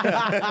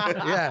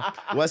 Yeah.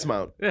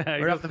 Westmount.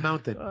 Right off the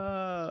mountain.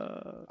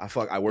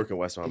 I work in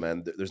Westmount,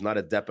 man. There's not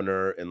a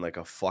Depener in like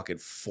a fucking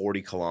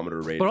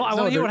 40-kilometer radius. But I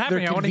want to hear what they're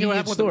happened here. I want to hear what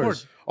happened with the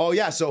convenience court. Oh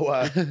yeah, so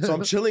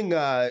I'm chilling.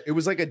 It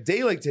was like a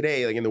day like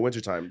today, like in the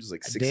wintertime, just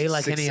like day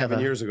like any 7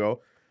 other. years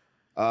ago.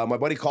 My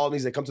buddy called me.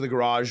 He's like, "Come to the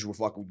garage. We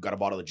got a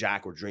bottle of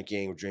Jack. We're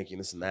drinking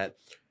this and that."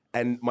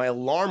 And my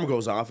alarm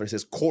goes off and it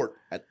says court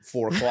at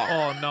 4 o'clock.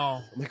 Oh,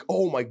 no. I'm like,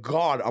 "Oh my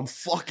god, I'm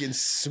fucking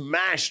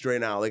smashed right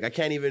now. Like I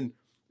can't even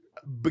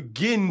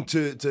begin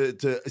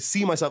to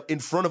see myself in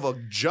front of a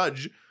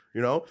judge,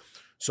 you know."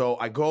 So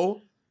I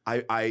go.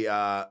 I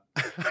I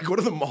go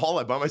to the mall.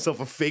 I buy myself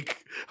a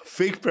fake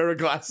pair of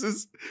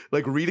glasses,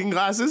 like reading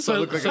glasses. So I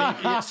look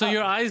like So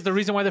your eyes, the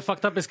reason why they're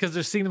fucked up is because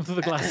they're seeing them through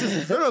the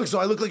glasses. no. So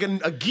I look like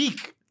a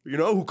geek, you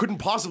know, who couldn't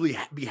possibly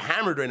be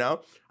hammered right now.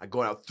 I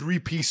go out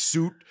 3-piece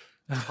suit,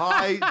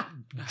 tie,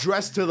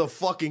 dressed to the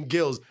fucking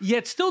gills,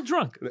 Yet still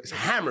drunk. it's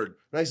hammered.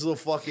 Nice little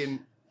fucking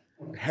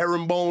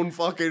herringbone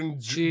fucking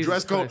Jesus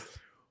dress code. Christ.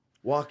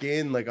 Walk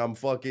in like I'm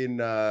fucking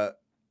I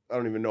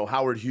don't even know,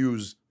 Howard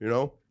Hughes, you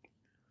know.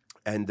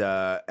 And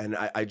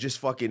I just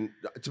fucking,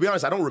 to be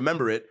honest, I don't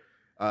remember it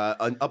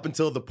up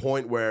until the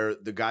point where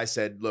the guy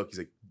said, "Look," he's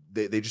like,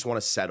 they just want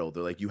to settle.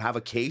 They're like, you have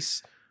a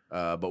case,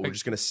 but we're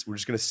just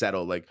gonna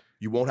settle. Like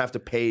you won't have to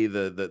pay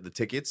the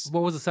tickets.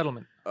 What was the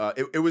settlement?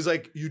 It was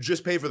like you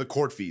just pay for the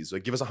court fees.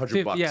 Like give us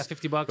 $100. Yeah,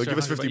 $50. Like, give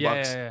us $50.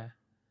 Yeah.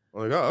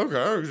 I'm like, oh, okay,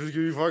 I'll just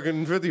give you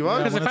fucking $50.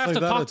 Because if when I have it's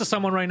to like talk that, to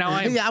someone right now,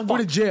 I'm going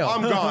to jail.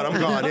 I'm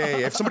gone. Yeah.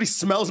 If somebody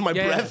smells my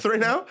breath right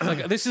now,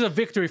 like this is a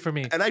victory for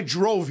me. and I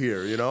drove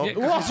here, you know.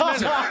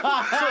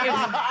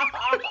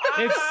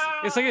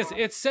 It's like this.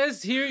 It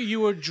says here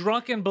you were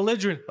drunk and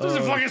belligerent.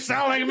 Doesn't fucking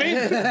sound like me.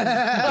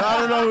 I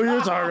don't know who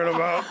you're talking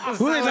about.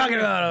 Who are they talking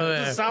about over there?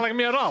 Doesn't sound like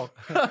me at all.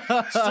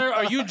 Sir,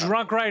 are you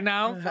drunk right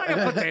now? Fucking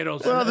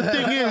potatoes. Well, the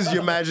thing is,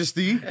 Your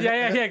Majesty.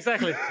 Yeah,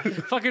 exactly.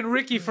 Fucking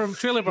Ricky from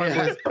Trailer Park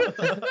Boys.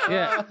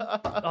 Yeah.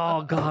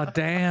 Oh, god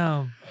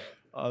damn.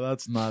 Oh,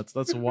 that's nuts.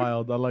 That's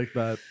wild. I like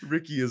that.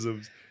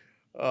 Rickyisms.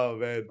 Oh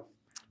man.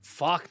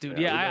 Fuck, dude.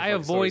 Yeah, Yeah, I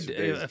fucking stories avoid.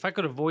 for days. If I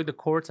could avoid the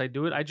courts, I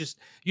do it. I just,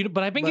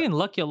 but I've been getting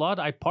lucky a lot.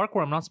 I park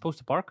where I'm not supposed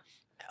to park,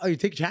 Oh, you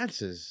take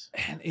chances.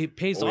 and it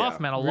pays Oh, off, yeah.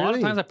 man. A lot of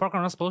Really? times I park where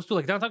I'm not supposed to,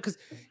 like downtown. Because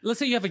let's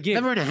say you have a gig.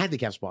 Never in a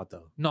handicap spot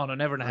though. No,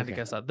 never in a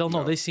handicap stop. They'll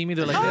know. They see me.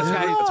 They're like, this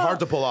guy. It's hard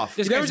to pull off.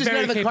 This You never guy's just get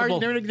very out of the car.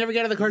 capable. You never get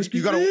out of the car.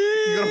 You gotta walk.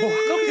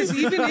 No, because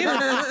even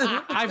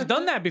if I've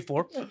done that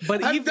before,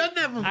 but I've even, done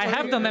that before, I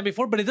have yeah. done that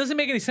before, but it doesn't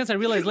make any sense. I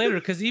realized later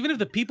because even if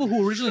the people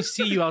who originally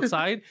see you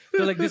outside,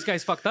 they're like, this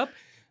guy's fucked up.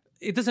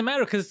 It doesn't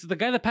matter because the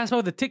guy that passed by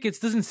with the tickets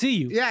doesn't see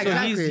you. Yeah, so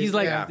exactly. He's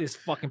like Yeah. this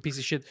fucking piece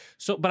of shit.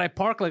 So, but I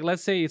park like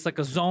let's say it's like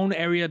a zone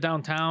area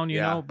downtown, you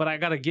Yeah. know. But I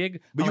got a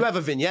gig. But you have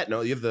a vignette,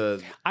 no? You have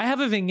the. I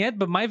have a vignette,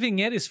 but my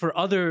vignette is for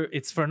other.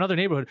 It's for another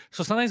neighborhood.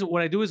 So sometimes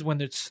what I do is when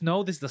there's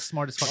snow, this is the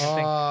smartest fucking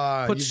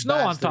Ah, thing. Put you snow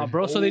on bastard. top,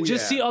 bro. So they Oh,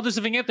 just yeah. see others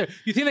vignette there.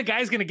 You think the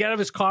guy's gonna get out of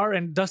his car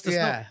and dust the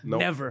Yeah. snow? Nope.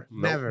 Never,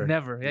 Never.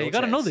 never. Yeah, No you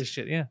gotta know chance. this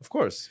shit. Yeah. Of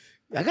course.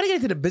 I gotta get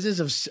into the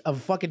business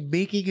of fucking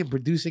making and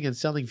producing and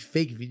selling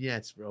fake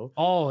vignettes, bro.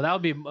 Oh, that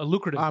would be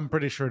lucrative. I'm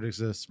pretty sure it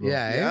exists, bro.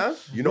 Yeah, Yeah.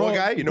 You know a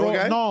guy? You know a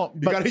bro, guy? no, You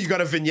but-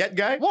 got a vignette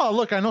guy? Well,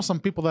 look, I know some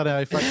people that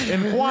if I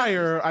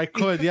inquire, I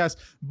could, yes.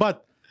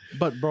 But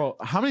bro,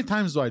 how many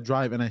times do I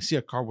drive and I see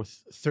a car with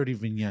 30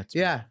 vignettes?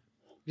 bro? Yeah.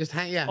 Just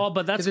hang, yeah. Oh,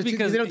 but that's 'Cause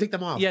because they don't take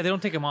them off. Yeah, they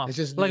don't take them off. It's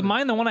just like new.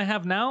 mine, the one I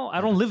have now. I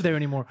don't live there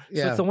anymore. So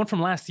Yeah. it's the one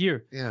from last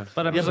year. Yeah.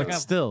 But I'm Yeah, just but like,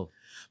 still.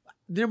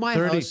 Near my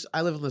 30. house,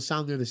 I live on the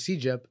sound near the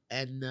CJEP,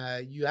 and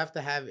you have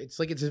to have it's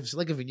like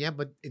a vignette,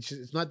 but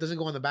it's not doesn't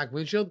go on the back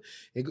windshield.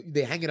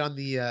 They hang it on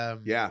the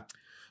Yeah.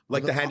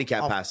 Like the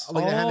handicap pass.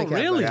 Like the Oh, handicap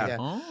really? pass, yeah.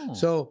 Oh.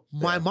 So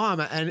my mom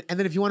and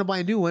then if you want to buy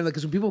a new one, like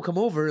because when people come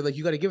over, like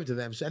you got to give it to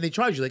them, and they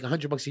charge you like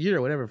 $100 a year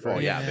or whatever for Oh,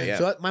 it. yeah, but yeah.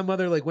 So my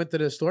mother like went to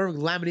the store,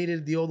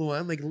 laminated the old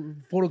one, like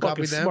photocopied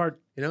Fucking them,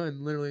 smart. you know,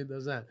 and literally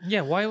does that.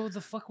 yeah. Why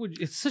the fuck would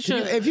you? It's such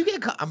a. If you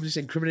get caught, I'm just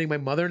incriminating my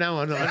mother now.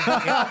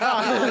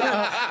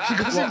 She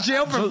goes in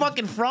jail for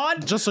fucking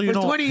fraud. Just so you for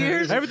know, 20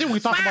 years. everything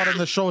we talk about in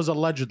the show is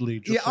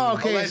allegedly. Just Yeah, so you know.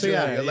 okay, so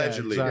yeah,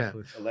 Allegedly.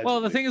 exactly.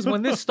 Well, the thing is,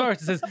 when this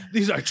starts, it says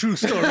these are true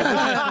stories.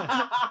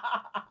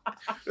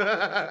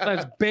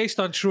 That's based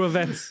on true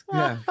events.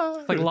 Yeah.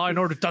 It's like Law and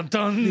Order. Dun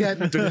dun. Yeah.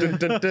 Dun, dun,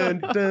 dun, dun,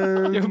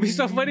 dun. It would be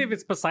so funny if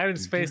it's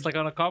Poseidon's face, like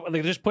on a car, like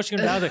they're just pushing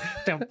him down, like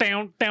down,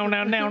 down, down,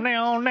 down, down,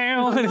 down,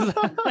 down. And it's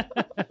like-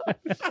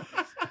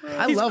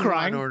 I He's love Law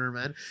crying. and Order,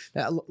 man.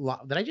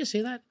 Did I just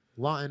say that?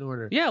 Law and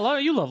Order. yeah,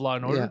 you love Law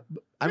and Order. Yeah.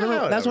 I remember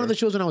that's whatever. one of the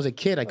shows when I was a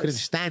kid. I couldn't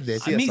stand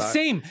it. I mean, CSI.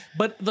 same.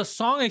 But the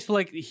song I used to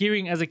like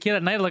hearing as a kid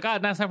at night, like, now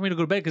it's time for me to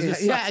go to bed because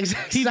this Yeah, sucks.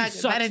 exactly. TV That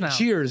sucks and now.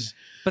 Cheers.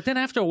 But then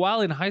after a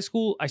while in high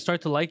school, I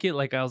started to like it.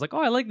 Like I was like,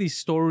 oh, I like these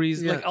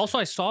stories. Yeah. Like also,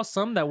 I saw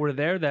some that were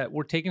there that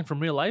were taken from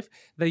real life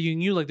that you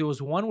knew. Like there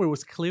was one where it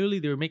was clearly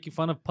they were making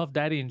fun of Puff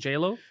Daddy and J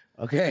Lo.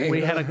 Okay. Where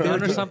he had a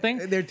gun or something.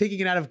 They're taking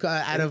it out of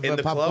In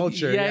the pop club?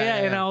 culture. Yeah.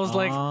 And I was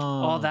like,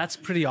 oh, that's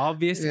pretty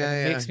obvious. Yeah,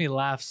 It yeah. makes me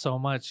laugh so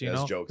much, you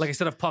That's know? jokes. Like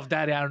instead of Puff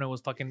Daddy, I don't know, it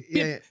was fucking Pip,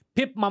 Yeah.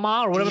 Pip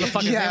Mama or whatever the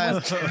fuck his name yeah.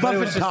 was. Puff But it and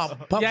was just-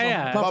 Top. Puff,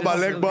 Yeah. Puff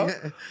Baba and-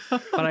 Legba.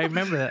 But I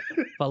remember that.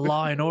 But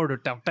Law and Order.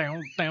 Down,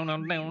 down, down,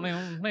 down, down,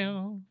 down,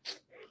 down.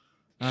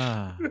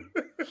 Ah.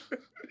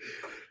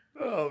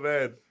 Oh,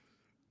 man.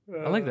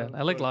 I like that.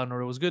 I like Law and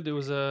Order. It was good. It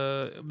was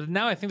but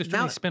now I think there's too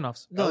Now- many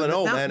spin-offs.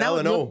 L&O, man, now,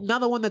 L&O. now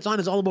the one that's on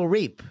is all about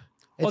rape.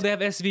 Oh, they have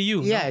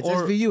SVU. Yeah, no? it's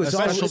Or- SVU. It's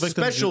all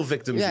Special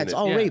victims Yeah, unit. it's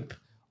all Yeah. rape.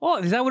 Oh,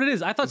 is that what it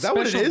is? I thought Is that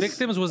what it special is?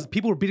 victims was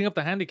people were beating up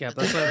the handicapped.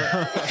 That's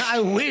what I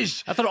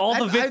wish. I thought all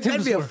the That'd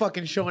victims be a were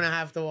fucking show and a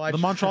half to watch. The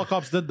Montreal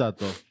cops did that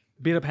though.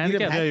 beat up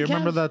handicapped. Yeah, you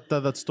Handicapped?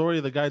 remember that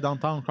story? The guy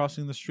downtown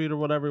crossing the street or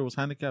whatever, he was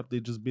handicapped. They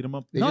just beat him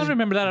up. No, I don't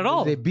remember that at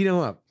all. They beat him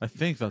up. I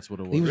think that's what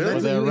it was. He was Or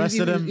mentally- they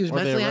arrested him. he was or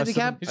they mentally arrested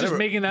him. handicapped? He's just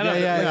making that Yeah, up.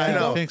 yeah, I I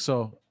know. think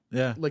so.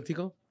 Yeah. Like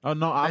Tico? Oh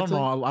no, I don't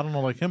know. I don't know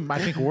like him. I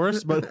think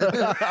worse, but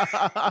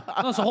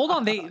No, so hold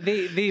on. They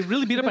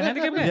really beat up a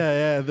handicapped guy?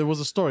 yeah, there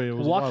was a story. It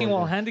was a Walking while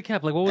while ago.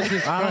 handicapped. Like, what was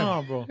his I crime? don't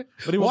know, bro.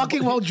 But he was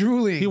Walking while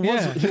drooling. he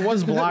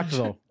was black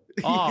though.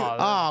 Oh,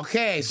 Oh,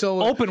 okay.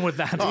 So open with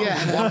that.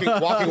 yeah, Walking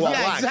while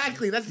yeah, black.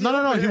 exactly. That's the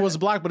No. open- He was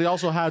black, but he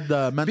also had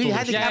mental Being issues.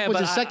 handicapped Yeah, was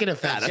but a second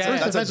offense. That's,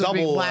 First that's a offense was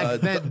being double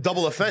black. Then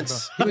double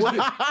offense.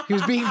 he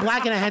was being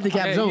black in a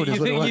handicapped Hey, zone. Is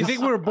what it was. you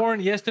think we were born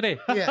yesterday?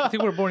 Yeah. I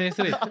think we were born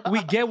yesterday.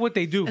 We get what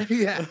they do.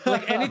 Yeah.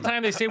 Like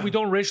anytime they say we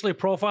don't racially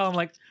profile, I'm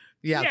like,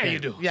 Yeah, Yeah, okay. you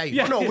do. Yeah, you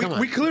Yeah. do. No, Come on.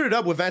 we cleared it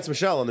up with Vance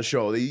Michelle on the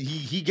show.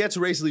 He gets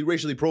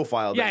racially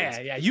profiled.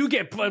 Yeah. You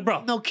get,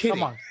 bro. No kidding.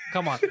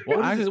 Come on. Well,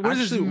 what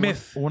is this actually,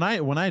 myth? When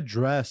I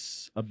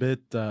dress a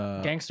bit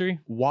Gangstery?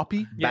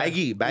 whoppy,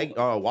 Baggy,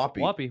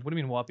 whoppy. Wappy. What do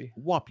you mean wappy?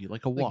 whoppy,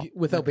 like a wop,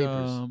 without like,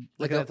 papers.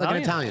 Like an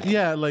Italian? Italian.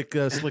 yeah, like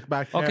slick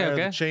back hair,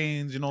 Okay. the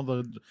chains,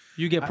 the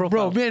You get Bro,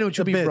 profile. man, I know what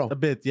you mean, bro. a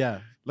bit, yeah.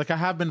 Like I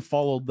have been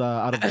followed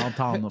out of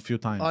downtown a few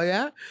times. Oh,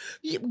 yeah?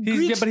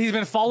 But he's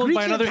been followed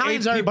by another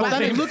 8 people but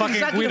they named look fucking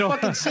exactly Guido. the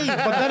fucking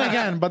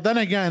same. But then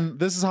again,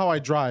 this is how I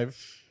drive.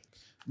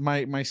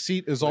 My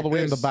seat is all the way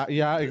in the this? back.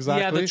 Yeah,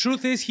 exactly. Yeah, the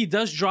truth is he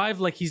does drive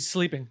like he's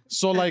sleeping.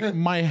 So like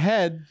my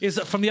head, Is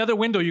from the other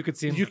window you could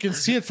see him. you can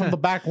see it from the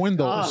back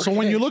window. So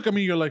when you look at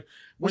me, you're like,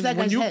 Where's when,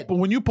 that guy's you head?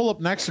 when you pull up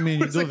next to me and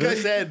you Where's do that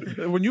guy's this,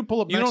 head? when you pull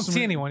up You next don't to see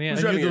me, anyone, yeah.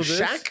 Who's and you driving, do a this,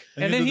 shack?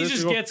 and you then do he this,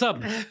 just you go- gets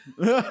up.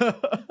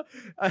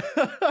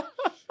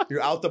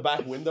 You're out the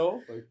back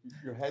window. Like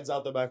your head's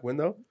out the back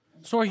window.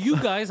 So are you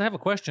guys? I have a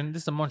question.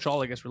 This is a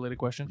Montreal, I guess, related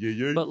question.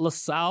 Yeah. But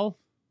LaSalle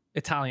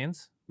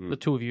Italians, the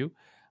two of you,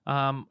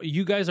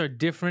 you guys are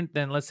different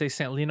than, let's say,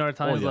 St. Leonard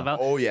Italians, yeah. Laval.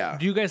 Oh yeah.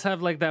 Do you guys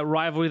have like that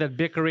rivalry, that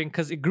bickering?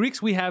 Because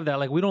Greeks, we have that.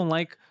 Like, we don't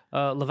like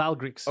Laval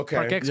Greeks. Okay.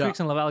 Parkex Yeah. Greeks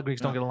and Laval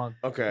Greeks don't get along.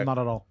 Okay. Not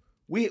at all.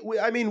 I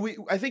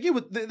think it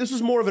was. This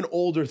was more of an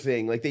older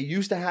thing. Like they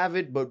used to have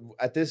it, but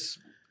at this,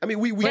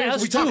 we Yeah,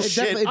 us talk too.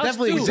 shit. It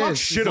definitely too. exists. Talk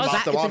shit about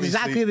them, It's obviously.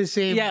 exactly the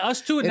same. Yeah, us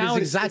two. It Now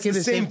is it's exactly it's the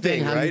the same same thing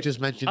thing, how you right? just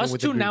mentioned us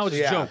with two the now. Greeks.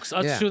 It's Yeah. jokes.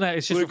 Us Yeah. two now.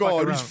 It's just Like, for fucking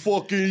oh, around. these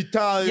fucking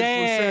Italians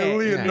Yeah, from St.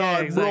 Leonard, yeah,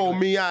 exactly. bro.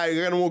 Me, I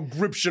got no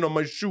gription on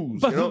my shoes.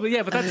 But, you know?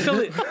 yeah, but that's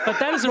still. But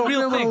that is a Bro,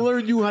 real I'm gonna thing.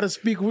 learn you how to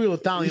speak real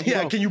Italian. Yeah,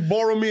 bro. can you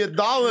borrow me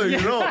 $1?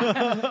 You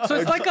know? So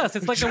it's like us.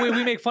 It's like the way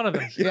we make fun of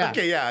them. Yeah.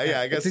 Okay,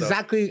 yeah, I guess It's so.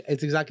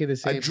 exactly the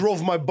same. I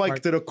drove my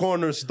bike to the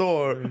corner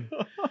store.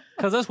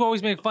 Because that's what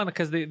always make fun.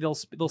 Because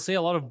they'll say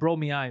a lot of bro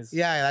me eyes.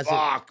 Yeah, that's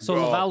Fuck, So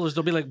bro. Lavalers,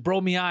 they'll be like, bro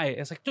me eye.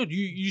 It's like, dude,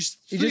 you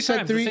three just said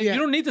times. three, Say- yeah. You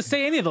don't need to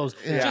say any of those.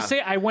 Yeah. Just say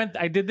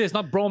I did this,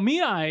 not bro me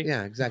eye. it.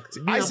 Yeah,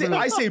 exactly. I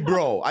say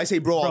bro. I say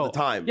bro all the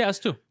time. Yeah, us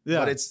too.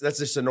 Yeah. But that's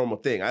just a normal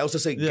thing. I also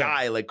say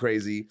guy like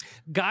crazy.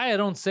 Guy, I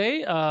don't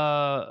say.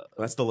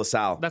 That's the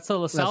LaSalle. That's the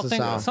LaSalle That's thing.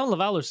 LaSalle. Some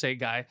Lavalers say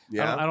guy.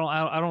 Yeah?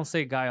 I don't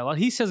say guy a lot.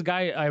 He says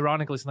guy.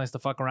 Ironically, it's nice to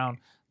fuck around.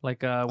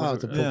 Like Oh,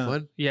 to poke Yeah.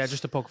 fun. yeah,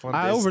 just to poke fun.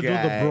 I This overdo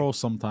guy. the bro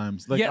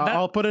sometimes. Like Yeah, that-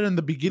 I'll put it in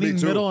the beginning, Me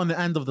too. middle, and the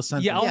end of the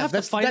sentence. Yeah, I'll have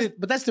to fight it.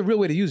 But that's the real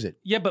way to use it.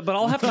 Yeah, but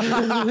I'll have to.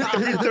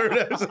 Every third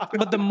episode.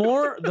 But the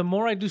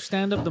more I do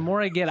stand up, the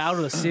more I get out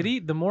of the city,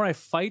 the more I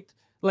fight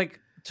like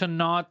to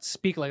not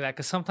speak like that.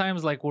 Because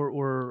sometimes like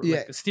we're Yeah.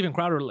 like Steven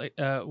Crowder, like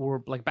we're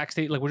like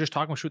backstage, like we're just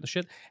talking, we're shooting the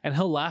shit, and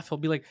he'll laugh. He'll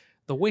be like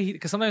the way he,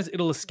 because sometimes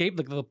it'll escape,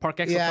 like the Park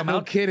X will Yeah, come no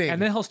out, kidding. and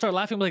then he'll start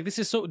laughing, like this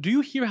is so. Do you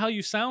hear how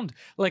you sound?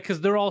 Like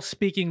because they're all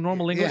speaking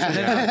normal English. Yeah. And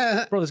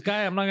then, bro, this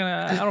guy,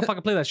 I don't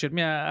fucking play that shit.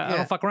 Man, I Yeah.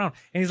 don't fuck around.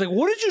 And he's like,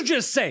 what did you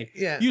just say?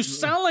 Yeah. You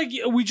sound like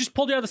we just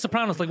pulled you out of The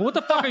Sopranos. Like, what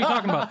the fuck are you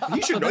talking about?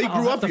 You should know. then He I'll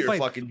grew have up to here, fight.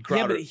 fucking Yeah,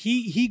 Crowder. but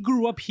he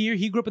grew up here.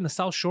 He grew up in the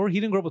South Shore. He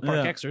didn't grow up with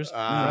Park Yeah. Xers,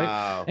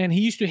 Ah. right? And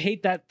he used to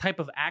hate that type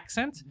of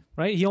accent,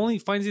 right? He only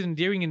finds it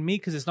endearing in me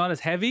because it's not as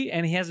heavy,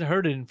 and he hasn't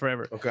heard it in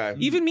forever. Okay.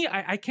 Even me,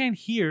 I can't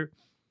hear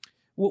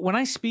when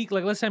I speak.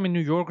 Like, let's say I'm in New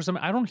York or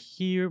something. I don't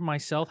hear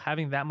myself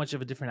having that much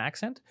of a different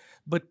accent,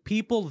 but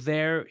people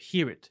there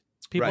hear it.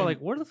 People are Right. like,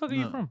 "Where the fuck are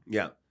you from?"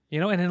 Yeah. You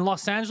know, and in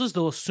Los Angeles,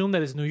 they'll assume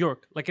that it's New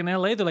York. Like in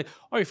LA, they're like,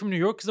 "Oh, you're from New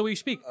York because the way you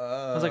speak."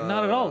 I was like,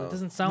 "Not at all. It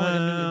doesn't sound like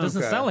it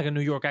doesn't Okay. sound like a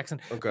New York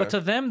accent." Okay. But to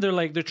them,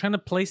 they're trying to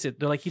place it.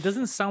 They're like, "He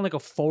doesn't sound like a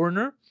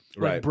foreigner,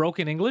 like Right.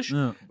 broken English."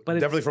 Yeah. But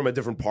it's Definitely from a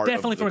different part.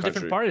 definitely of from the a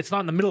different country. part. It's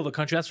not in the middle of the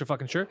country. That's for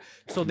fucking sure.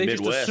 So they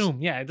just Midwest.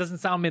 assume, yeah, it doesn't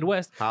sound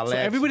Midwest. Holla So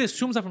at everybody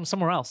assumes that from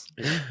somewhere else.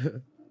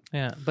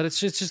 Yeah, but it's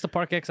just the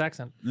Park X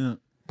accent. Yeah.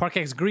 Park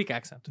X Greek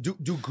accent.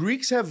 Do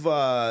Greeks have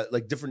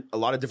like a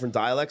lot of different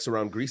dialects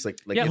around Greece? Like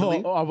Yeah.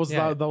 Italy? Oh,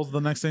 Yeah. that was the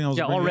next thing I was.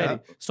 Yeah, bringing already.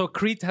 up. So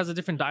Crete has a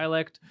different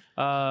dialect.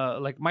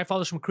 Like my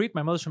father's from Crete,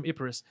 my mother's from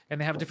Epirus, and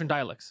they have different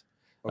dialects.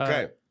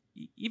 Okay.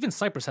 Even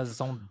Cyprus has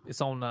its own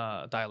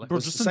dialect. Bro,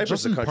 Cyprus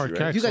just is in a country,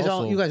 right? Parkex You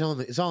guys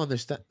also. it's all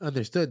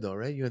understood though,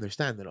 right? You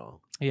understand it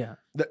all. Yeah.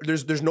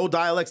 There's no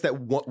dialects that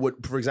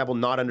would, for example,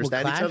 not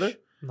understand each clash? other.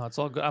 No, it's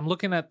all good. I'm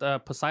looking at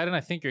Poseidon.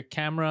 I think your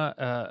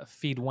camera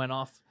feed went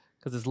off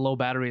because it's low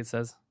battery. It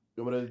says.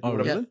 You want Oh, to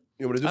really?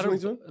 do I something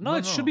to don't, it? no,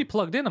 it should be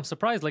plugged in. I'm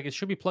surprised. Like it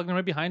should be plugged in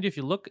right behind you. If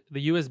you look,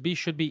 the USB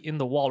should be in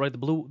the wall, right? The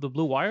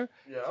blue wire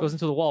goes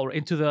into the wall,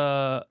 into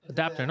the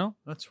adapter. No.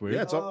 That's weird.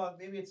 Yeah, it's all.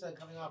 Maybe it's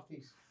coming off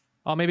piece.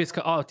 Oh, maybe it's.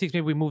 Oh, Teeks,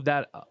 maybe we move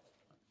that.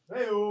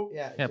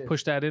 Yeah. Yeah,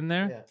 push that in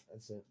there. Yeah,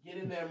 that's it. Get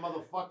in there,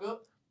 motherfucker.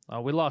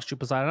 We lost you,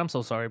 Poseidon. I'm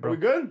so sorry, Are bro. we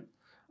good?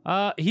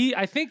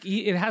 I think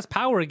it has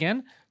power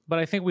again, but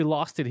I think we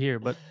lost it here.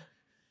 But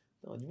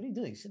No, what are you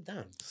doing? Sit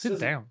down. sit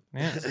down.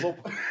 Yeah.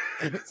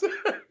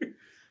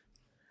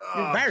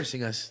 You're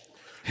embarrassing us.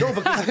 No,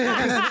 because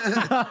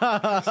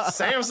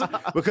Samson.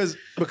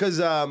 Because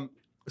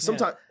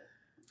sometimes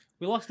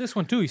We lost this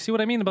one too. You see what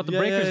I mean about the Yeah,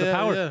 breakers, yeah, the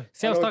power? yeah.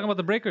 See, I was talking about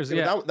the breakers.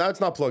 Yeah. now it's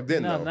not plugged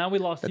in No, though. now we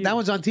lost you. That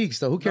one's on Teeks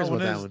though. Who cares That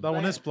one about is that one? that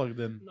one is plugged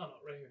in. No,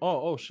 right here.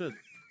 Oh shit.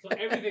 So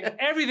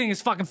everything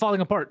is fucking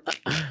falling apart.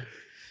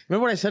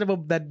 Remember what I said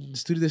about that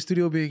studio, the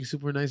studio being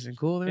super nice and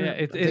cool? There?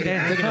 Yeah, Taking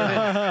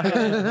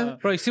a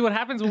bro. You see what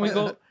happens when we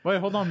go? Wait,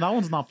 hold on. That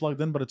one's not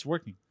plugged in, but it's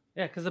working.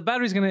 Yeah, because the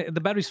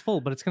battery's full,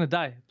 but it's gonna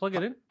die. Plug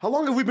it in. How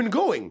long have we been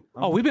going?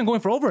 Oh, we've been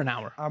going for over an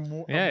hour. I'm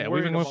We've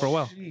been going for a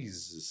while.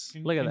 Jesus.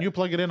 Look at Can that. you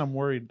plug it in? I'm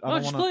worried. I No,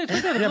 don't just want plug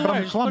it. to. Yeah, but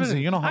I'm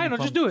clumsy. You know how I I'm know.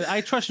 Just clumsy. do it. I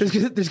trust you.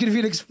 There's gonna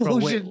be an Bro,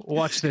 wait, explosion.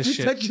 watch this If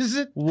he shit. touches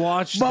it.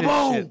 Watch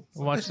Ba-boom! this shit.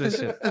 Watch this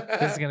shit.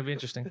 This is gonna be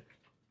interesting.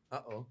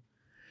 Uh-oh.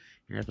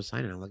 You're at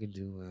Poseidon. I'm looking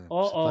to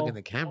Uh-oh. plug in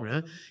the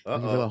camera.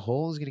 Looking for the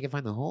hole. He's gonna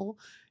find the hole.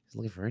 He's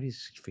looking for any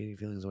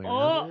feelings way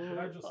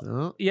around.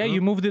 Oh. Yeah,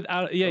 you moved it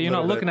out. Yeah, you're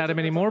not little looking bit. at him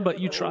anymore,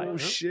 but you try. Oh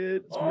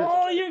shit!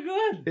 Oh, you're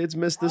good. It's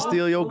Mr.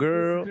 Steal Your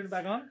Girl. Turn it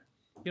back on.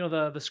 You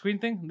know the screen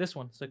thing. This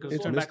one. So it goes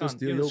It's turn back Mr. on.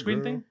 Steal You know the Your screen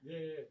Girl. thing.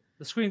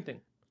 The screen thing.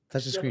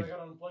 Touch the screen.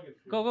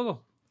 Go.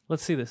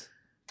 Let's see this.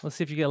 Let's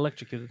see if you get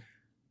electrocuted.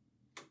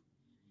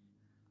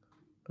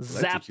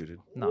 Zap. Electrocuted.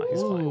 No,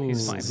 he's fine.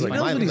 He's fine. It's He's like fine.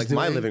 knows what he's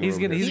my doing. living He's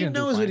room. gonna. He's He gonna do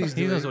knows what fine. he's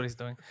He knows doing. what he's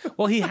doing.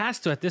 Well, he has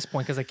to at this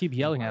point because I keep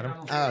yelling at him.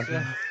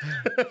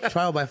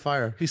 Trial by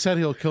fire. He said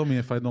he'll kill me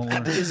if I don't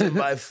learn. Isn't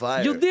by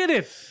fire. You did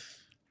it.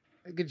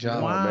 Good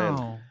job.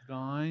 Wow,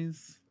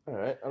 guys. All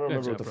right. I don't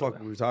remember job, what the brother.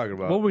 fuck we were talking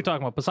about. What were we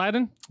talking about?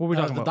 Poseidon? What were we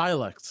talking The about?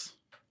 dialects.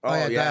 Oh,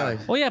 yeah,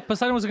 dialect. Oh yeah,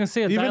 Poseidon was gonna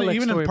say a Even dialect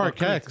in story Park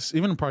about Crete. X,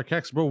 even in Park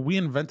X, bro, we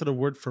invented a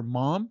word for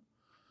mom,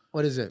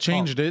 What is it?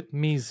 changed it,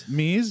 Mies.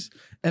 mies,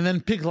 and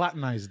then pig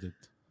Latinized it.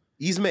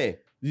 Isme.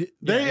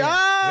 They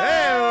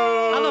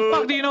How the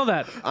fuck do you know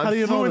that? I'm do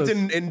you know fluent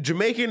this? in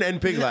Jamaican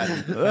and Pig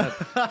Latin.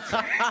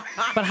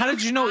 But how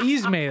did you know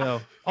Isme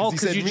though? Oh, he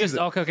because said you just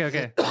music.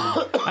 okay.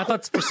 I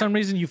thought for some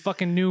reason you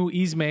fucking knew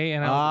Isme,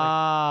 and I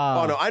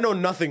was Oh no, I know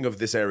nothing of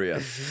this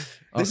area.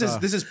 This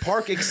is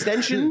Park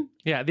Extension, like,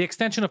 yeah, the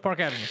extension of Park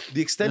Avenue.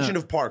 the extension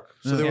of Park.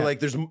 So they were Yeah. like,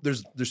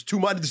 there's too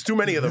much, there's too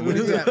many of them. We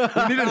need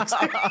an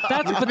extension.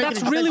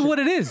 That's really what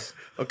it is.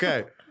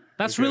 Okay.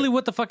 That's really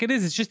what the fuck it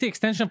is. It's just the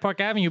extension of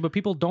Park Avenue, but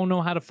people don't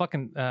know how to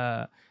fucking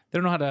they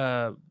don't know how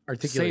to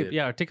Articulate it.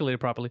 articulate it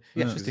properly.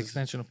 Yeah, it's just the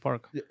extension of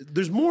Park.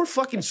 There's more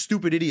fucking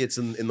stupid idiots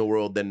in the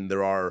world than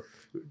there are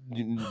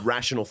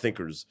rational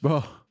thinkers.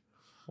 Bro,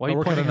 Why are I you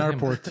work at pointing an at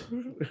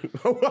him?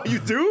 Oh, airport. you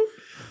do?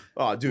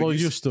 Oh, dude. Well, you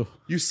used to.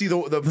 You see the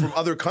from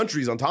other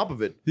countries on top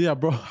of it. Yeah,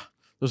 bro.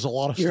 There's a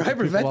lot of You're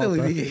stupid people out there.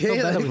 hyperventilating. So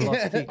Yeah, bad that we like-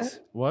 lost Teeks.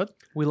 What?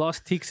 We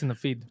lost Teeks in the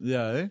feed.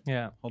 Yeah, eh?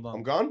 Yeah. Hold on.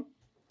 I'm gone.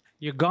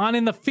 You're gone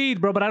in the feed,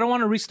 bro, but I don't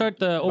want to restart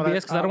the But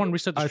OBS because I don't want to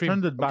restart the I stream.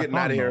 turned it back Getting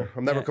on, out of here. though.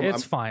 I'm never coming.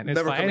 It's fine. It's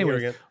never fine. coming here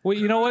Anyways, again. well,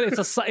 you know what?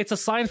 It's a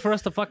sign for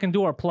us to fucking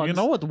do our plugs. You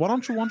know what? Why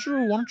don't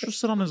you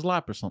sit on his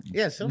lap or something?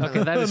 Yeah, sometimes.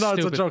 Okay, that is no,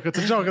 stupid. it's a joke. It's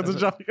a joke. It's a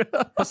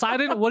joke.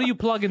 Poseidon, what are you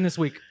plugging this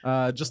week?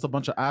 Just a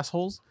bunch of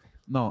assholes.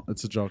 No,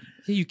 it's a joke.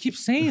 Yeah, you keep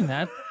saying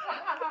that.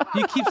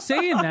 You keep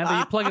saying that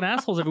you're plugging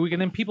assholes every week,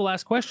 and then people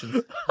ask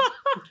questions.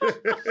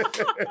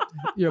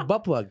 You're a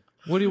butt plug.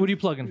 What are you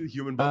plugging?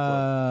 Human butt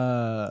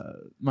plug.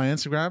 My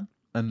Instagram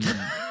and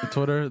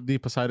Twitter, the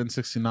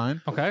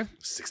Poseidon69. Okay,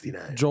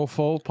 69.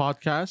 Jofo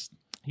podcast.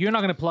 you're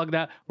not gonna plug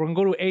that. We're gonna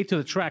go to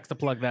A-Traxxx to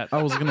plug that.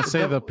 I was gonna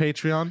say the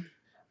Patreon.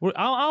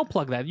 I'll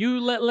plug that. You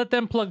let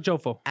them plug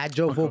Jofo. At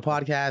Jofo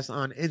Podcast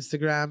on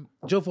Instagram.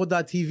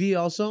 Jofo.tv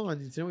also on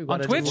Instagram. We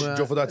bought a Twitch? new,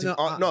 Jofo.tv.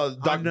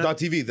 dot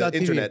TV, the dot TV.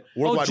 internet,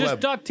 World Oh, Wide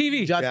just Web.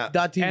 .tv. Yeah.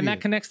 Dot TV. And that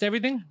connects to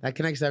everything. That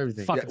connects to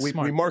everything. Fuck. Yeah, we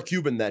Smart. Mark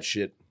Cuban that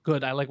shit.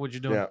 Good. I like what you're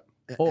doing. Yeah.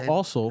 Oh,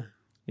 also,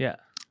 Yeah.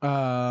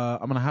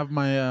 I'm gonna have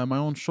my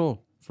own show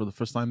for the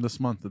first time this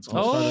month. It's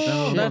gonna start at the end of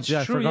Oh, the that's month.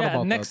 Yeah, I true. forgot Yeah,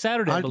 about next that.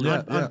 Saturday, I On, believe.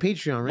 on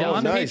Patreon, right? Yeah,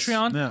 on nice.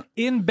 Patreon, Yeah.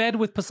 in bed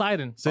with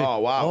Poseidon. Sick. Oh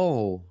wow.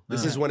 Oh.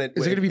 This is when it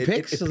Is it gonna be it-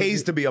 pics? It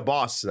pays to be a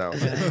boss now.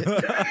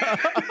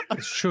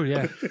 It's true.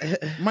 Yeah.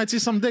 Might see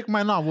some dick,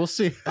 might not. We'll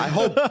see. I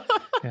hope.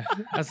 Yeah.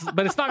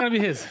 But it's not gonna be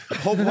his.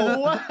 Hope.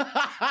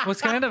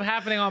 What's gonna end up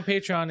happening on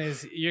Patreon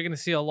is you're gonna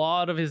see a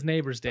lot of his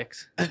neighbors'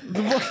 dicks.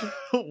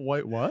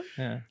 Wait, what?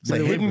 Yeah. It's a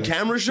hidden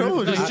camera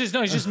show. No, he's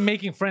just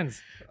making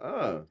friends.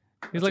 Oh.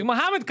 He's like,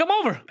 Mohammed, come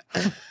over.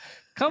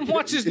 Come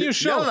watch this new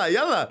show. Yalla,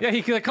 yalla. Yeah,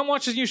 he like, come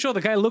watch this new show.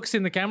 The guy looks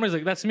in the camera. He's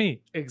like, that's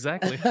me.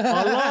 Exactly.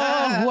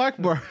 Allahu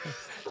Akbar.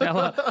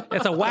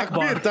 It's a whack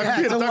bar.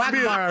 Takbir, It's a whack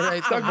takbir. bar,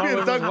 right?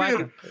 Takbir,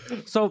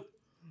 takbir. So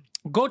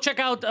go check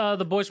out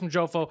the boys from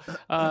Jofo.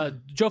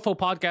 Jofo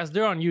Podcast.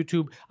 They're on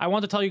YouTube. I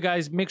want to tell you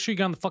guys, make sure you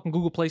get on the fucking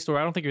Google Play Store.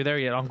 I don't think you're there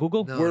yet. On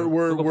Google? We're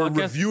Google Podcast?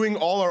 reviewing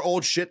all our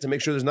old shit to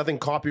make sure there's nothing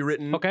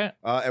copywritten. Okay.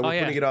 And we're Oh, yeah.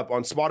 putting it up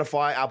on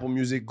Spotify, Apple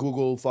Music,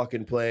 Google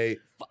fucking Play,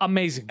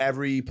 Amazing.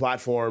 every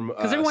platform.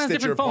 Because everyone has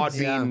Stitcher, different phones.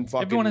 Podbean,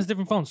 fucking, Everyone has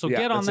different phones. So Yeah,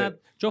 get on that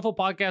that's Jofo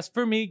Podcast.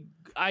 For me,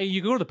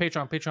 you go to the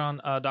Patreon,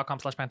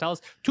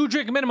 patreon.com/Pantelis. 2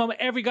 drink minimum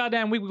every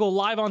goddamn week. We go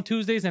live on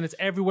Tuesdays and it's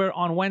everywhere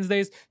on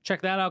Wednesdays.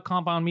 Check that out.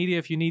 Compound Media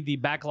if you need the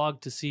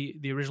backlog to see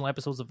the original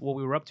episodes of what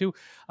we were up to.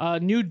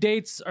 New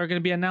dates are going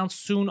to be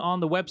announced soon on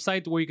the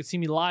website where you can see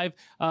me live.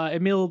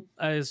 Emil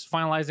is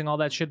finalizing all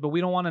that shit, but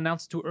we don't want to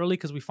announce it too early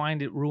because we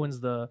find it ruins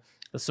the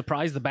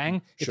surprise, the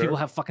bang, if Sure. people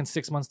have fucking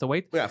 6 months to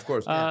wait. Yeah, of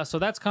course. So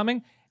that's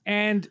coming.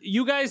 And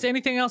you guys,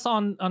 anything else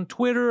on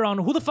Twitter? On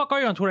who the fuck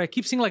are you on Twitter? I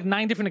keep seeing like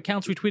 9 different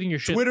accounts retweeting your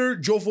shit. Twitter,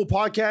 Jofo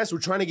Podcast. We're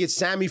trying to get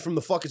Sammy from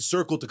the fucking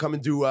Circle to come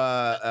and do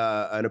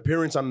an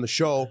appearance on the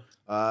show,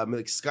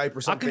 like Skype or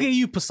I something. could get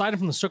you Poseidon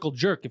from the Circle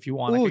Jerk if you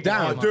want. Ooh, I could get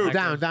down, him on. dude,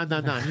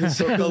 down.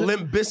 So the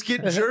Limp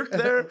Biscuit jerk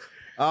there.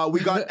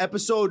 We got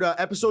episode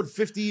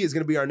 50 is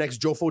going to be our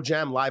next Jofo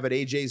Jam live at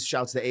AJ's.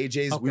 Shouts to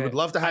AJ's. We Okay. would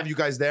love to have you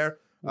guys there.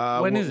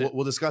 When is it?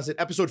 We'll discuss it.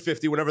 Episode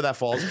 50, whenever that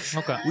falls.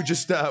 Okay. We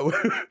just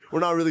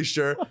we're not really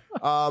sure.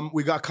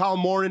 We got Kyle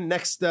Morin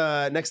next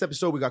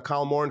episode. We got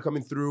Kyle Morin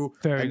coming through,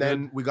 Very and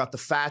then we got the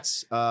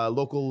Fats,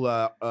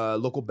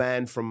 local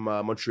band from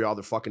Montreal.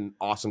 They're fucking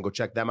awesome. Go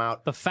check them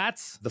out. The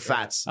Fats. The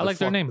Fats. I like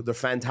their name. They're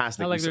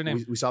fantastic. I like their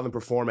name. We saw them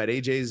perform at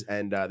AJ's,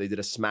 and they did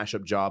a smash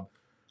up job.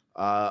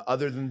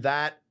 Other than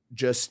that,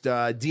 just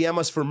DM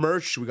us for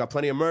merch. We got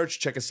plenty of merch.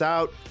 Check us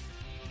out.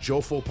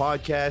 Jofo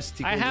Podcast.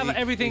 Tico I have League,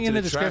 everything Into in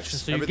the the description,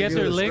 Tracks. so you Everything get in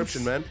the their links.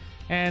 description,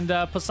 man. And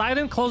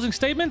Poseidon, closing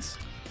statements.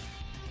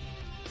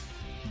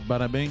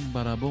 Bada bing,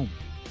 bada boom.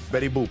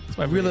 Betty Boop.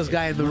 My realest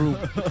guy in the room.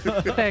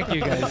 Thank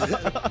you, guys.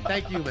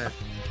 Thank you, man.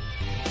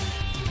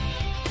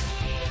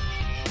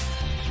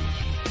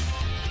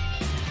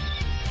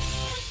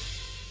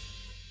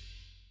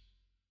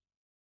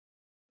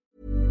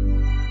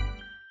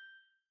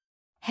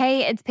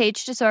 Hey, it's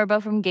Paige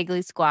DeSorbo from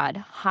Giggly Squad.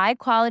 High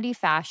quality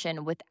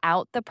fashion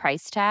without the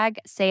price tag.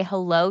 Say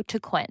hello to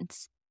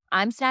Quince.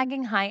 I'm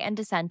snagging high-end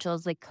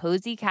essentials like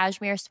cozy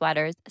cashmere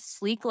sweaters,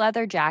 sleek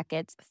leather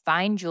jackets,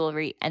 fine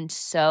jewelry, and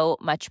so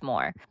much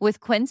more. With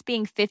Quince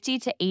being 50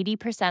 to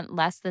 80%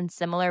 less than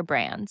similar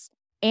brands.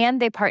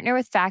 And they partner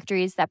with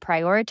factories that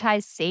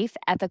prioritize safe,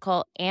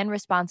 ethical, and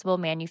responsible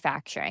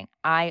manufacturing.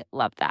 I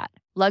love that.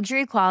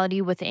 Luxury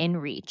quality within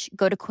reach.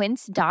 Go to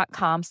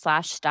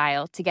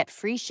quince.com/style to get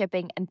free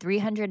shipping and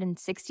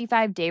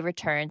 365-day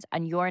returns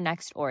on your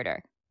next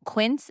order.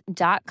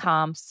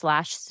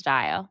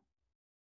 Quince.com/style.